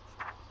he has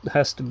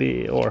to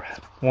be, or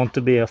want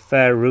to be, a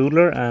fair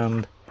ruler,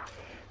 and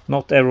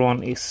not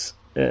everyone is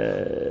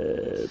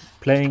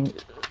playing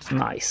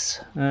nice.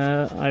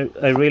 I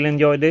really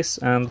enjoy this,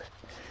 and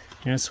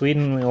in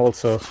Sweden we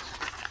also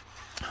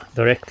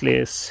directly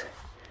is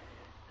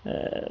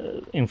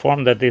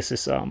informed that this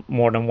is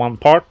more than one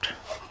part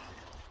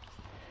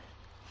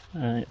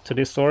to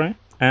this story.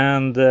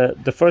 And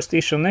the first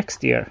issue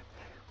next year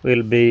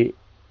will be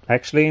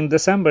actually in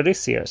December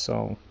this year,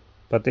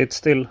 but it's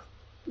still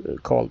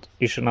called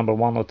issue number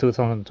 1 of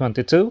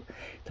 2022.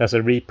 It has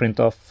a reprint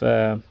of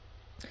The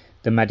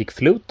Magic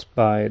Flute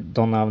by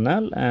Don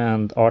Avnell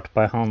and art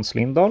by Hans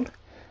Lindahl,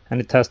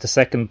 and it has the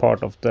second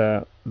part of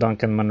the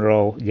Duncan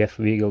Munro Jeff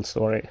Weigel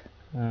story.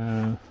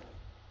 And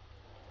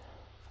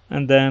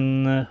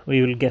then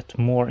we will get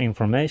more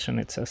information,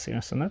 it says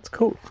here, so that's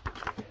cool.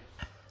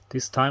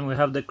 This time we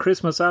have the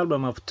Christmas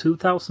album of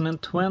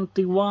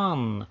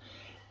 2021.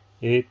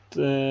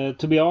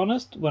 To be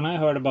honest, when I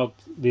heard about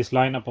this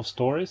lineup of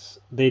stories,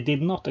 they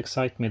did not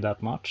excite me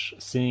that much,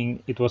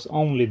 seeing it was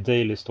only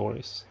daily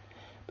stories.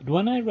 But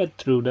when I read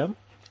through them,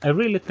 I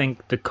really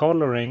think the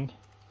coloring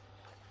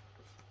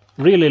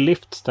really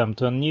lifts them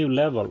to a new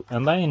level,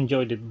 and I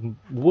enjoyed it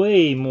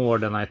way more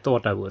than I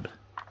thought I would.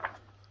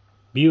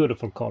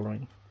 Beautiful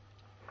coloring.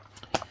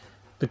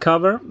 The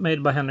cover,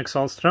 made by Henrik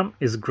Sahlström,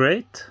 is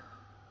great.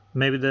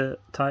 Maybe the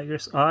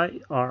tiger's eye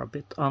are a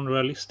bit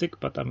unrealistic,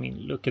 but I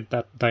mean, look at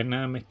that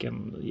dynamic,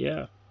 and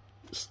yeah,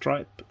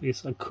 Stripe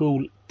is a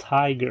cool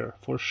tiger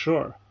for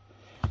sure.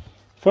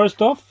 First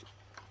off,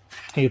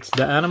 it's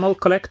the Animal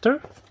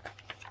Collector.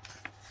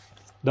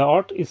 The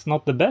art is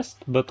not the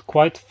best, but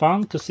quite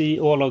fun to see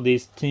all of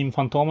these Team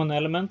Fantomen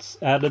elements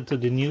added to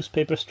the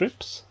newspaper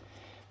strips.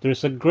 There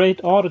is a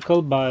great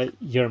article by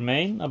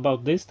Germain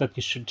about this that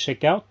you should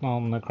check out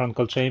on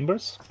Chronicle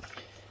Chambers.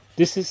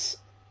 This is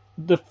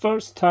the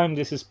first time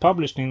this is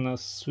published in a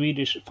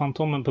Swedish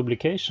Fantomen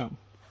publication.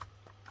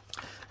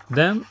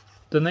 Then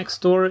the next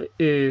story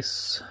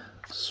is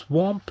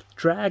Swamp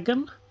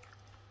Dragon.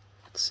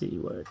 Let's see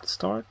where it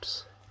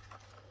starts.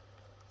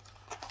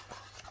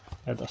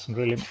 That doesn't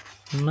really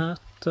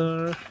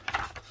matter.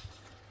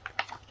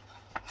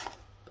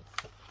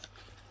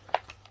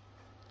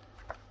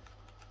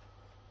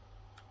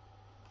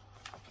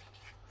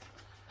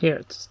 Here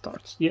it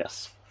starts,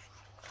 yes.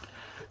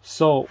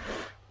 So,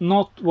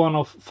 not one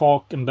of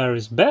Falk and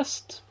Barry's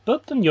best,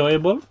 but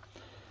enjoyable.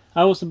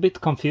 I was a bit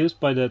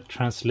confused by the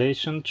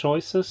translation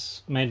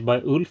choices made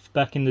by Ulf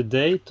back in the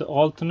day to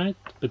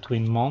alternate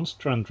between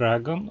monster and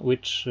dragon,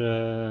 which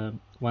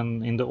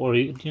when in the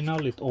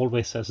original it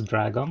always says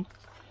dragon.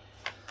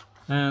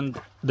 And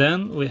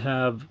then we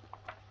have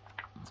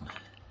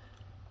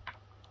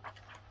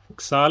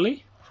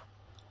Xali.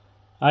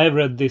 I have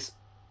read this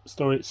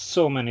story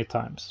so many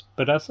times,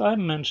 but as I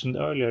mentioned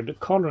earlier, the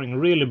coloring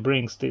really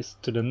brings this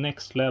to the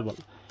next level.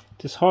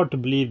 It is hard to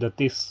believe that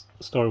this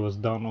story was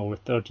done over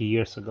 30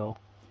 years ago.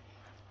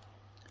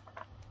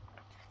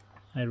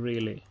 I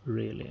really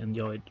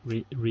enjoyed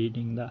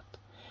reading that.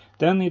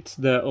 Then it's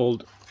the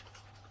old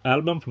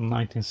album from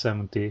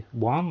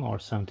 1971 or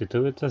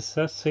 72 it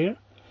says here.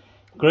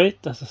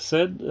 Great, as I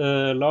said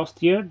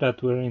last year,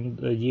 that we're in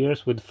the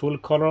years with full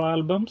color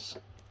albums.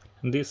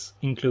 And this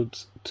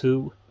includes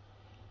 2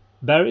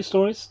 Barry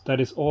stories. That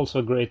is also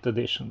a great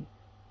addition.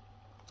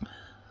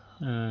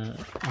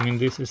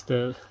 This is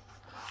the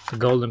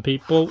Golden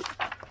People,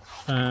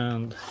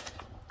 and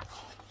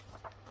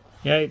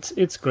yeah,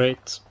 it's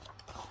great.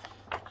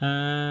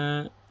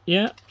 And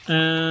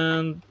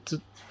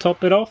to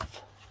top it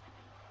off,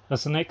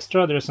 as an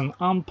extra, there's an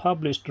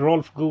unpublished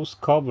Rolf Goose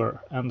cover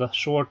and a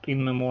short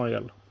in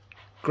memorial.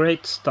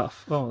 Great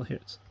stuff. Oh,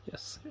 here's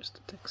the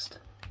text.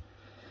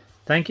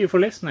 Thank you for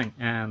listening,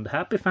 and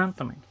happy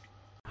phantoming.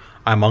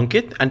 I'm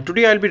Ankit, and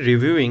today I'll be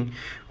reviewing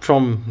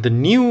from the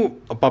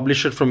new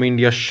publisher from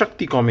India,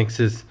 Shakti Comics,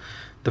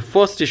 the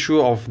first issue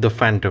of The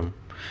Phantom.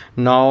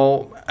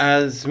 Now,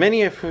 as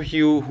many of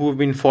you who have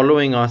been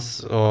following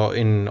us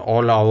in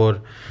all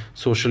our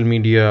social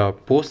media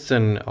posts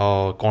and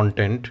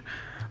content,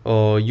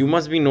 you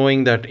must be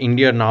knowing that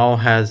India now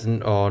has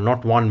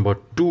not one but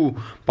 2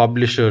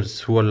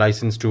 publishers who are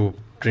licensed to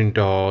print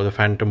the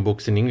Phantom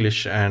books in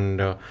English,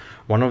 and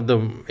one of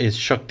them is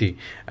Shakti.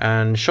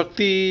 And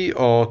Shakti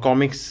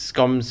Comics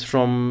comes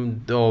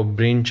from the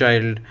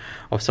brainchild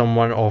of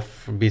someone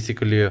of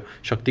basically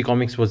Shakti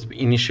Comics was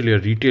initially a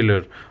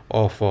retailer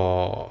of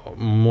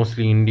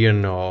mostly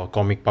Indian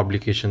comic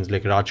publications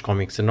like Raj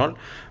Comics and all,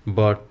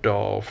 but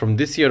from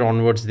this year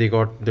onwards they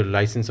got the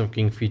license of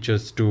King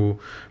Features to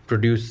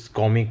produce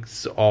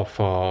comics of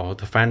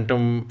the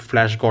Phantom,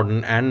 Flash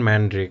Gordon and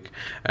Mandrake,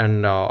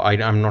 and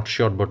I'm not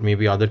sure, but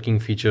maybe other King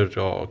Feature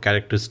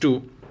characters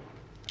too,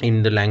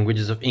 in the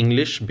languages of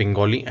English,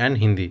 Bengali and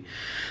Hindi.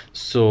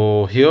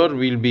 So here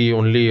we'll be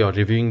only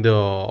reviewing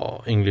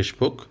the English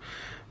book.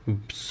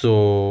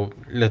 So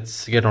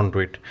let's get on to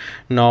it.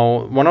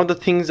 Now, one of the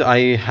things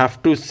I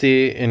have to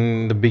say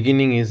in the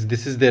beginning is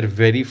this is their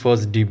very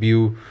first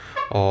debut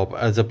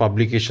as a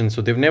publication,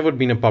 so they've never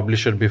been a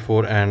publisher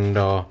before, and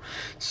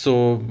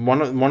so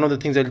one of the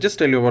things I'll just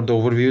tell you about the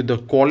overview. The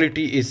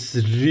quality is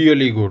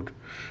really good.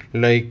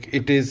 Like,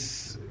 it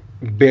is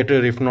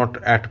better, if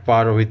not at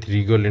par with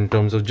Regal in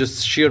terms of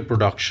just sheer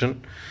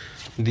production.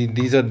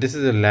 This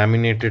is a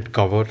laminated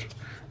cover,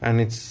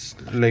 and it's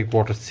like a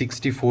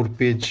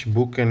 64-page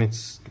book, and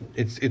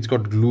it's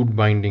got glued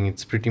binding.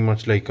 It's pretty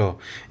much like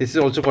this is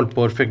also called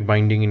perfect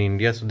binding in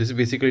India. So this is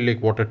basically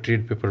like what a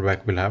trade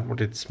paperback will have,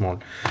 but it's small.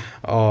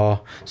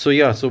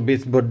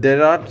 But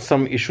there are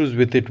some issues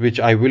with it which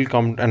I will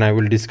come and I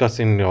will discuss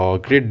in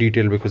great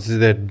detail because this is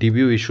their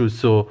debut issue.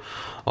 So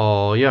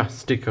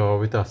stick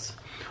with us.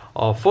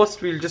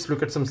 First, we'll just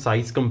look at some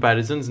size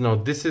comparisons. Now,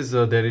 this is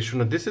their issue.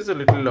 Now, this is a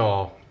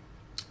little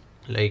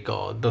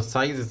the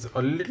size is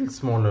a little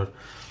smaller.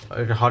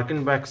 It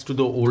harkens back to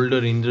the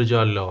older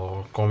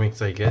Indrajal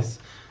comics, I guess.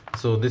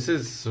 So this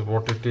is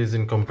what it is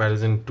in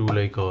comparison to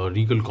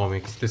Regal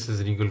Comics. This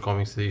is Regal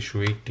Comics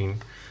issue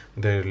 18,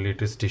 their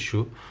latest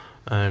issue,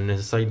 and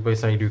side by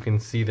side you can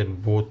see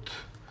that both,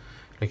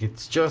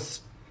 it's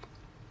just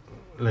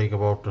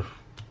about a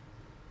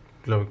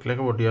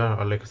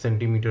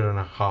centimeter and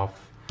a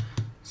half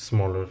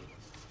smaller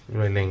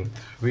by length.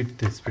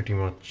 Width is pretty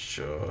much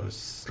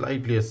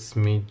slightly a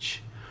smidge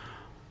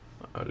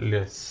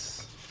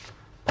less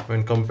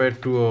when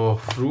compared to a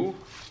Fru.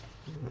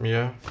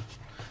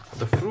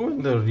 The Fru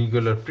and the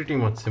Regal are pretty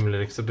much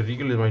similar, except the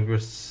Regal might be a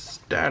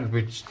tad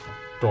bit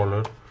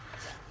taller,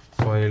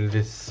 while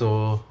this,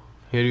 so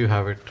here you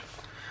have it.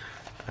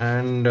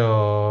 And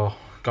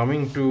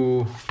coming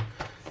to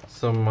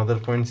some other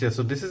points here,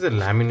 so this is a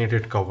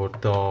laminated cover.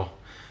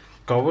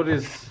 cover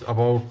is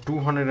about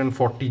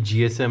 240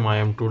 GSM, I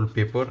am told,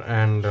 paper,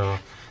 and the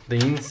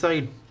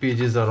inside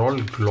pages are all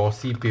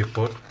glossy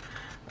paper,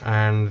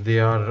 and they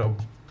are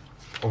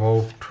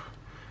about,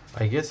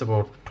 I guess,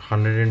 about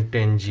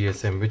 110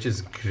 GSM, which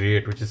is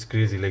great, which is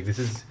crazy. Like, this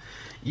is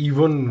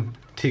even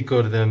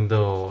thicker than the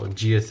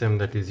GSM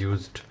that is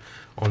used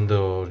on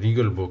the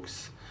Regal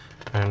books,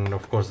 and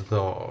of course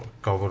the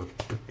cover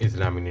is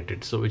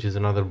laminated, so which is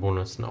another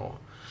bonus now.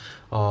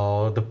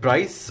 The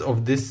price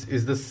of this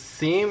is the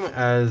same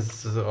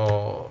as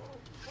a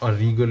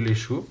Regal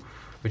issue,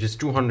 which is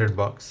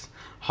 $200.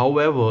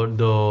 However,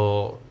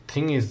 the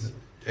thing is,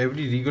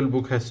 every Regal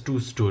book has 2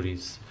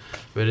 stories,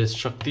 whereas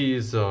Shakti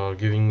is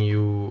giving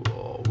you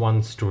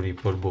 1 story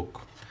per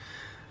book.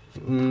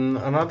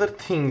 Another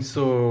thing,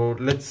 so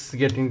let's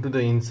get into the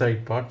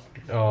inside part.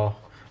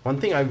 One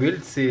thing I will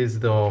say is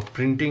the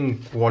printing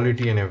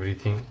quality and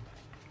everything,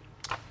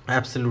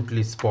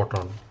 absolutely spot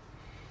on.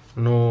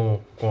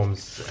 No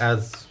comms,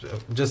 as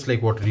just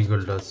like what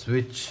Regal does,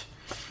 which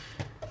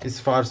is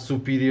far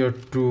superior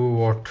to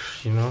what,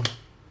 you know,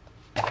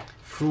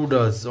 Fru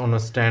does on a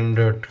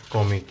standard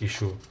comic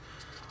issue.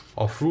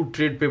 A Fru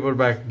trade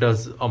paperback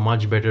does a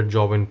much better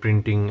job in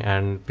printing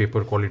and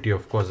paper quality,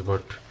 of course,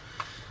 but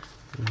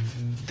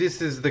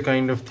this is the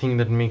kind of thing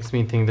that makes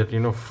me think that, you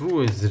know,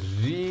 Fru is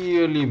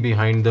really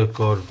behind the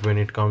curve when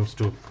it comes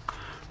to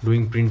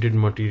doing printed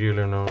material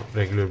on a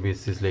regular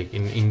basis. Like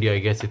in India, I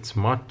guess it's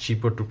much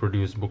cheaper to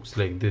produce books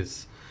like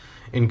this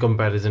in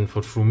comparison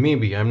for Fru.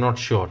 Maybe, I'm not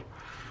sure.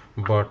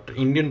 But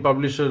Indian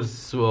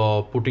publishers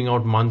putting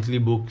out monthly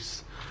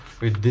books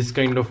with this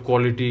kind of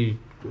quality,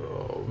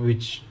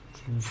 which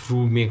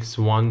Fru makes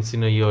once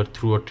in a year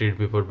through a trade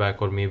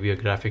paperback or maybe a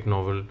graphic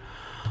novel,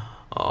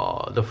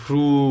 the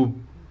Fru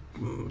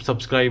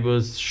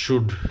subscribers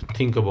should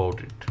think about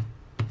it.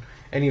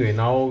 Anyway,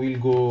 now we'll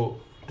go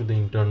to the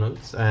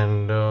internals,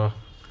 and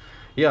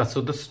yeah,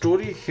 so the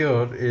story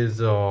here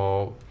is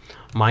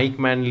Mike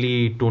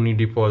Manley, Tony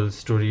DePaul's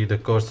story, The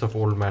Curse of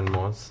Old Man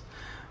Moss.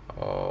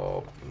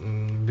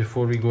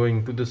 Before we go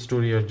into the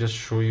story, I'll just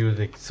show you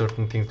like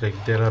certain things. Like,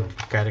 there are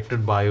character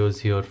bios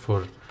here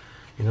for,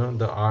 you know,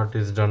 the art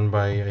is done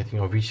by, I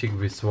think, Abhishek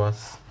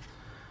Viswas.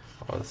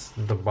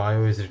 The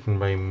bio is written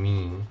by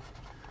me.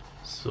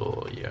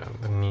 So yeah,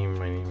 my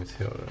name is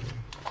here.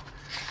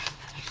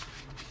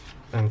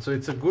 And so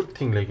it's a good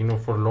thing, like, you know,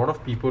 for a lot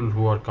of people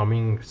who are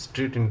coming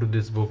straight into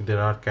this book,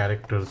 there are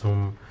characters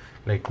whom,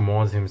 like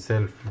Moz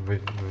himself,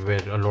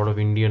 where a lot of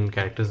Indian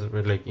characters,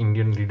 like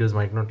Indian readers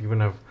might not even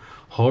have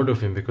heard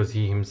of him, because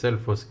he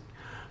himself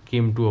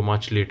came to a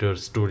much later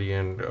story,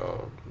 and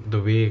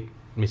the way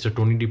Mr.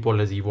 Tony DePaul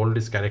has evolved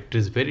his character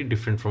is very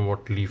different from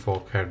what Lee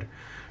Falk had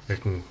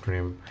written to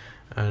him.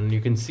 And you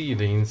can see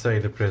the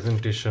inside, the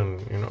presentation,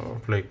 you know,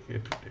 like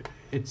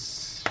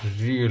it's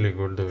really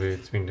good the way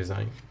it's been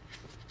designed.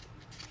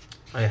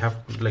 I have,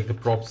 like, the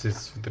props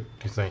is the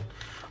design.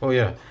 Oh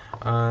yeah,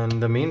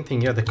 and the main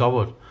thing, yeah, the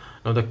cover.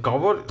 Now the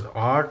cover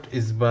art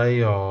is by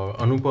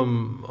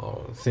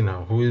Anupam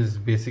Sinha, who is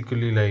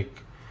basically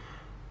like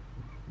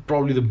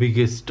probably the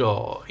biggest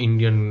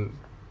Indian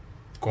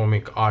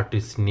comic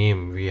artist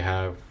name we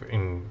have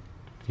in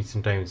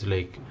recent times,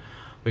 like,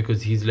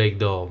 because he's like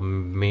the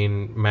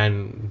main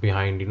man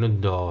behind, you know,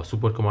 the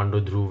Super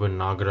Commando Dhruv and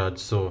Nagaraj.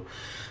 So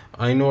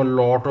I know a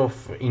lot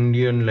of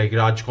Indian, like,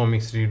 Raj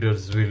Comics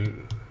readers will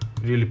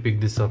really pick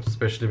this up,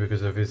 especially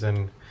because of his,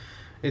 and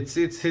it's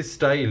his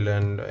style.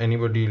 And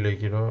anybody,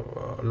 like, you know,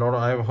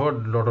 I've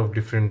heard a lot of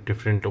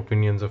different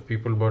opinions of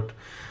people, but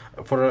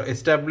for an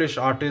established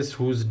artist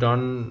who's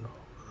done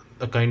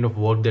the kind of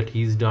work that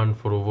he's done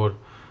for over,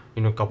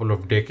 you know, a couple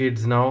of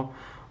decades now,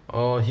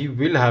 he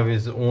will have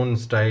his own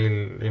style,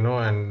 you know,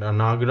 and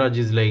Nagaraj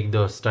is like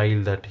the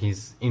style that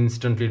he's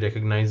instantly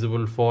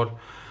recognizable for,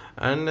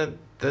 and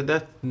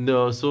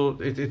so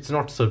it's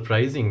not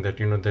surprising that,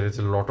 you know, there is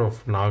a lot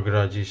of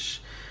Nagarajish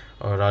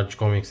Raj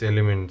Comics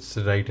elements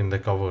right in the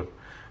cover.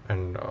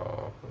 And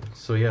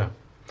so yeah,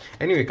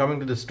 anyway,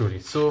 coming to the story.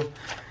 So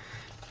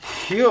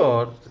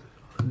here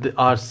there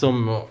are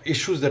some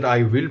issues that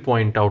I will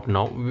point out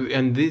now,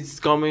 and these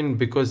come in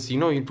because, you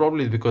know,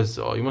 because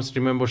you must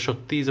remember,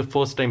 Shakti is a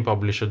first time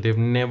publisher. They've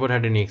never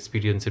had any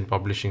experience in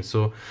publishing,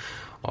 so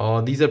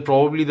these are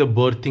probably the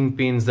birthing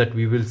pains that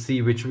we will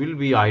see, which will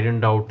be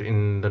ironed out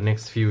in the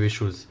next few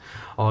issues.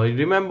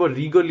 Remember,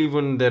 Regal,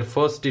 even their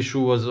first issue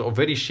was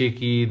very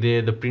shaky.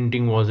 The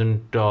printing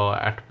wasn't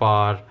at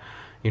par,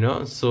 you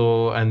know,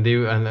 so, and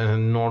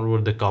nor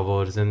were the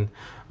covers, and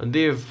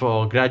they've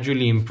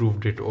gradually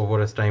improved it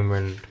over as time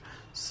went,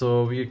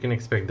 so we can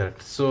expect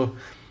that. So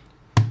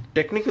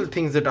technical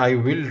things that I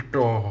will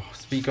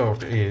speak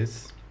out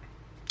is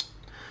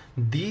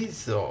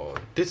this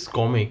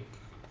comic,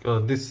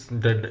 this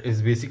that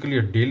is basically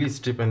a daily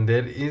strip, and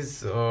there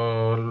is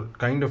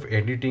kind of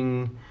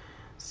editing,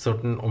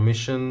 certain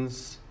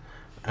omissions,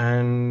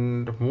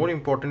 and more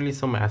importantly,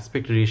 some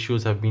aspect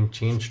ratios have been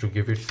changed to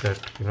give it that,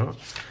 you know,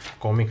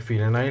 comic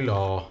feel. And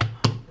I'll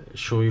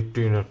show it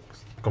to you in a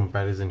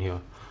comparison here.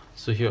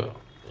 So here,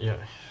 yeah,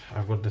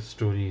 I've got the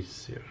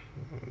stories here.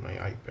 my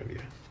iPad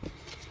here.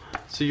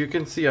 So you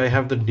can see I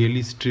have the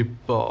daily strip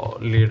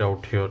laid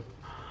out here.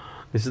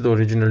 This is the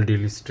original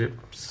daily strip.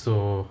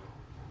 So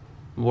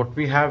what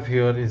we have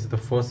here is the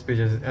first page.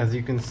 As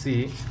you can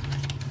see,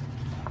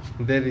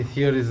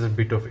 here is a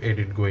bit of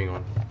edit going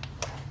on.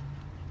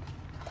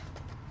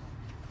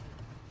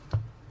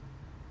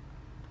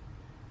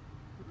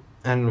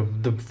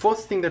 And the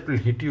first thing that will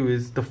hit you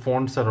is the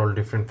fonts are all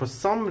different. For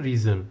some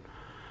reason,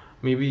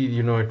 maybe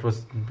it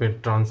was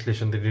bad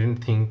translation, they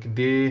didn't think,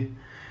 they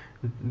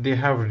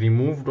have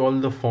removed all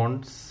the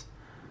fonts.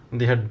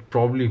 They had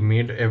probably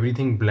made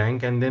everything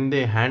blank, and then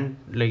they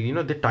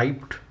they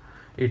typed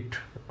it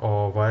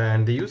via,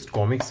 and they used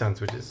Comic Sans,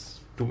 which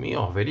is to me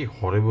a very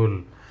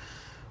horrible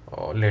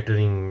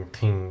lettering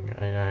thing.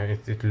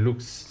 It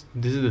looks,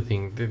 this is the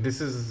thing, this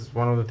is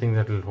one of the things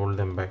that will hold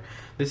them back.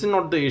 This is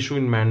not the issue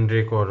in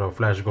Mandrake or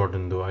Flash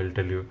Gordon, though, I'll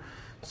tell you.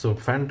 So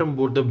Phantom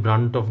bore the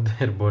brunt of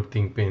their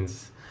birthing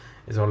pains,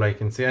 is all I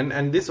can say.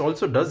 And this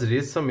also does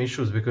raise some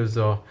issues, because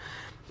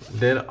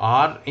there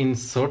are in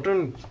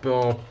certain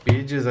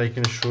pages I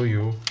can show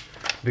you,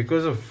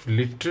 because of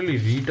literally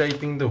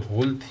retyping the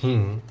whole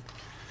thing,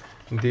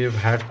 they've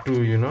had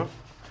to,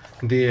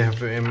 they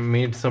have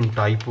made some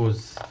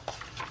typos.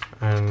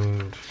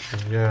 And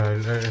yeah,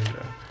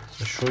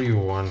 I'll show you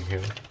one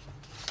here.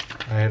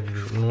 I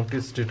had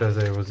noticed it as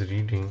I was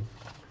reading.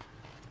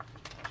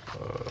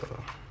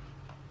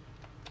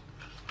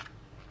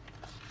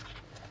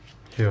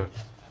 Here,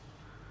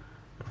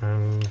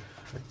 and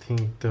I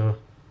think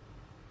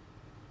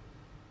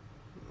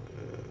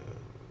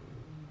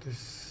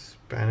this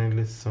panel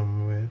is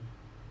somewhere.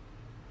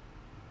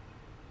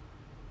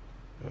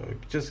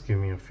 Just give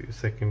me a few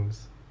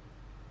seconds.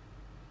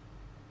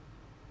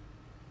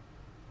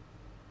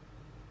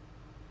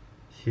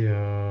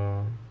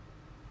 Here,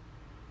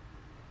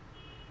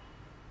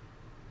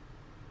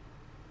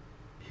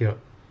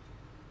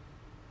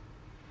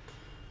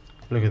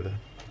 look at that.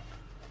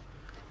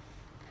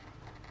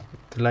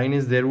 The line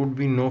is, there would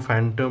be no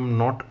Phantom,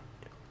 not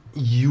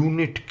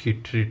unit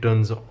kit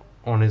returns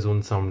on his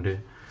own someday.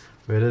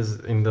 Whereas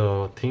in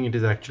the thing, it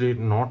is actually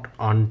not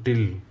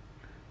until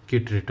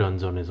kit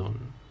returns on his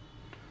own.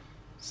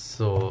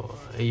 So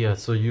yeah,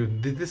 so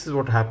this is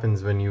what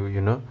happens when you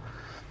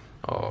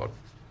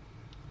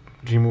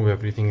remove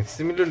everything.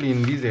 Similarly,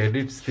 in these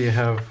edits, they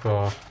have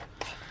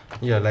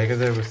like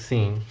as I was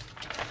saying,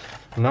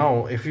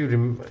 now if you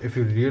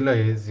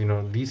realize,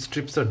 these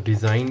strips are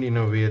designed in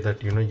a way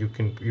that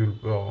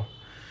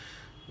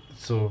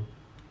so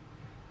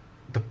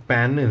the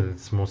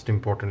panels, most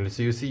importantly,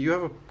 so you see you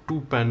have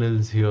two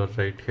panels here,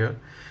 right here,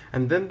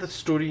 and then the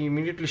story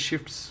immediately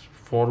shifts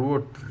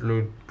forward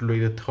to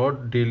the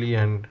third daily,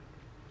 and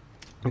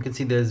you can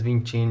see there's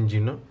been change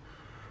to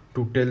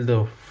tell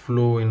the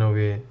flow in a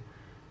way,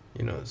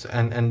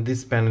 and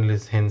this panel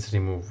is hence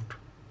removed,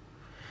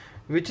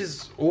 which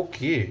is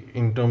okay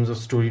in terms of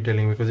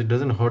storytelling, because it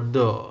doesn't hurt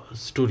the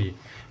story.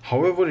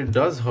 However, it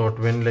does hurt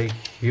when, like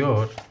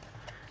here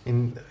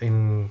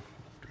in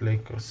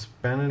like a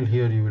panel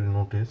here, you will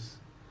notice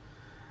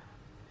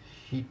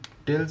he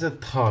tells a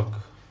thug,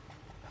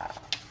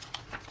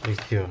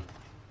 like here,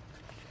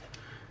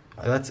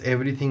 that's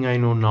everything I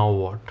know, now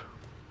what?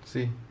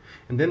 See,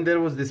 and then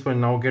there was this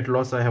one, now get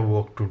lost, I have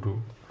work to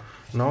do.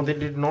 Now they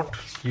did not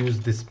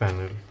use this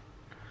panel,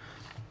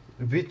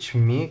 which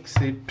makes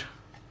it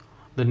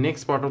the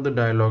next part of the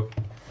dialogue.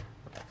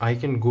 I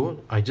can go,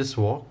 I just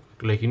walk,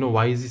 like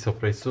why is he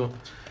surprised? So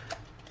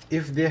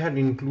if they had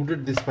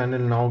included this panel,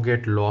 now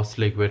get lost,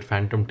 like where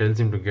Phantom tells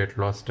him to get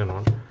lost and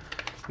all,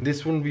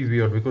 this wouldn't be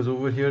weird, because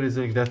over here is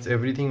like, that's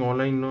everything, all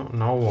I know,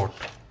 now what?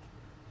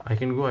 I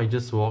can go, I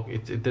just walk.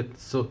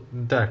 So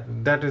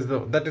that is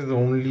the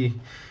only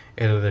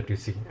error that you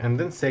see. And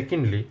then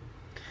secondly,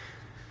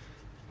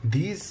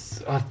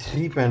 these are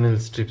 3 panel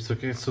strips,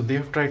 okay? So they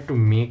have tried to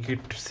make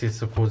it, say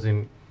suppose,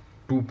 in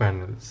 2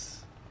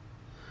 panels.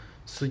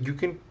 So you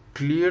can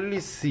clearly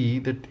see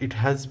that it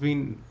has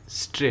been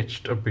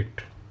stretched a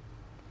bit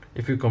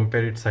if you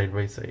compare it side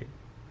by side.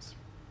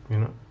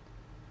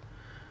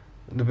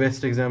 The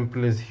best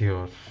example is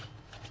here.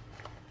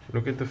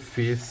 Look at the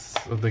face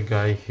of the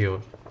guy here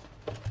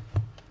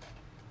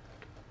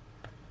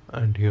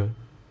and here.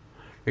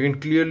 You can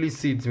clearly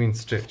see it's been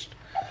stretched.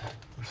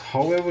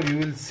 However, you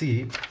will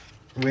see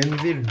when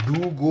they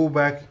do go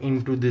back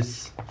into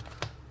this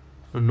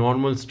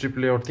normal strip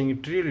layout thing,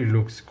 it really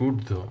looks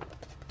good though.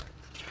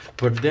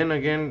 But then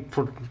again,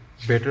 for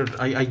better,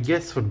 I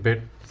guess for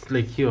better,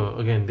 like here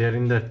again, they're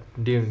in that,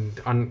 they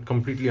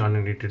completely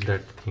unedited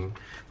that thing.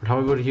 But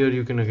however, here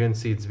you can again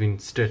see it's been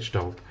stretched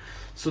out.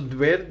 So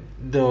where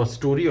the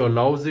story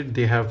allows it,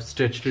 they have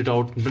stretched it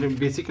out. But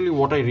basically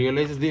what I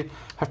realize is they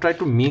have tried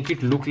to make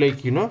it look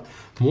like,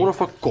 more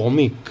of a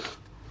comic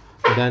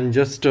than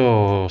just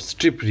a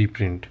strip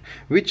reprint,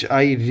 which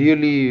I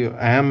really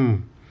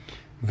am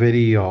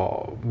very,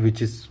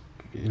 which is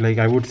like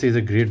I would say is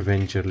a great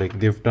venture. Like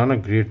they've done a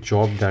great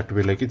job that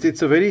way. Like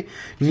it's a very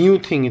new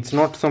thing. It's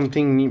not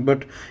something new,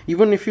 but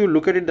even if you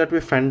look at it that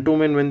way,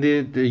 Phantom, and when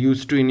they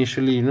used to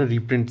initially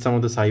reprint some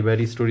of the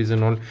Saibari stories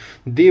and all,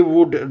 they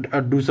would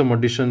do some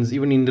additions.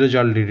 Even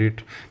Indrajal did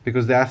it,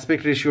 because the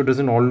aspect ratio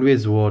doesn't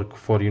always work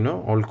for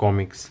all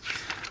comics.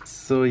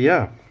 So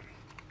yeah.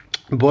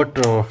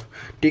 But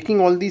taking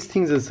all these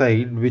things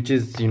aside, which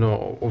is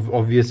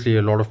obviously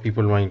a lot of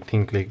people might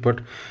think like,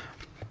 but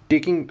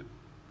taking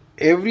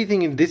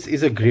everything in this,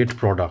 is a great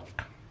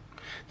product.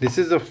 This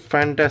is a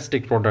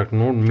fantastic product,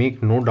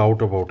 make no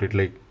doubt about it.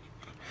 Like,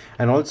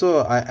 and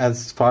also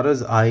as far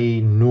as I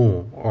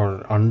know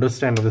or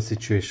understand of the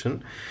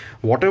situation,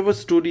 whatever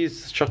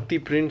stories Shakti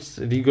prints,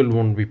 Regal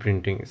won't be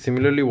printing.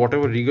 Similarly,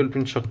 whatever Regal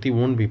prints, Shakti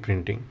won't be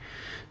printing.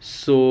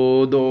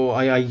 So though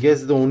I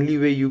guess the only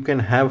way you can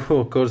have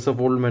a Curse of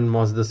Old Man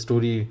Moss, the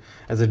story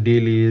as a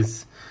daily,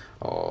 is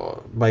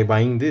by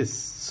buying this.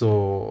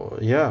 So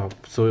yeah,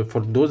 so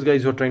for those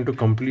guys who are trying to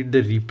complete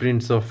the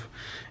reprints of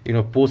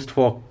post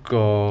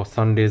Fork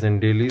Sundays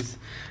and dailies,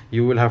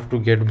 you will have to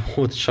get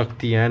both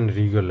Shakti and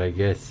Regal, I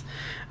guess.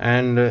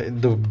 And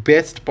the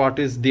best part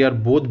is they are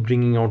both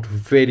bringing out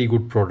very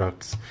good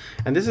products,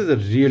 and this is a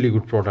really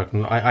good product.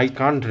 I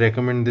can't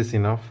recommend this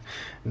enough.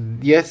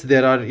 Yes,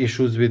 there are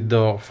issues with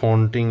the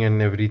fonting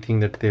and everything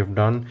that they've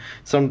done.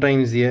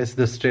 Sometimes, yes,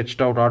 the stretched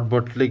out art,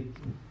 but like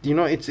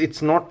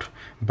it's not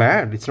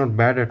bad. It's not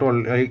bad at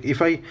all. Like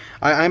if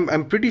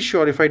I'm pretty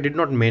sure if I did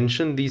not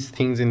mention these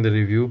things in the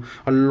review,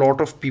 a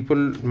lot of people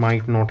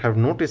might not have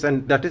noticed,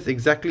 and that is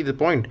exactly the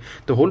point.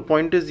 The whole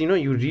point is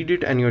you read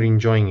it and you're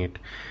enjoying it,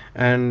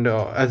 and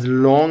as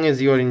long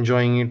as you're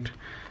enjoying it,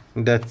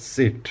 that's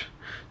it.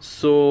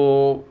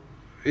 So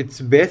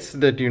it's best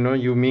that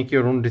you make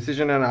your own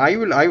decision, and I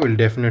will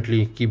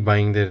definitely keep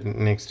buying their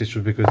next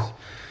issue, because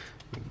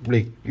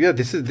like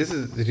this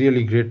is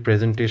really great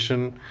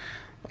presentation.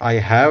 I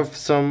have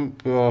some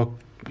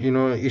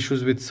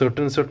issues with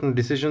certain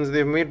decisions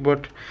they've made,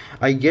 but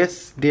I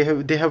guess they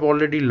have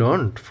already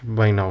learned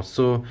by now.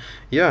 So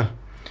yeah,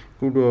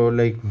 good,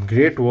 like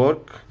great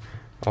work.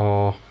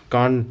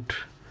 Can't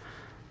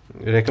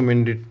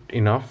recommend it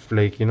enough.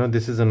 Like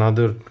this is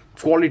another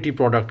quality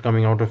product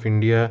coming out of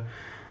India.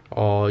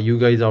 You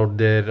guys out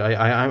there,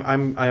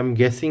 I'm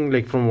guessing,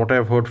 like from what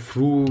I've heard,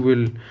 Fru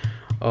will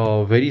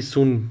very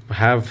soon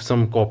have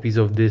some copies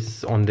of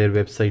this on their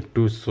website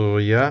too. So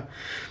yeah,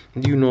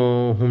 you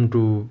know whom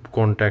to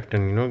contact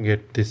and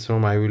get this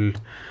from. I will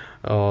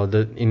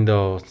in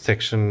the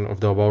section of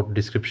the about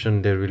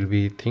description there will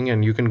be thing,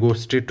 and you can go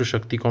straight to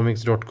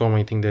shakticomics.com.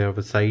 I think they have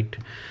a site,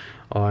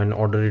 and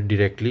order it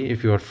directly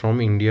if you are from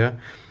India.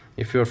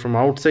 If you are from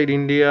outside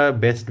India,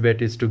 best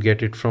bet is to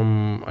get it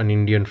from an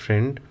Indian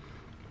friend.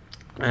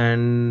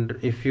 And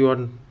if you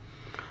are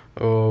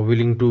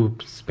willing to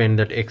spend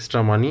that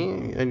extra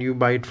money, and you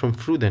buy it from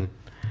Fru then.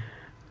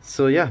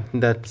 So yeah,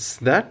 that's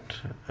that,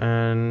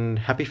 and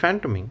happy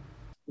phantoming.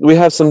 We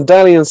have some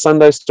daily and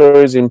Sunday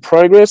stories in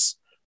progress.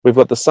 We've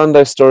got the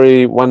Sunday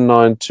story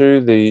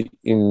 192, the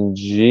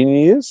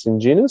Ingenious.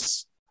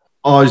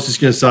 I was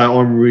just going to say,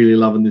 I'm really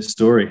loving this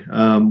story.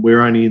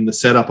 We're only in the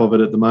setup of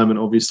it at the moment,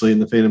 obviously,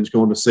 and the Phantom's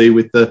gone to sea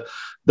with the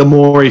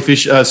Maori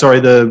fish.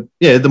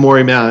 The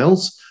Maori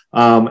males.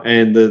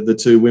 And the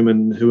two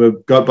women who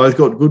have both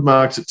got good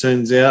marks, it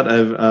turns out,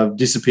 have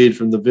disappeared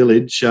from the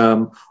village.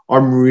 I'm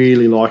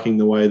really liking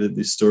the way that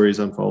this story is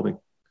unfolding.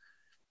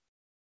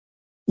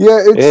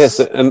 Yeah, yes,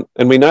 and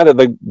we know that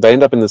they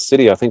end up in the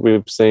city. I think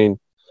we've seen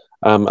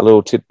a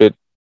little tidbit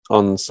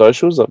on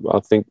socials, I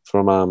think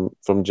from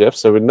Jeff.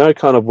 So we know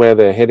kind of where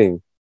they're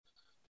heading,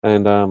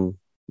 and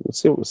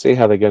we'll see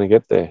how they're going to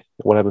get there.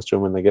 What happens to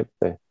them when they get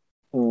there?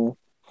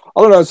 I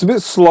don't know. It's a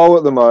bit slow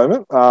at the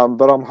moment,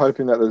 but I'm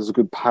hoping that there's a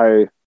good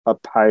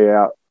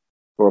payout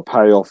or a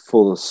payoff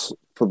for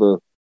the.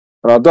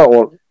 And I don't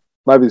want,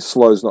 maybe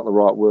slow is not the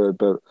right word,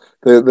 but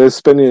they're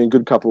spending a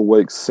good couple of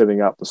weeks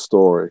setting up the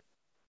story.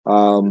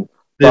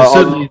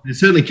 There's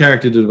certainly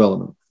character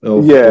development.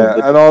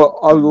 And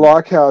I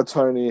like how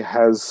Tony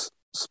has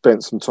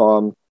spent some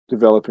time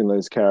developing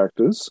these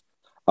characters.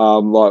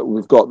 Like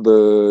we've got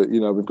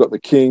the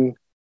king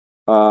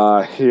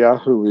here,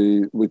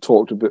 who we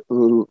talked a bit.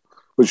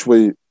 Which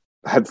we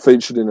had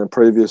featured in a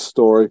previous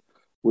story.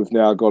 We've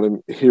now got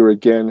him here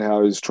again,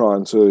 how he's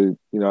trying to,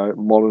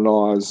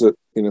 modernise it,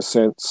 in a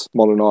sense,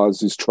 modernise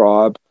his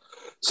tribe.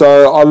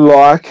 So I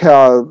like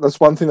how, that's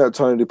one thing that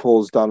Tony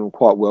DePaul's done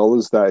quite well,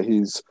 is that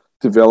he's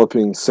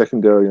developing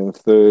secondary and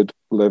third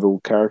level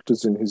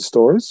characters in his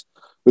stories,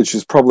 which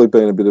has probably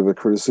been a bit of a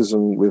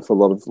criticism with a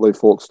lot of Lee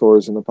Falk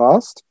stories in the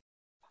past.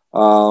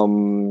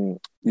 So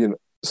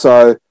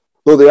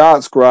look, the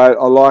art's great.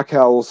 I like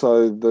how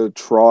also the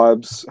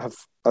tribes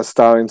are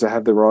starting to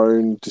have their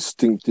own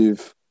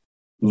distinctive.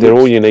 They're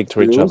all unique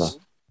to each other.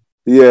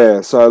 Yeah.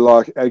 So,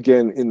 like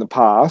again, in the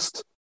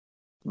past,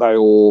 they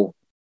all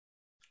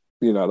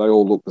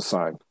look the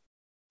same.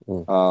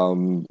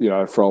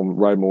 From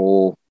Ray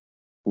Moore,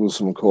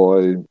 Wilson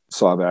McCoy,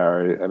 Cy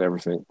Barry, and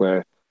everything.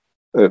 Where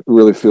it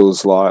really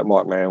feels like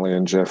Mike Manley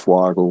and Jeff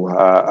Weigel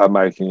are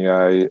making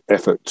a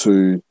effort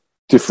to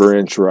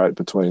differentiate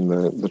between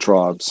the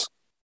tribes.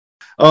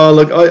 Oh,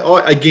 look,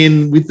 I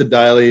again, with the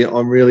Daily,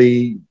 I'm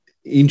really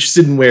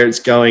interested in where it's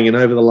going. And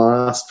over the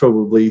last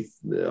probably,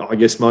 I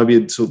guess maybe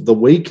it's the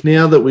week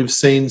now that we've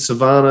seen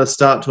Savannah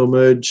start to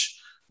emerge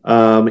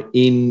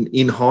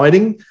in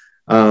hiding.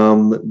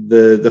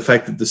 The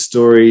fact that the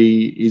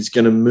story is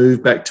going to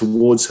move back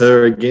towards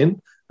her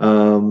again.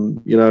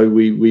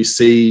 We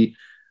see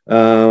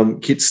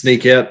Kit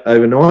sneak out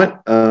overnight.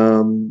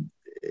 I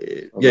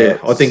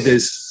think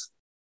there's.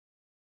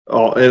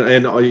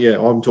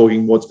 I'm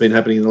talking what's been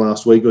happening in the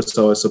last week or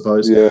so, I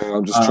suppose. Yeah,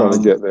 I'm just trying to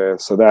get there.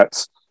 So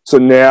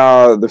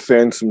now the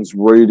Phantom's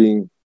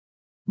reading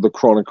the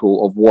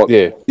chronicle of what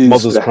is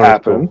Moz's to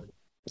happen.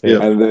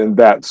 Yeah. And then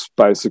that's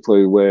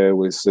basically where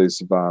we see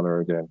Savannah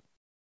again.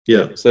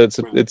 Yeah. So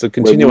it's a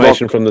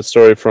continuation from the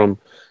story from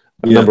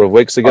a number of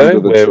weeks ago,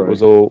 where it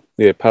was all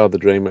part of the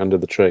dream under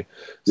the tree.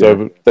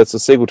 So that's a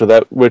sequel to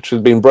that, which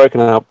has been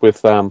broken up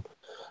with the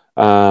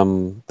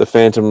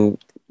Phantom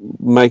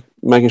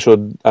making sure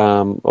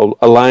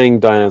allaying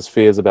Diana's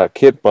fears about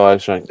Kit by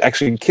showing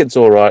actually Kit's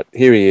all right.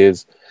 Here he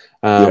is.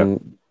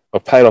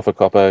 I've paid off a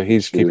copper.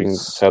 He's keeping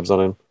tabs on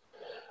him.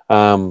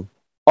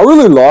 I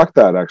really like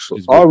that,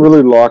 actually. I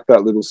really like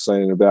that little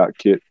scene about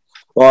Kit.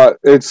 Like,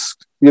 it's,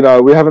 we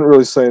haven't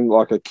really seen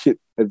like a Kit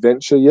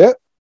adventure yet,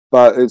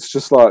 but it's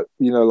just like,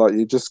 like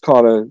you just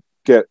kind of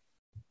get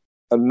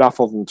enough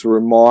of him to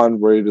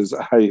remind readers,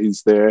 hey,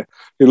 he's there.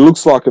 He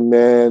looks like a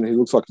man. He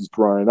looks like he's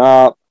grown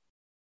up.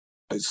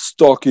 He's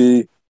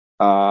stocky.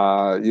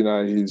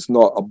 He's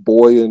not a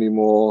boy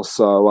anymore.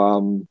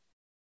 So,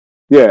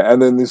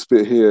 and then this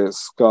bit here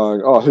is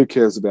going, oh, who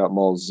cares about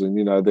Moz? And,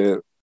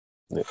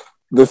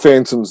 the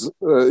Phantom's,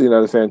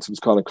 the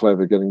Phantom's kind of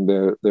clever getting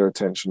their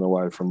attention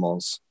away from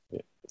Moz. Yeah.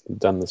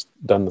 Done the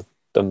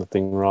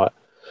thing right.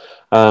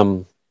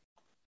 So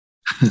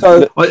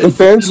the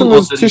Phantom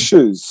has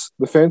tissues.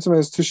 The Phantom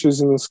has tissues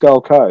in the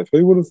Skull Cave.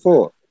 Who would have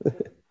thought?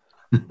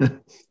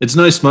 It's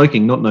no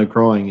smoking, not no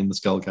crying in the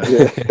Skull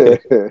Cave.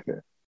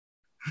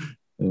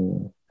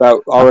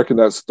 I reckon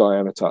that's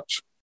Diana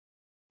touch.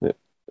 Yeah.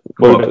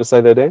 What were you about to say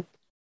there, Dan?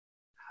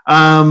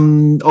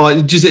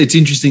 It's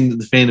interesting that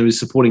the Phantom is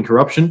supporting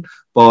corruption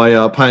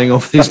by paying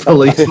off these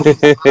police.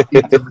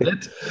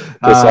 Just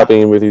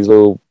helping him with his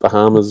little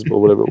Bahamas or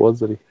whatever it was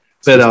that he.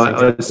 But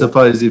I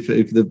suppose if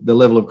the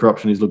level of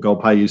corruption is, look, I'll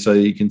pay you so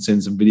you can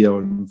send some video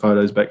and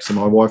photos back, so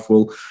my wife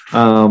will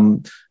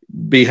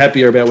be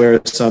happier about where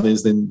her son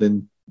is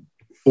than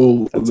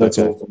all. That's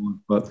okay. All.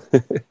 But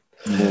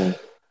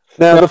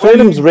Now the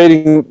Phantom's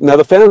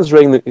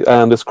reading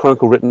this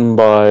chronicle written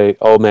by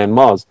Old Man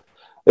Moz.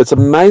 It's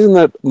amazing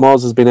that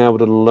Moz has been able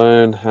to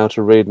learn how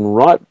to read and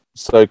write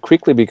so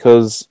quickly,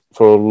 because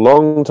for a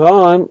long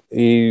time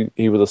he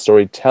was a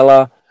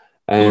storyteller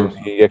and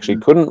he actually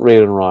couldn't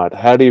read and write.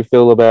 How do you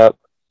feel about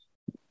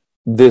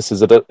this?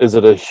 Is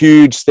it a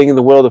huge thing in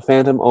the world of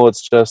Phantom, or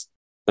it's just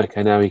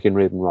okay now he can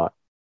read and write?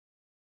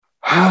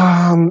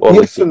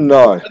 Yes and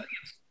no.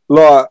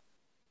 Like,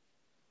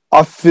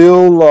 I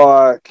feel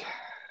like.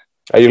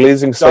 Are you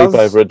losing sleep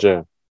over it,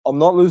 Jim? I'm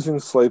not losing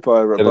sleep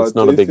over it, and but it's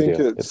not a big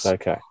deal. It's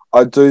okay.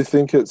 I do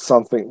think it's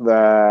something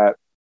that,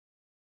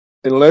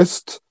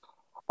 unless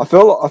I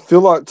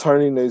feel like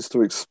Tony needs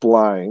to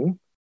explain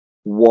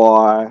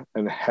why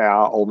and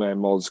how Old Man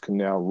Moz can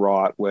now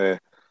write,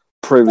 where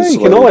previously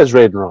he can always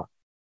read and write.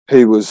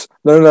 He was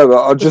but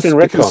I just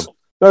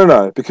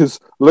because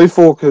Lee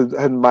Falk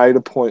had made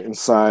a point in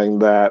saying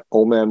that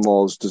Old Man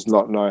Moz does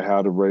not know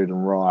how to read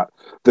and write.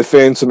 The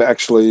Phantom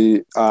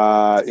actually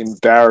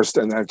embarrassed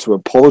and had to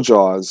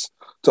apologise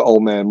to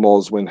Old Man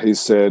Moz when he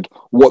said,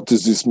 "What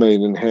does this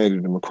mean?" and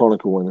handed him a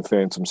chronicle in the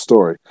Phantom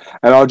story.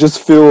 And I just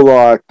feel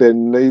like there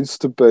needs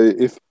to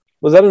be,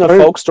 was that in a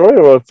folk story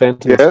or a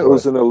Phantom story? Yeah, it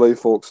was in a Lee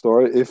Falk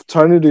story. If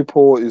Tony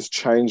DePaul is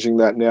changing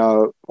that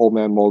now, Old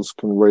Man Moz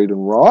can read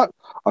and write,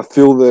 I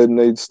feel there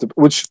needs to,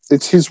 which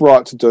it's his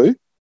right to do,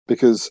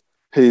 because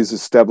he's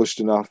established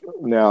enough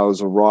now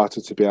as a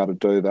writer to be able to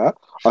do that.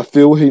 I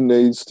feel he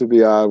needs to be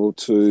able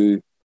to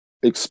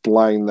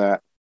explain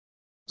that,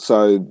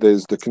 so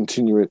there's the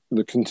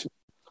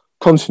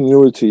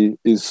continuity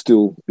is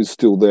still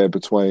there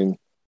between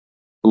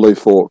Lee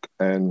Falk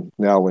and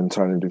now when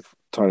Tony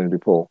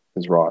DePaul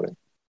is writing.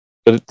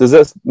 But does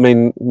that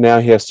mean now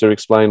he has to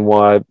explain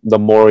why the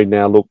Mori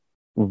now look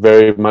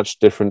very much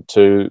different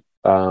to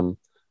the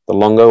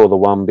Longo or the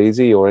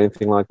Wambezi or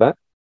anything like that?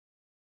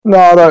 No,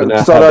 I don't.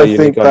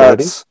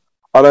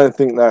 I don't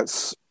think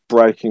that's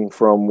breaking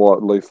from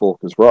what Lee Falk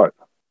has wrote.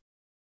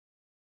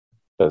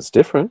 But it's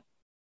different.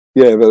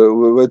 Yeah, but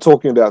we're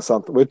talking about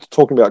something. We're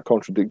talking about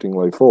contradicting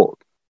Lee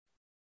Falk.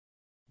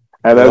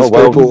 And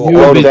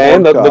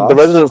Dan, the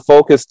resident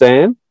Falkist,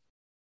 Dan,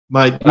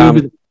 mate.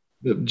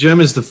 Jem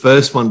is the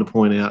first one to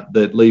point out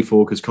that Lee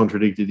Falk has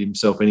contradicted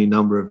himself any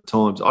number of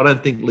times. I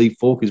don't think Lee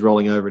Falk is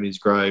rolling over in his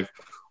grave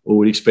or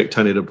would expect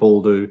Tony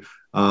DePaul to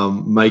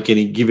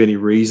give any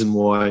reason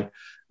why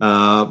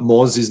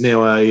Moz is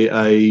now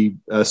a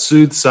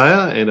soothsayer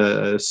and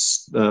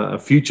a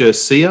future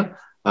seer,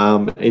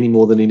 any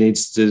more than he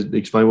needs to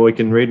explain what he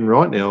can read and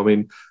write now. I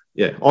mean,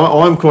 yeah,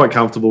 I'm quite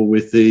comfortable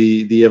with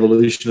the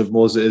evolution of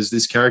Moz as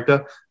this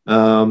character.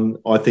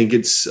 I think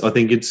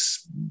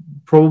it's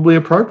probably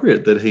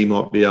appropriate that he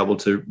might be able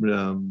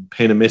to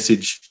pen a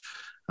message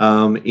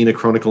in a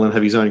chronicle and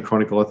have his own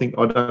chronicle.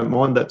 I don't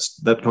mind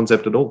that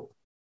concept at all.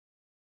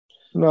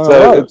 No,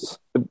 So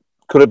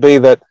could it be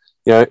that,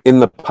 in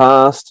the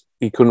past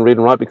he couldn't read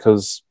and write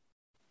because,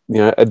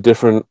 a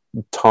different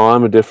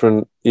time, a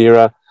different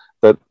era,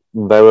 that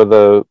they were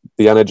the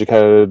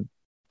uneducated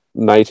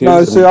natives?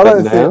 No, see, I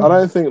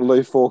don't think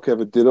Lee Falk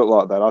ever did it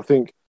like that. I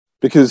think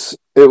because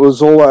it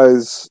was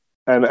always,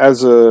 and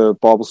as a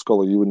Bible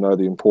scholar, you would know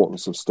the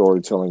importance of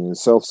storytelling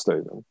yourself,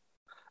 Stephen,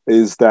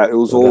 is that it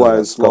was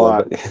always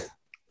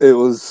it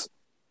was,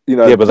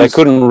 yeah, but they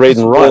couldn't read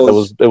and write.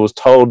 It was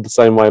told the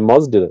same way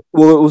Moz did it.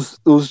 Well,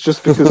 it was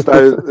just because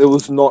it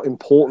was not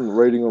important.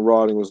 Reading and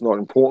writing was not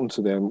important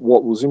to them.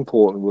 What was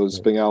important was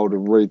being able to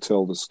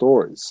retell the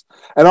stories.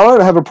 And I don't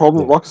have a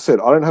problem. Like I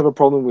said, I don't have a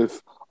problem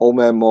with Old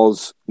Man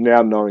Moz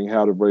now knowing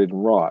how to read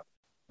and write.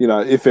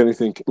 If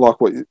anything,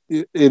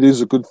 it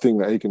is a good thing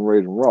that he can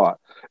read and write.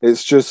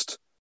 It's just,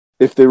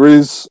 if there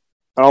is,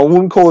 and I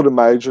wouldn't call it a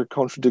major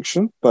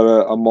contradiction, but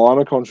a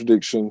minor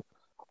contradiction,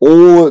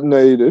 all it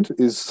needed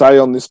is, say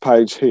on this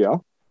page here,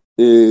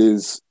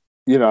 is,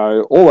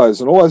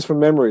 always from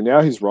memory.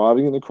 Now he's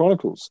writing in the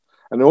Chronicles.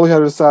 And all he had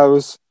to say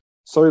was,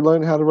 so he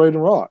learned how to read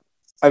and write.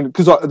 And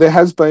because I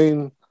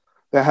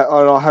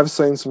have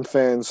seen some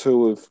fans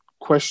who have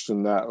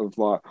questioned that, of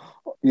how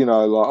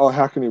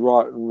can he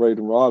read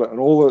and write it? And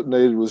all it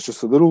needed was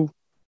just a little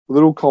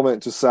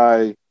comment to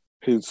say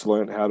he's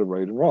learned how to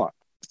read and write.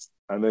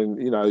 And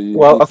then,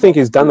 I think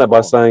he's done that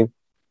by saying,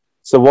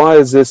 so why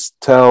is this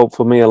tale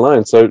for me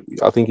alone? So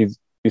I think he's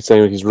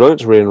saying he's learned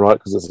to read and write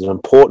because it's an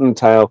important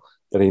tale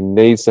that he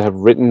needs to have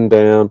written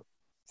down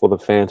for the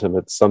Phantom.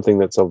 It's something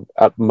that's of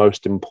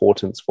utmost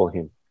importance for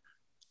him.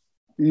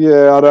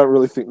 Yeah, I don't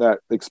really think that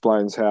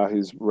explains how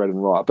he's read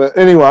and write. But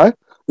anyway,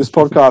 this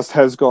podcast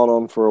has gone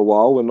on for a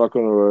while. We're not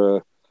going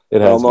to...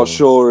 I'm not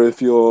sure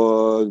if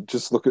you're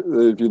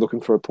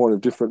looking for a point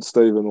of difference,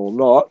 Stephen, or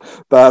not.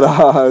 But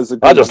I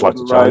just like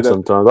to change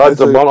sometimes. I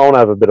want to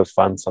have a bit of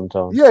fun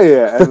sometimes.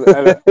 Yeah,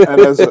 and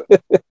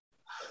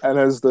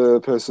as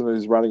the person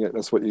who's running it,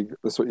 that's what you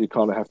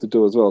kind of have to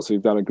do as well. So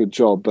you've done a good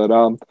job. But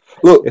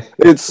look,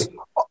 it's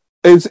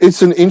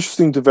an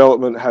interesting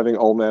development having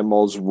Old Man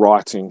Moz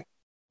writing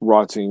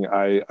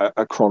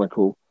a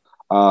chronicle.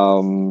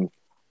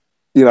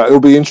 It'll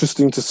be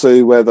interesting to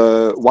see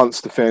whether,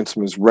 once the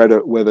Phantom has read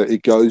it, whether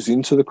it goes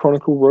into the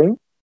Chronicle room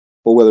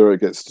or whether it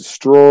gets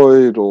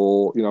destroyed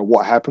or,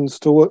 what happens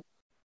to it.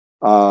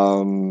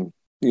 So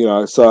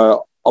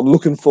I'm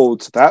looking forward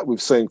to that. We've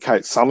seen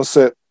Kate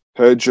Somerset,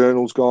 her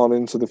journal's gone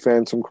into the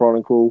Phantom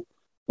Chronicle.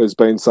 There's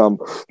been some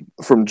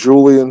from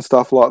Julie and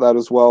stuff like that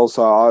as well.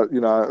 So,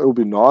 it'll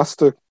be nice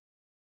to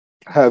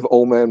have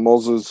Old Man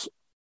Moz's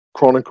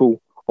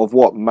chronicle of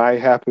what may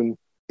happen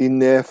in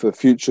there for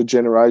future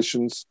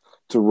generations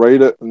to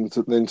read it, and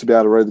then to be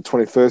able to read the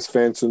 21st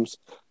Phantoms,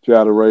 to be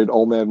able to read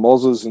Old Man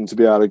Moz's, and to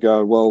be able to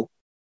go, well,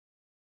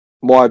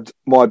 my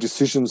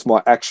decisions,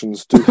 my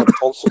actions do have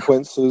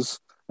consequences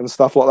and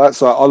stuff like that.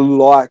 So I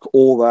like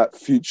all that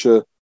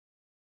future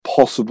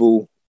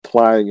possible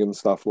playing and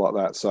stuff like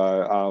that.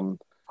 So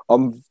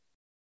I'm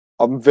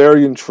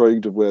very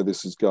intrigued of where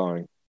this is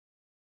going.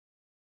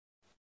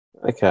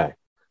 Okay.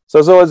 So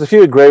as always, if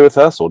you agree with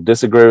us or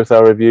disagree with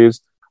our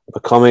reviews of the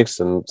comics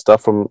and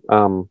stuff from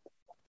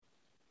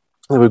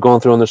that we've gone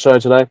through on the show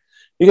today,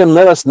 you can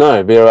let us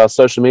know via our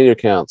social media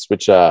accounts,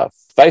 which are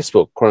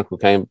Facebook,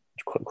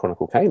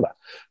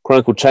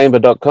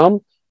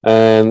 chroniclechamber.com,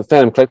 and the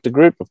Phantom Collector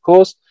Group, of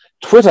course,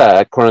 Twitter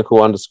at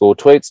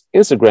 @Chronicle_tweets,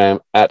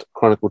 Instagram at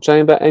Chronicle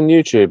Chamber, and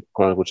YouTube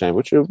Chronicle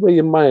Chamber, where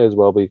you may as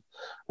well be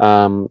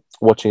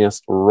watching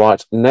us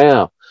right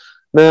now.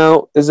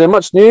 Now, is there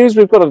much news?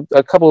 We've got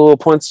a couple of little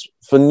points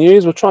for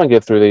news. We'll try and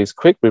get through these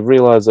quick. We've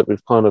realised that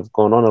we've kind of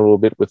gone on a little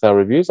bit with our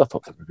reviews. I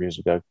thought the reviews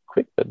would go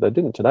quick, but they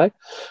didn't today.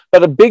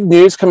 But a big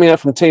news coming out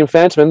from Team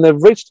Phantom, and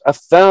they've reached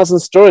 1,000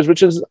 stories,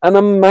 which is an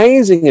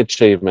amazing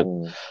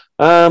achievement.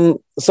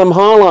 Some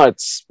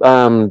highlights,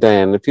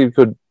 Dan, if you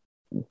could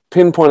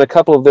pinpoint a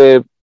couple of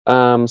their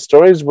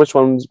stories, which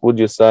ones would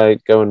you say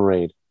go and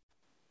read?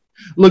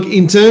 Look,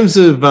 in terms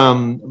of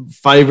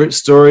favourite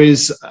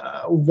stories,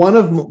 one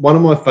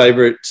of my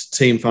favourite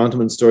Team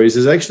Phantom stories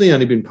has actually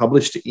only been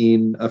published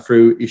in a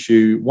through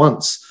issue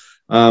once.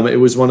 It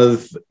was one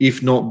of,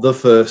 if not the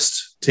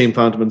first Team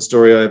Phantom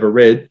story I ever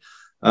read,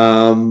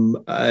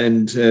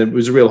 and it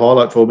was a real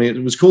highlight for me.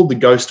 It was called The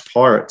Ghost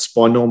Pirates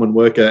by Norman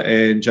Worker,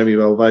 and Jamie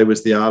Belvey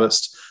was the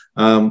artist.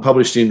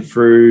 Published in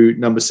through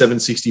number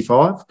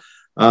 765.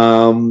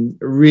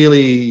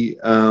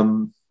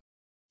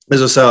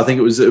 As I say, I think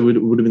it would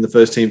have been the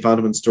first Team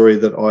Phantom story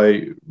that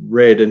I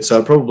read, and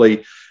so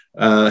probably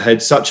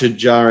had such a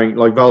jarring,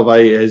 like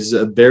Valvey is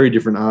a very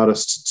different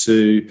artist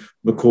to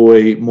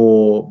McCoy,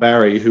 Moore,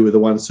 Barry, who were the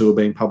ones who were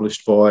being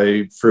published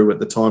by Frew at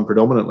the time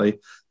predominantly.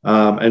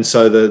 And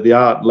so the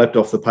art leapt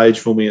off the page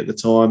for me at the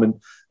time. And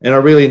I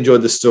really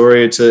enjoyed the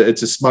story. It's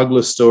a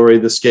smuggler story.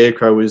 The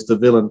Scarecrow is the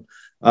villain.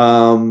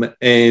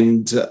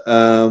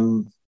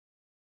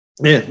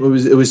 It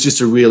was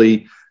just a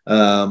really,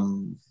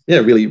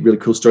 really, really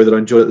cool story that I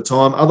enjoyed at the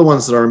time. Other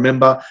ones that I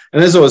remember,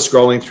 and as I was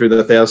scrolling through the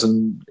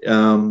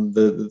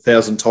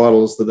 1,000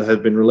 titles that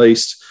have been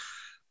released,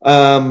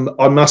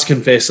 I must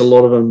confess a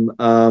lot of them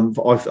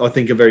I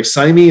think are very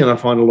samey, and I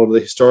find a lot of the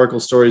historical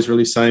stories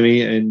really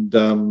samey, and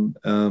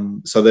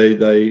so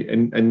they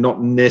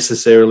not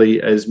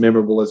necessarily as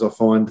memorable as I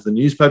find the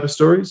newspaper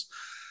stories.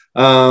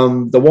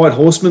 The White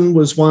Horseman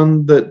was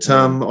one that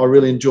I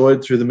really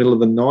enjoyed through the middle of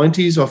the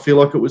 90s. I feel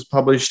like it was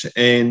published.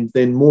 And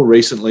then more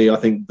recently, I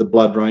think the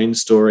Blood Rain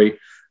story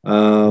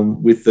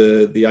with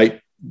the 8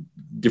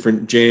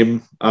 different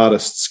jam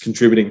artists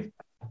contributing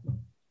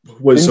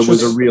was a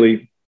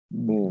really,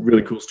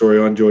 really cool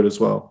story I enjoyed as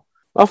well.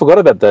 I forgot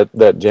about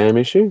that jam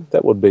issue.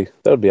 That would be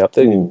up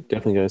there. You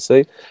definitely go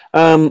see.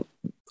 I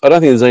don't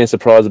think there's any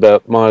surprise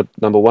about my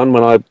number one.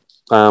 When I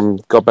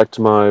got back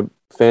to my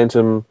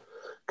Phantom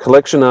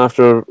collection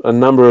after a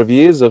number of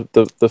years, of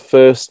the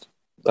first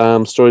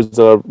stories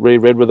that I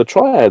reread were the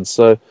Triads.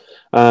 So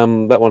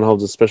that one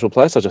holds a special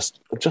place. I just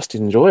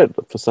enjoy it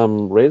for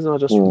some reason. I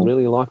just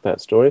really like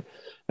that story,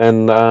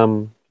 and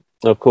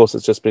of course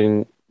it's just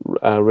been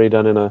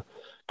redone in a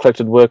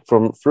collected work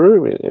from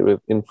Frew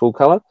in full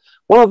color.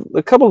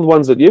 A couple of the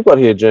ones that you've got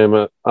here,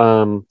 Gemma,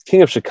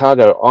 King of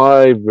Chicago.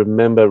 I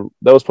remember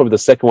that was probably the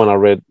second one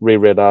I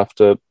reread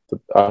after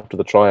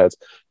the Triads.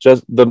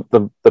 Just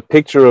the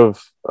picture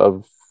of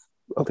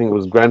I think it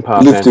was Grandpa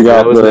lifting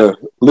up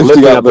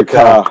the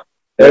car.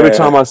 Every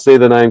time I see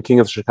the name King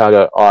of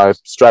Chicago, I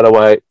straight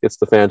away it's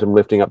the Phantom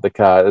lifting up the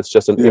car. It's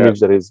just an image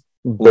that is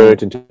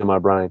burnt into my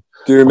brain.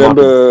 Do you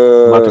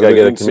remember? I might have to go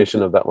get a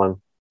commission of that one.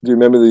 Do you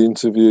remember the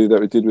interview that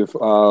we did with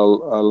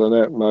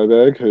Lynette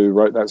Mobag, who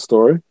wrote that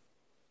story?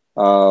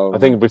 I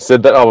think we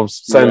said that. I was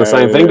saying the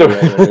same thing to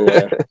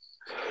her.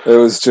 It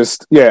was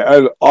just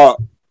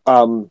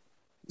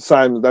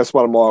same. That's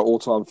one of my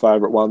all-time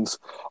favorite ones.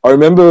 I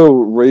remember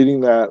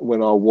reading that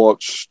when I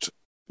watched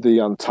the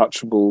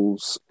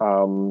Untouchables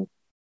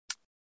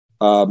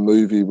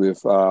movie with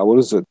what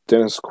is it?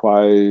 Dennis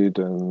Quaid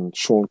and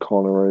Sean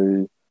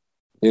Connery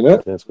in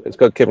it. It's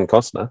got Kevin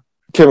Costner.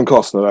 Kevin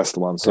Costner, that's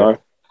the one. Sorry,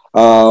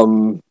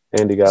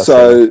 Andy Garcia.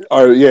 So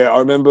I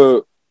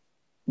remember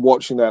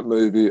watching that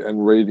movie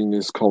and reading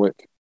this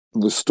comic,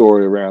 the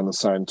story around the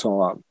same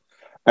time,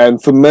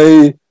 and for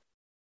me,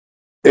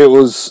 it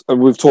was,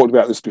 and we've talked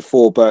about this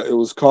before, but it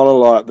was kind of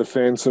like the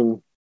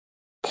Phantom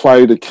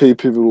played a key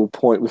pivotal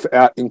point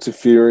without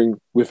interfering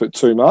with it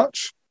too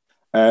much.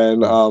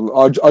 And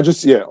I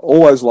just,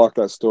 always liked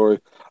that story.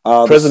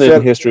 Present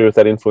in history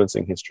without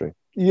influencing history.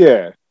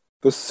 Yeah.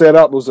 The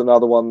setup was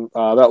another one.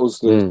 That was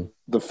the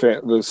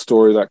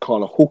story that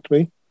kind of hooked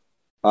me.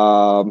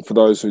 For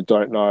those who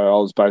don't know, I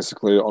was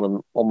basically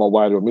on my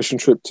way to a mission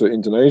trip to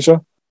Indonesia.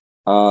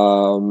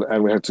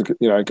 And we had to,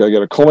 go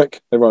get a comic.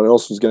 Everyone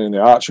else was getting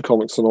the Archer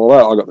comics and all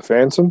that. I got the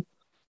Phantom,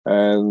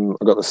 and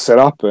I got the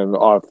setup, and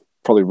I've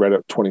probably read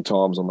it 20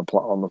 times on the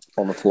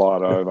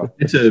flight over.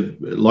 It's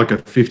like a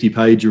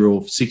 50-pager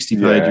or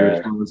 60-pager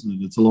as well, isn't it?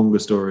 It's a longer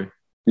story.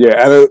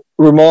 Yeah, and it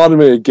reminded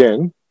me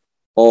again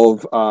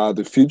of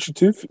The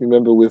Fugitive. You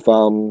remember with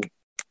Tommy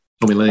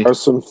Lee?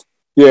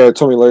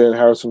 Tommy Lee and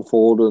Harrison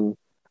Ford and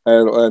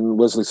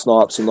Wesley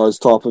Snipes and those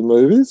type of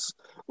movies.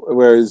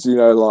 Whereas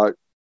like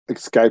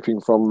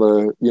escaping from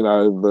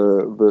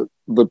the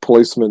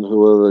policemen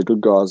who are the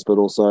good guys, but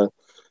also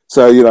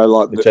chasing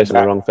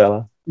the wrong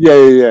fella.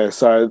 Yeah.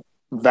 So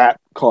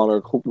that kind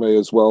of hooked me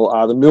as well.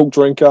 The Milk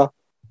Drinker,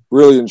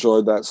 really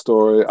enjoyed that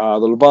story. The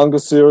Lubunga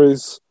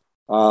series,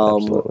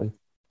 absolutely.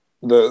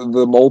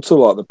 The Malta,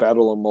 like the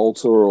Battle of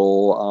Malta,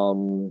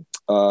 or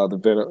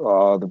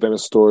the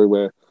Venice story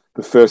where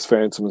the first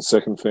Phantom and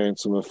second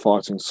Phantom are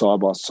fighting side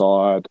by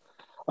side.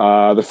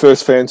 The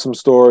first Phantom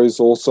stories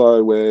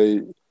also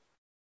where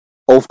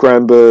Ulf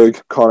Granberg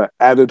kind of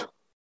added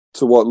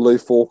to what Lee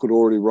Falk had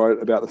already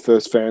wrote about the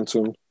first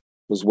Phantom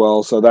as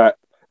well. So that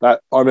I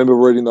remember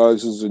reading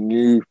those as a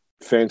new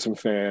Phantom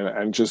fan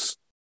and just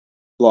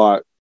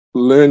like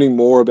learning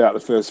more about the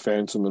first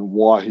Phantom and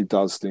why he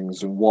does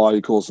things and why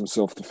he calls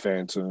himself the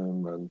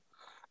Phantom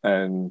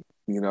and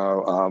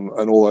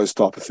all those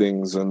type of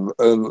things and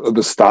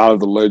the start of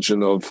the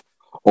legend of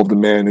the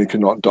man who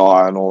cannot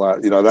die and all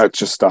that. That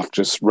just stuff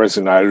just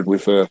resonated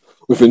with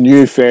a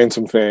new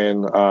Phantom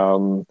fan.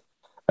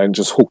 And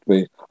just hooked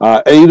me.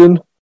 Eden,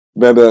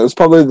 remember, it's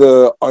probably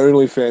the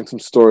only Phantom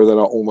story that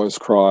I almost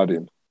cried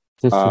in.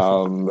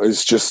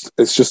 It's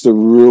just a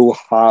real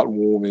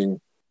heartwarming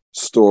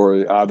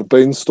story. The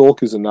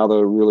Beanstalk is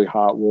another really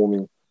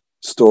heartwarming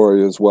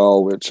story as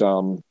well, which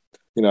the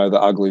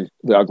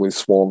ugly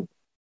swan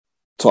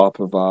type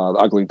of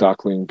ugly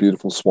duckling,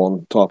 beautiful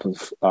swan type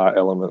of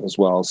element as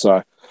well.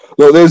 So,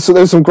 look,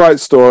 there's some great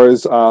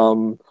stories.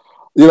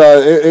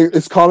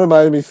 It's kind of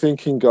made me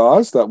thinking,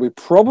 guys, that we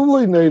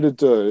probably need to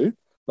do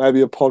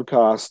maybe a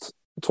podcast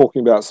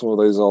talking about some of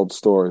these old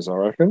stories, I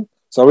reckon.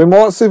 So we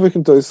might see if we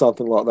can do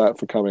something like that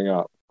for coming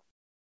up.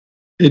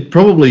 It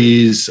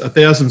probably is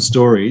 1,000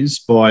 stories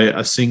by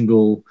a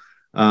single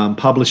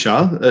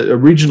publisher,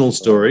 original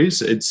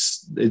stories.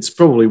 It's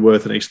probably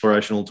worth an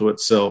exploration all to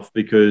itself,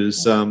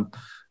 because the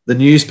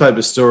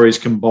newspaper stories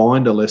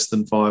combined are less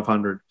than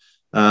 500.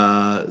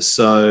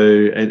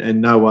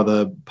 And no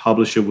other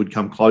publisher would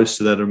come close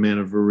to that amount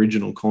of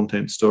original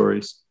content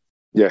stories.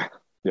 Yeah,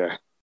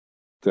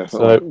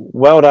 definitely. So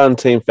well done,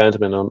 Team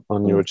Phantom,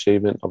 on your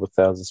achievement of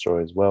 1,000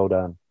 stories. Well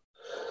done.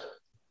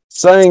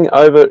 Staying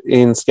over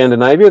in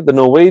Scandinavia, the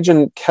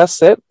Norwegian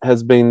cassette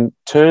has been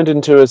turned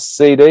into a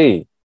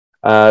CD.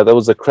 There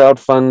was a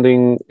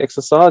crowdfunding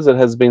exercise that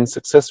has been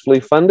successfully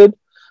funded.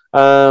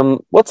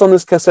 What's on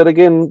this cassette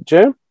again,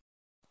 Jer?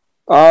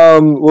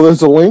 Well,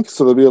 there's a link,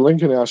 so there'll be a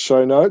link in our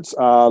show notes.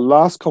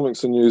 Last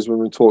Comics and News, when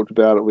we talked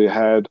about it, we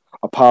had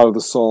a part of the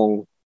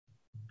song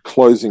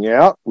closing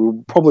out.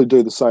 We'll probably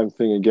do the same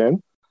thing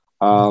again.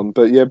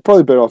 But yeah,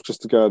 probably better off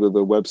just to go to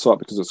the website,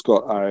 because it's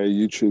got a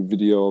YouTube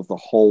video of the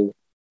whole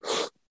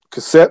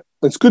cassette.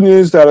 It's good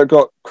news that it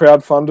got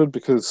crowdfunded,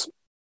 because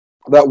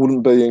that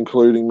wouldn't be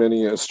including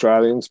many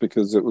Australians,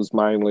 because it was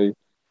mainly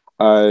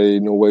a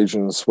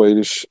Norwegian and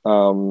Swedish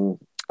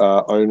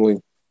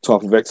only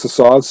type of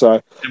exercise.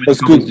 So that's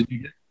good. Did you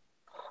get?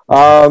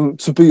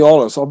 To be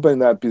honest, I've been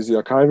that busy,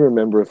 I can't even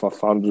remember if I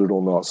funded it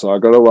or not. So I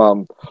got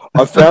to.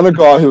 I found a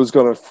guy who was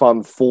going to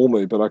fund for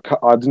me, but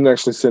I didn't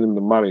actually send him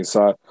the money.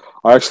 So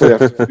I actually have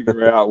to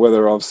figure out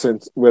whether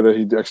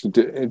he actually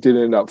did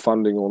end up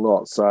funding or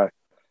not. So,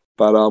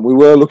 but we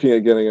were looking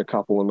at getting a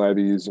couple and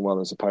maybe using one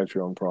as a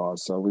Patreon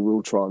prize. So we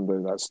will try and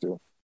do that still.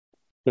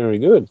 Very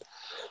good.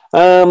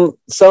 Sal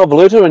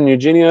Voluto and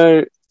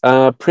Eugenio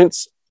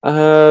prints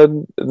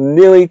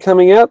nearly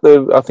coming out.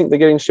 I think they're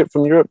getting shipped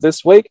from Europe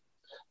this week.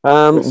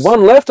 Yes.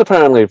 One left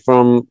apparently,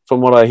 from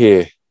what I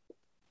hear.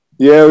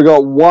 Yeah, we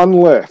got one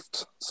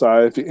left.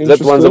 So if you're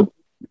interested,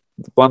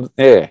 one.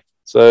 Yeah.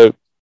 So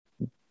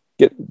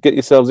get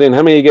yourselves in.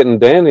 How many are you getting,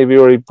 Dan? Have you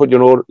already put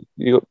your order?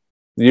 You got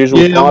the usual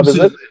 5, is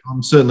it?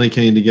 I'm certainly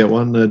keen to get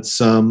one. It's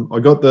I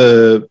got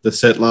the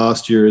set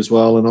last year as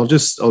well, and I'll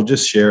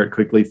just share it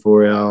quickly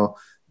for our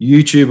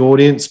YouTube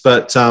audience.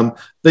 But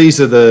these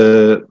are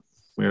the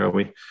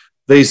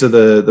These are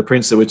the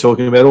prints that we're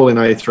talking about, all in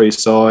A3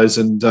 size,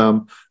 and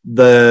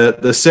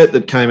the set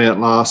that came out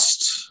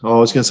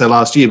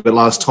last year, but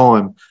last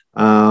time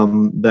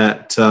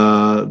that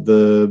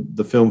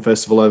the film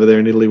festival over there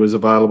in Italy was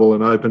available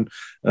and open,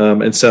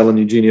 and Sal and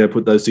Eugenio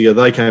put those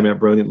together. They came out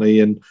brilliantly,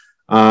 and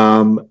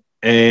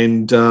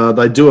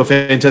they do a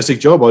fantastic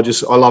job. I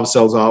love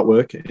Sal's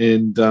artwork,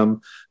 and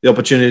the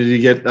opportunity to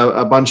get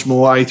a bunch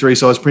more A3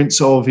 size prints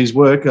of his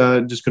work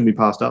just couldn't be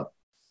passed up.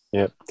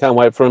 Yeah, can't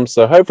wait for them.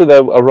 So hopefully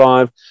they'll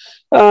arrive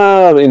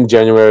in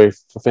January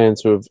for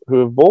fans who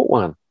have bought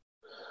one.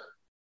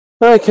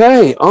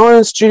 Okay,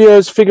 Iron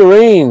Studios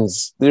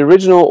figurines. The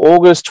original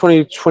August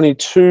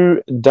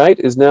 2022 date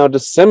is now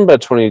December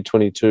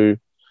 2022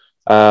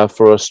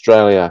 for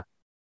Australia.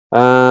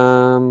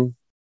 So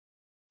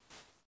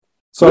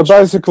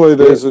basically,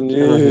 there's a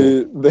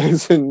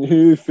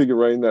new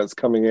figurine that's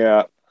coming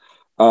out.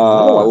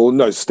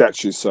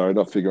 Statue. Sorry,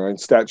 not figurine.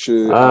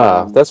 Statue.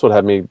 That's what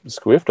had me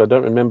squiffed. I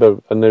don't remember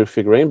a new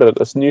figurine, but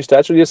it's a new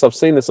statue. Yes, I've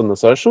seen this on the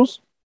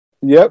socials.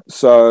 Yep.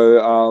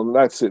 So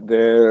that's it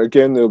there.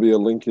 Again, there'll be a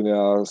link in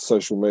our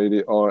social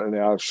media or in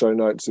our show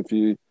notes if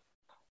you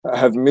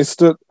have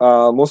missed it.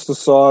 What's the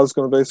size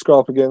going to be?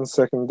 Scroll up again,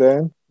 second,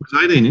 Dan. It's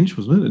 18-inch,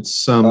 wasn't it? It's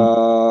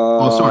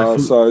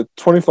so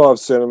 25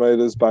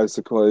 centimeters,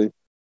 basically.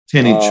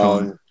 10-inch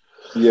high.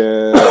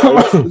 Yeah,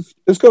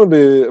 it's going to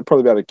be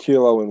probably about a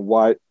kilo in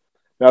weight.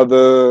 Now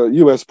the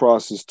US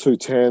price is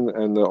 $210,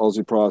 and the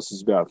Aussie price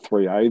is about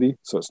 $380,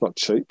 so it's not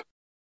cheap.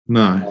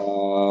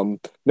 No.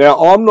 Now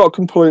I'm not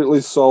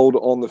completely sold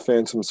on the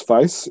Phantom's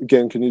face.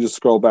 Again, can you just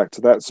scroll back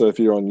to that? So if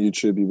you're on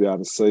YouTube, you'll be able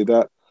to see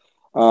that.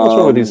 What's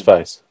wrong with his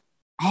face?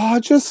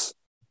 Just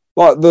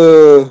like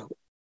the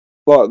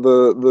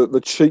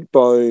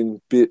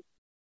cheekbone bit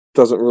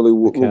doesn't really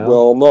work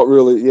well. Not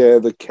really. Yeah,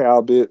 the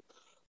cow bit.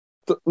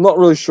 Not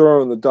really sure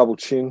on the double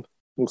chin.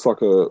 Looks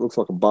like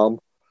a bum.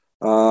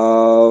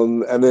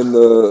 And then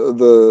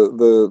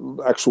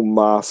the actual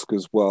mask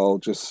as well.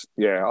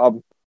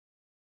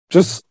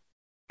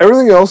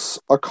 Everything else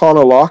I kind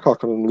of like. I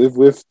can live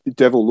with. The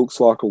devil looks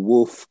like a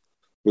wolf,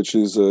 which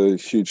is a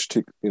huge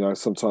tick.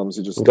 Sometimes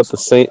he just got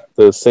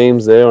the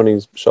seams there on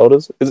his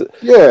shoulders. Is it?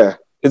 Yeah.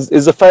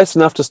 Is the face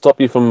enough to stop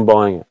you from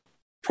buying it?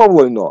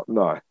 Probably not.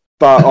 No,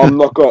 but I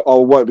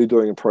won't be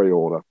doing a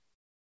pre-order.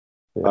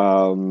 Yeah.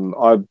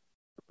 I'm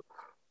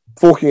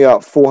forking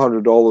out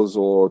 $400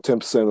 or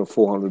 10% of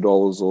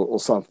 $400 or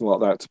something like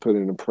that to put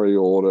in a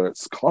pre-order.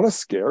 It's kind of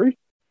scary,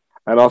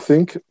 and I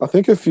think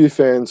a few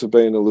fans have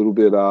been a little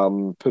bit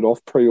put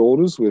off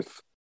pre-orders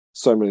with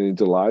so many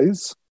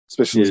delays,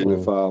 especially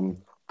with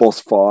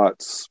boss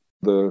fights,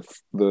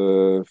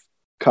 the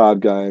card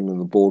game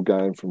and the board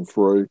game from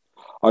Frew.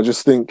 I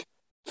just think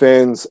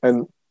fans,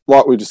 and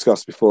like we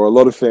discussed before, a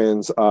lot of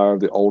fans are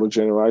the older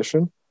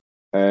generation,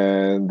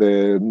 and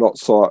they're not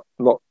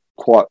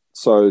quite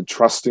so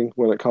trusting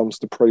when it comes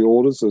to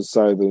pre-orders as,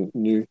 say, the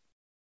new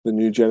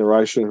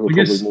generation who are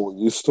probably more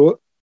used to it.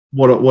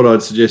 What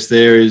I'd suggest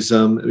there is,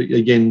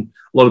 again,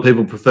 a lot of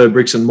people prefer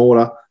bricks and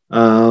mortar.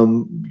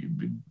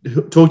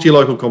 Talk to your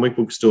local comic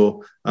book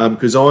store,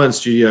 because Iron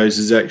Studios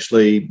is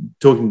actually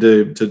talking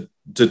to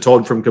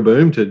Todd from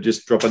Kaboom, to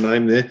just drop a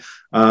name there,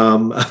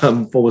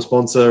 former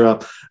sponsor.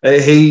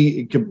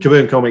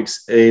 Kaboom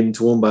Comics in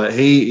Toowoomba,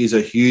 he is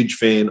a huge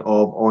fan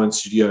of Iron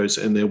Studios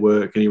and their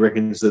work, and he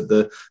reckons that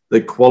the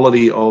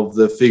quality of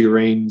the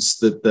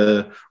figurines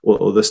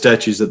or the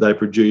statues that they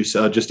produce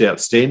are just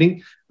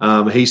outstanding.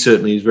 He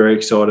certainly is very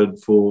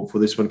excited for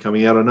this one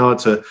coming out. I know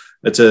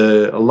it's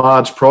a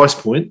large price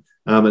point,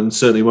 and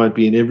certainly won't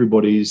be in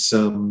everybody's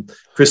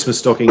Christmas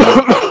stocking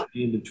at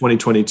the end of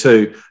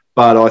 2022.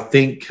 But I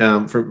think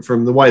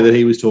from the way that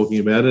he was talking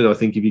about it, I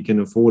think if you can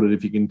afford it,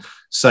 if you can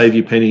save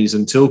your pennies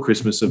until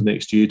Christmas of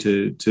next year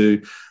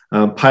to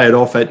pay it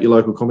off at your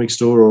local comic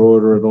store or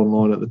order it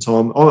online at the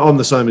time. I'm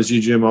the same as you,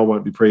 Jim. I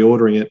won't be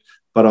pre-ordering it,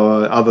 but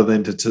other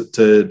than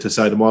to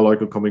say to my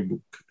local comic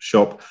book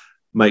shop,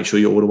 make sure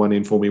you order one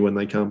in for me when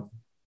they come.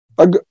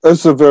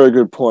 That's a very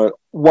good point.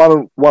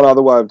 One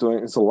other way of doing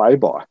it is a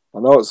lay-by. I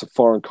know it's a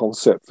foreign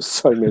concept for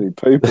so many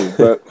people,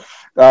 but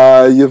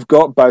you've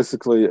got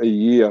basically a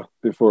year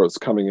before it's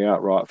coming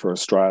out, right, for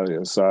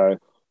Australia. So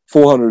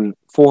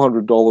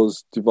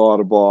 $400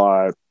 divided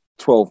by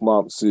 12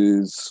 months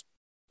is,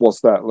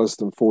 what's that, less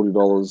than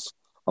 $40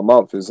 a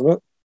month, isn't it?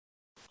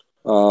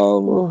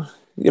 Well,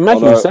 you're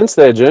making sense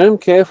there, Jim.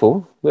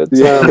 Careful. But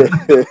you know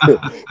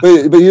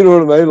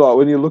what I mean? Like,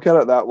 when you look at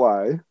it that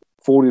way,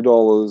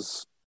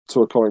 $40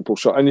 to a comic book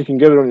shop, and you can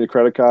get it on your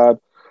credit card.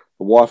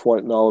 The wife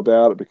won't know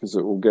about it because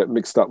it will get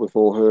mixed up with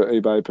all her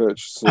eBay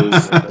purchases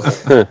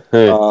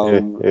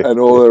and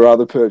all her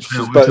other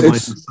purchases. But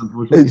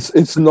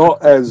it's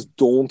not as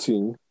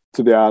daunting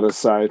to be able to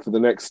say, for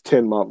the next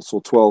 10 months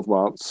or 12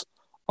 months,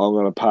 I'm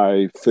going to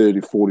pay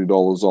 $30,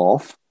 $40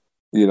 off,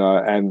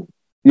 and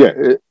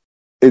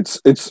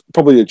it's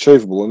probably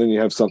achievable. And then you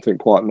have something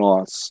quite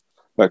nice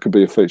that could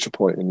be a feature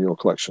point in your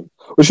collection,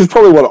 which is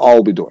probably what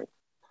I'll be doing.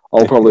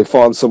 I'll probably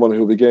find someone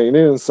who'll be getting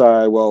in and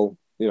say, well,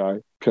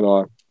 can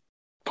I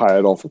pay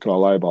it off or can I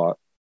lay by it?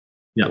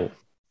 Yeah.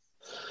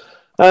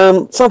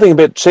 Something a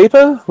bit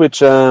cheaper,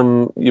 which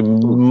you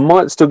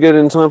might still get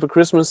in time for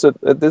Christmas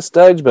at this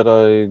stage, but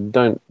I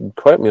don't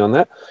quote me on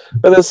that.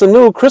 But there's some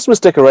little Christmas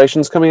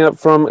decorations coming up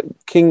from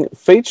King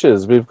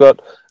Features. We've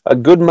got a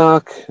good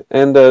mark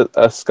and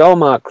a skull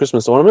mark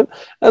Christmas ornament,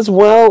 as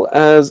well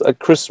as a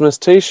Christmas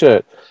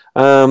T-shirt.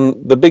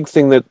 The big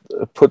thing that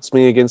puts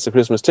me against the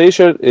Christmas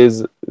T-shirt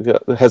is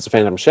has the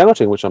Phantom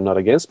shouting, which I'm not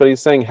against, but he's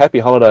saying Happy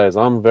Holidays.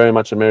 I'm very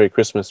much a Merry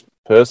Christmas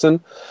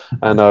person,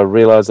 and I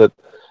realise that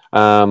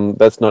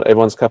that's not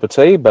everyone's cup of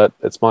tea, but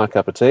it's my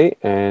cup of tea,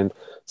 and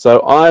so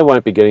I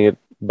won't be getting it.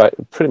 But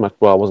pretty much,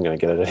 well, I wasn't going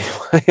to get it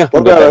anyway.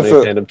 What about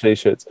if Phantom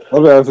T-shirts?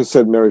 What about if it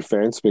said Merry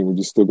Phantoming? Would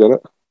you still get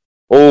it?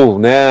 Oh,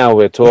 now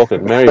we're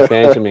talking. Merry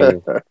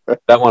Phantoming.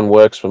 That one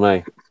works for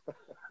me.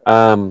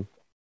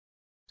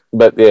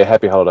 But yeah,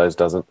 Happy Holidays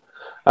doesn't.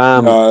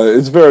 No,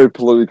 it's very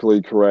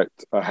politically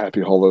correct, a Happy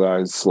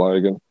Holidays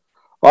slogan.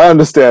 I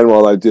understand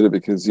why they did it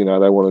because, they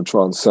want to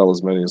try and sell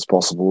as many as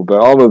possible.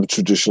 But I'm a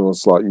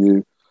traditionalist like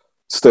you,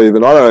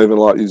 Stephen. I don't even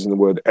like using the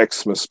word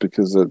Xmas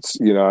because it's,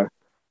 it's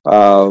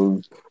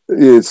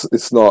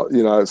not,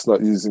 it's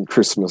not using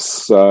Christmas.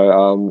 So,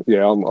 I'm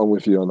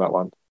with you on that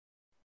one.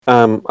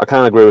 I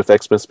can't agree with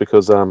Xmas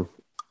because I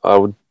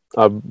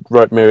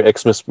wrote Merry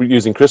Xmas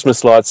using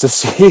Christmas lights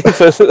this year.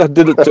 I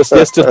did it just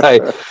yesterday,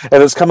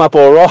 and it's come up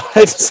all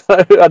right. So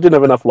I didn't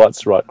have enough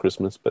lights to write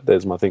Christmas, but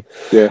there's my thing.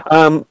 Yeah.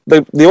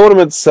 The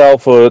ornaments sell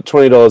for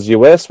 $20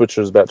 US, which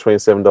is about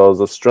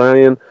 $27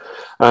 Australian,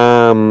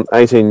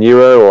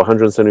 €18 or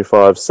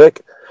 175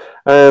 SEK.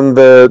 And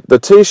the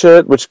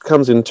T-shirt, which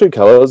comes in two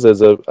colours,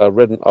 there's a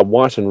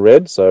white and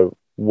red, so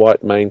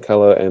white main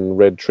colour and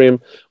red trim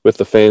with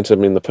the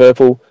Phantom in the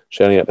purple,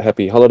 shouting out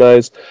Happy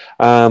Holidays.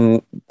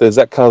 There's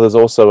that colour. There's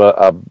also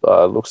a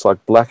looks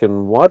like black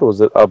and white, or was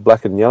it a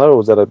black and yellow, or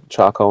was that a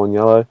charcoal and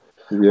yellow?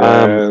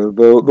 Yeah,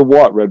 the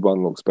white red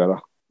one looks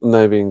better.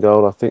 Navy and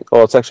gold, I think.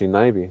 Oh, it's actually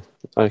navy.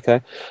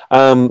 Okay.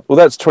 Well,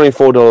 that's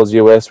 $24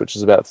 US, which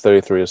is about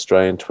 33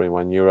 Australian,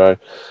 €21,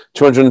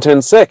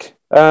 210 SEK.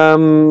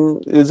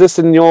 Is this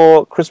in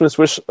your Christmas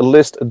wish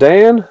list,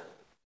 Dan?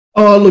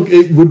 Oh, look,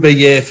 it would be,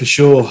 yeah, for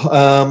sure.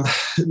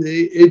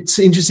 It's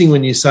interesting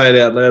when you say it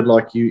out loud,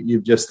 like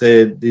you've just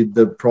said,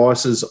 the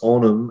prices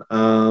on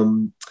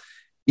them.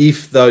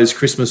 If those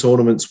Christmas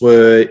ornaments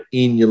were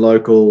in your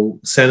local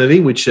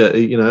Sanity, which, are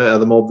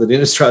the mob that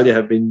in Australia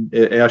have been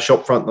our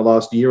shop front the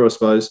last year, I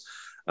suppose,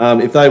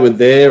 If they were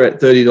there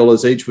at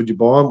 $30 each, would you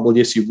buy them? Well,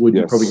 yes, you would.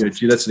 Yes. You'd probably go,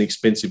 gee, that's an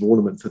expensive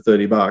ornament for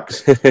 $30.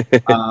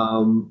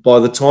 By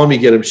the time you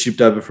get them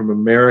shipped over from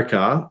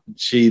America,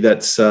 gee,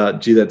 that's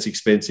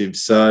expensive.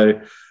 So,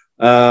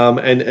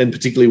 and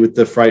particularly with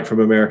the freight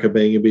from America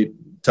being a bit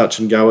touch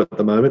and go at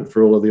the moment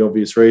for all of the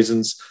obvious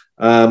reasons.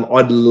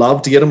 I'd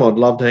love to get them. I'd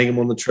love to hang them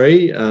on the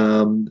tree.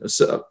 Might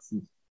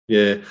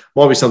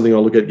be something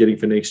I'll look at getting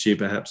for next year,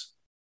 perhaps.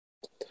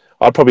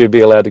 I'd probably be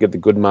allowed to get the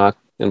good mark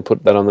and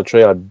put that on the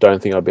tree. I don't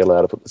think I'd be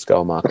allowed to put the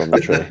skull mark on the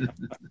tree.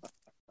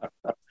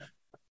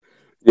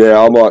 Yeah,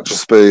 I might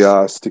just be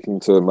sticking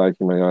to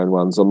making my own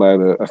ones. I made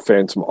a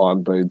phantom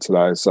iron bead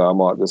today, so I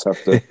might just have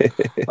to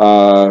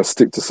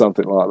stick to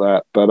something like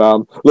that. But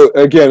look,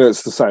 again,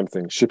 it's the same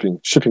thing.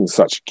 Shipping's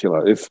such a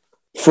killer. If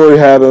Free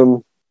had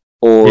them,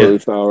 or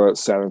if they were at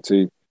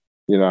Sanity,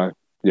 you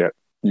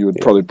would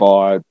probably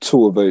buy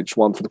 2 of each,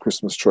 one for the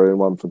Christmas tree and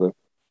one for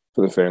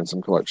the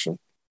Phantom collection.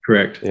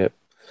 Correct.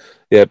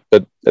 Yeah,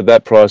 but at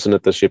that price and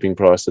at the shipping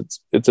price, it's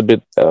a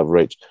bit out of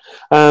reach.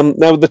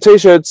 Now the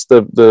t-shirts,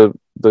 the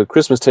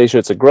Christmas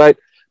t-shirts are great,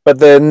 but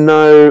they're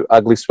no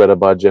ugly sweater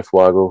by Jeff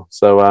Weigel.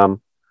 So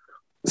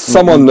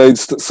someone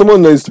needs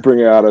to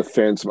bring out a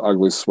Phantom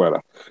ugly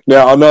sweater.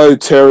 Now I know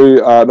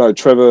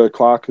Trevor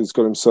Clark has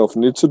got himself a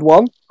knitted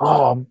one.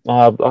 Oh,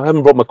 I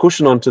haven't brought my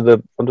cushion onto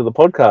the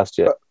podcast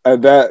yet.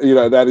 And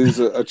that is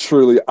a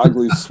truly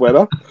ugly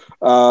sweater.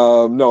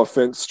 No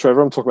offense,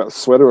 Trevor. I'm talking about the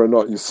sweater and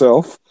not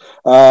yourself.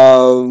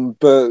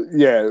 But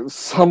yeah,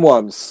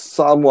 someone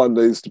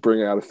needs to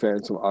bring out a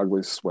Phantom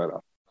ugly sweater.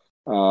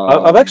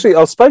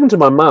 I've spoken to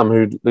my mum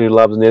who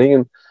loves knitting,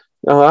 and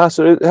I asked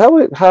her,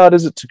 how hard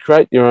is it to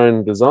create your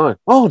own design?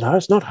 Oh no,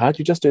 it's not hard.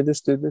 You just do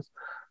this.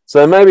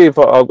 So maybe if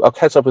I'll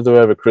catch up with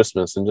her over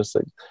Christmas and just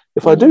say,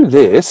 if I do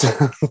this,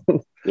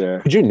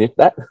 could you knit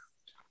that?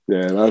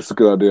 Yeah, that's a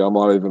good idea. I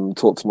might even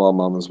talk to my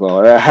mum as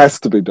well. It has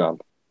to be done.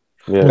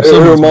 Yeah.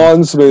 It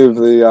reminds me of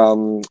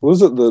the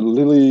was it the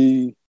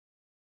Lily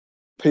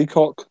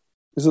Peacock?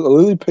 Is it the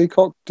Lily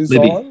Peacock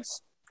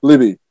Designs?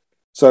 Libby.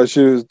 So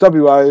she was a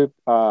WA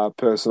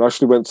person. I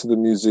actually went to the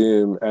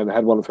museum and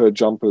had one of her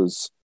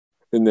jumpers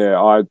in there.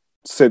 I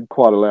said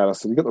quite aloud, I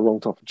said, you got the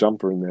wrong type of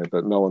jumper in there,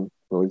 but no one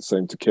really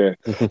seemed to care.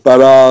 But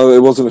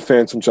it wasn't a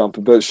Phantom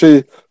jumper. But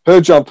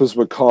her jumpers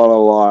were kind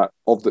of like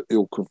of the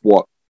ilk of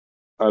what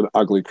an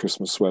ugly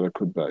Christmas sweater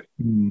could be.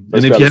 And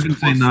if you haven't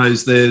seen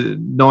those, they're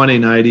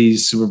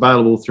 1980s, were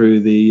available through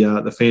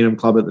the Phantom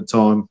Club at the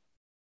time,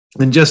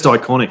 and just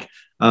iconic.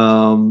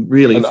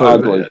 Really, and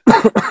ugly.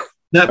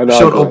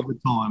 Snapshot of the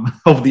time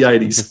of the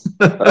 80s.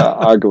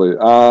 Ugly.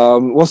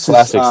 What's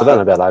classics? This, I don't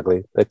know about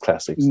ugly. They're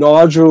classics.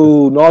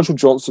 Nigel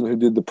Johnson, who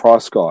did the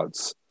price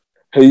guides,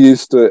 he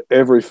used to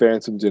every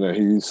Phantom dinner.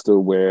 He used to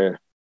wear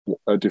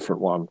a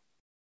different one.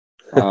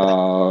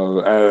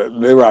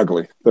 They're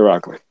ugly. They're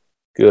ugly.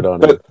 Good on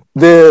but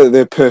you.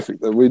 They're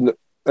perfect. And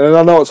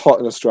I know it's hot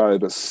in Australia,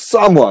 but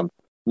someone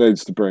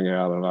needs to bring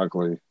out an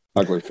ugly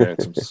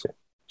Phantoms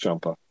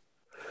jumper.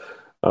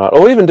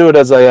 Or even do it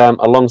as a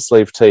long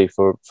sleeve tee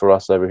for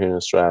us over here in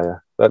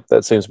Australia.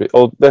 That seems to be.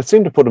 Or they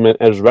seem to put them in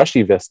as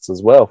rashi vests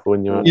as well for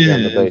when you're on the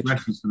beach.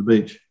 Rashies for the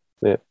beach.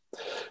 Yeah.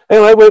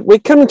 Anyway, we're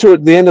coming to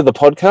the end of the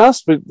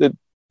podcast.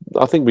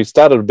 I think we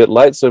started a bit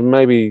late, so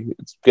maybe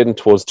it's getting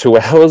towards 2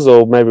 hours,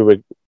 or maybe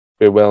we're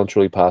well and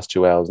truly past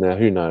 2 hours now.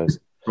 Who knows?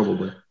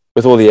 Probably.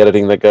 With all the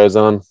editing that goes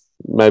on,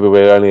 maybe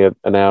we're only at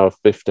an hour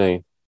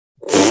 15.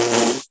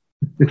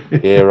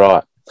 Yeah,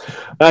 right.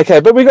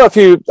 Okay, but we got a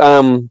few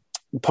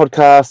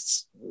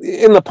podcasts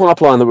in the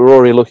pipeline that we're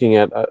already looking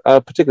at,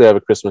 particularly over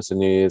Christmas and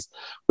New Year's.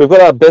 We've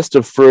got our best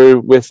of Frew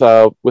with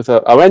our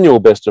annual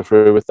best of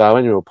Frew with our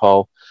annual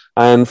poll,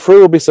 and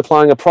Frew will be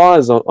supplying a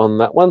prize on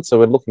that one, so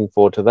we're looking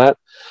forward to that.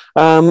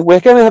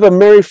 We're going to have a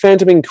Merry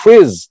Phantoming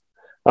quiz,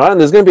 all right,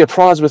 and there's going to be a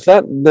prize with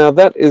that. Now,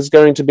 that is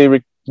going to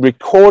be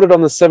recorded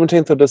on the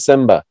 17th of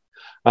December.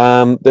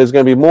 There's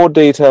going to be more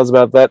details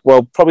about that.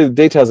 Well, probably the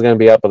details are going to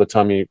be up by the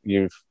time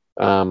you've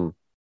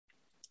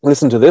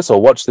listen to this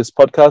or watch this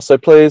podcast. So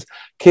please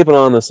keep an eye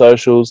on the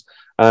socials,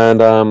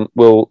 and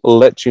we'll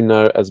let you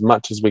know as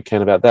much as we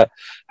can about that.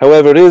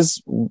 However, it is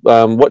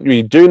what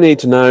you do need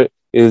to know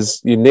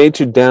is you need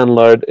to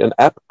download an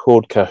app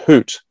called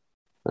Kahoot.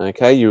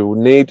 Okay, you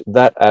will need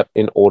that app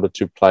in order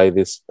to play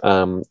this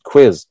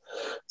quiz.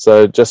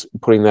 So just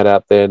putting that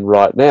out there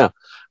right now.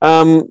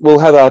 We'll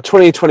have our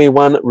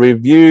 2021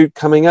 review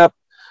coming up.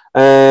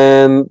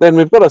 And then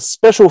we've got a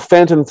special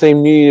Phantom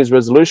themed New Year's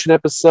resolution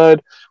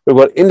episode. We've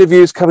got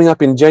interviews coming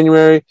up in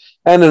January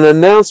and an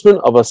announcement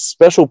of a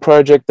special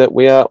project that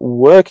we are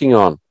working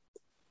on,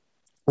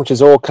 which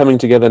is all coming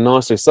together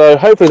nicely. So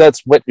hopefully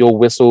that's wet your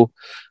whistle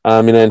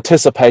in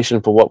anticipation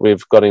for what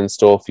we've got in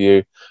store for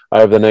you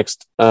over the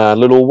next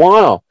little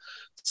while.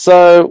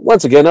 So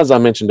once again, as I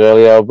mentioned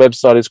earlier, our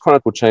website is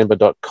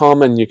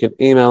chroniclechamber.com, and you can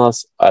email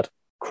us at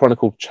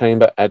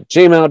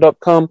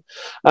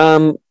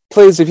chroniclechamber@gmail.com.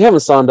 Please, if you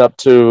haven't signed up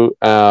to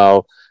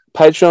our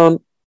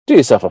Patreon, do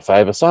yourself a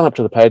favor, sign up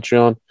to the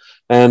Patreon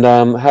and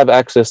have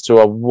access to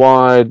a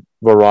wide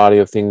variety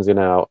of things in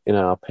our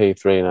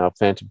P3, in our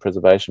Phantom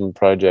Preservation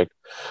project.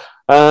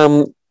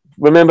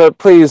 Remember,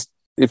 please,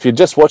 if you're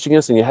just watching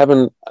us and you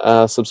haven't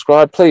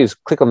subscribed, please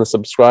click on the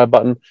subscribe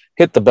button,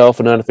 hit the bell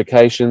for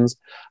notifications,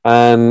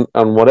 and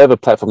on whatever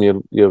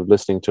platform you're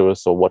listening to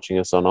us or watching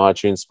us on,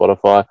 iTunes,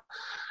 Spotify,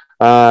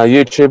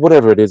 YouTube,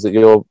 whatever it is that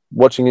you're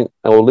watching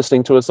or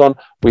listening to us on.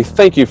 We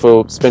thank you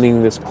for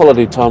spending this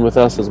quality time with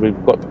us as we've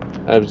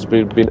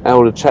been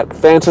able to chat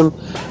Phantom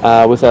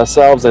with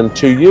ourselves and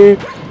to you.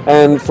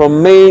 And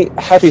from me,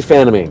 happy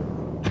Phantoming.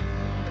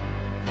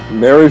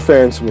 Merry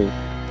Phantoming.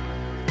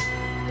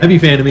 Happy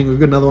Phantoming. We've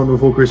got another one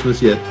before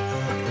Christmas yet.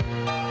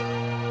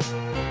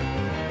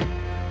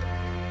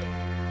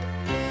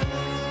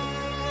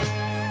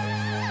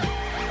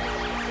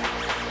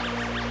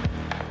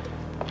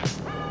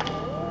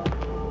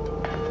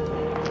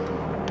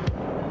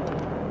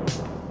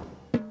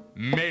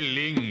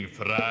 Melding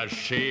fra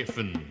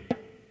sjefen.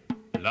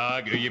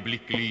 Lag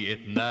øyeblikkelig et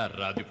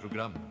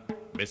nærradioprogram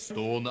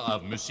bestående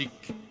av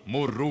musikk,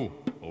 moro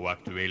og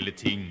aktuelle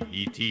ting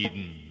i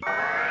tiden.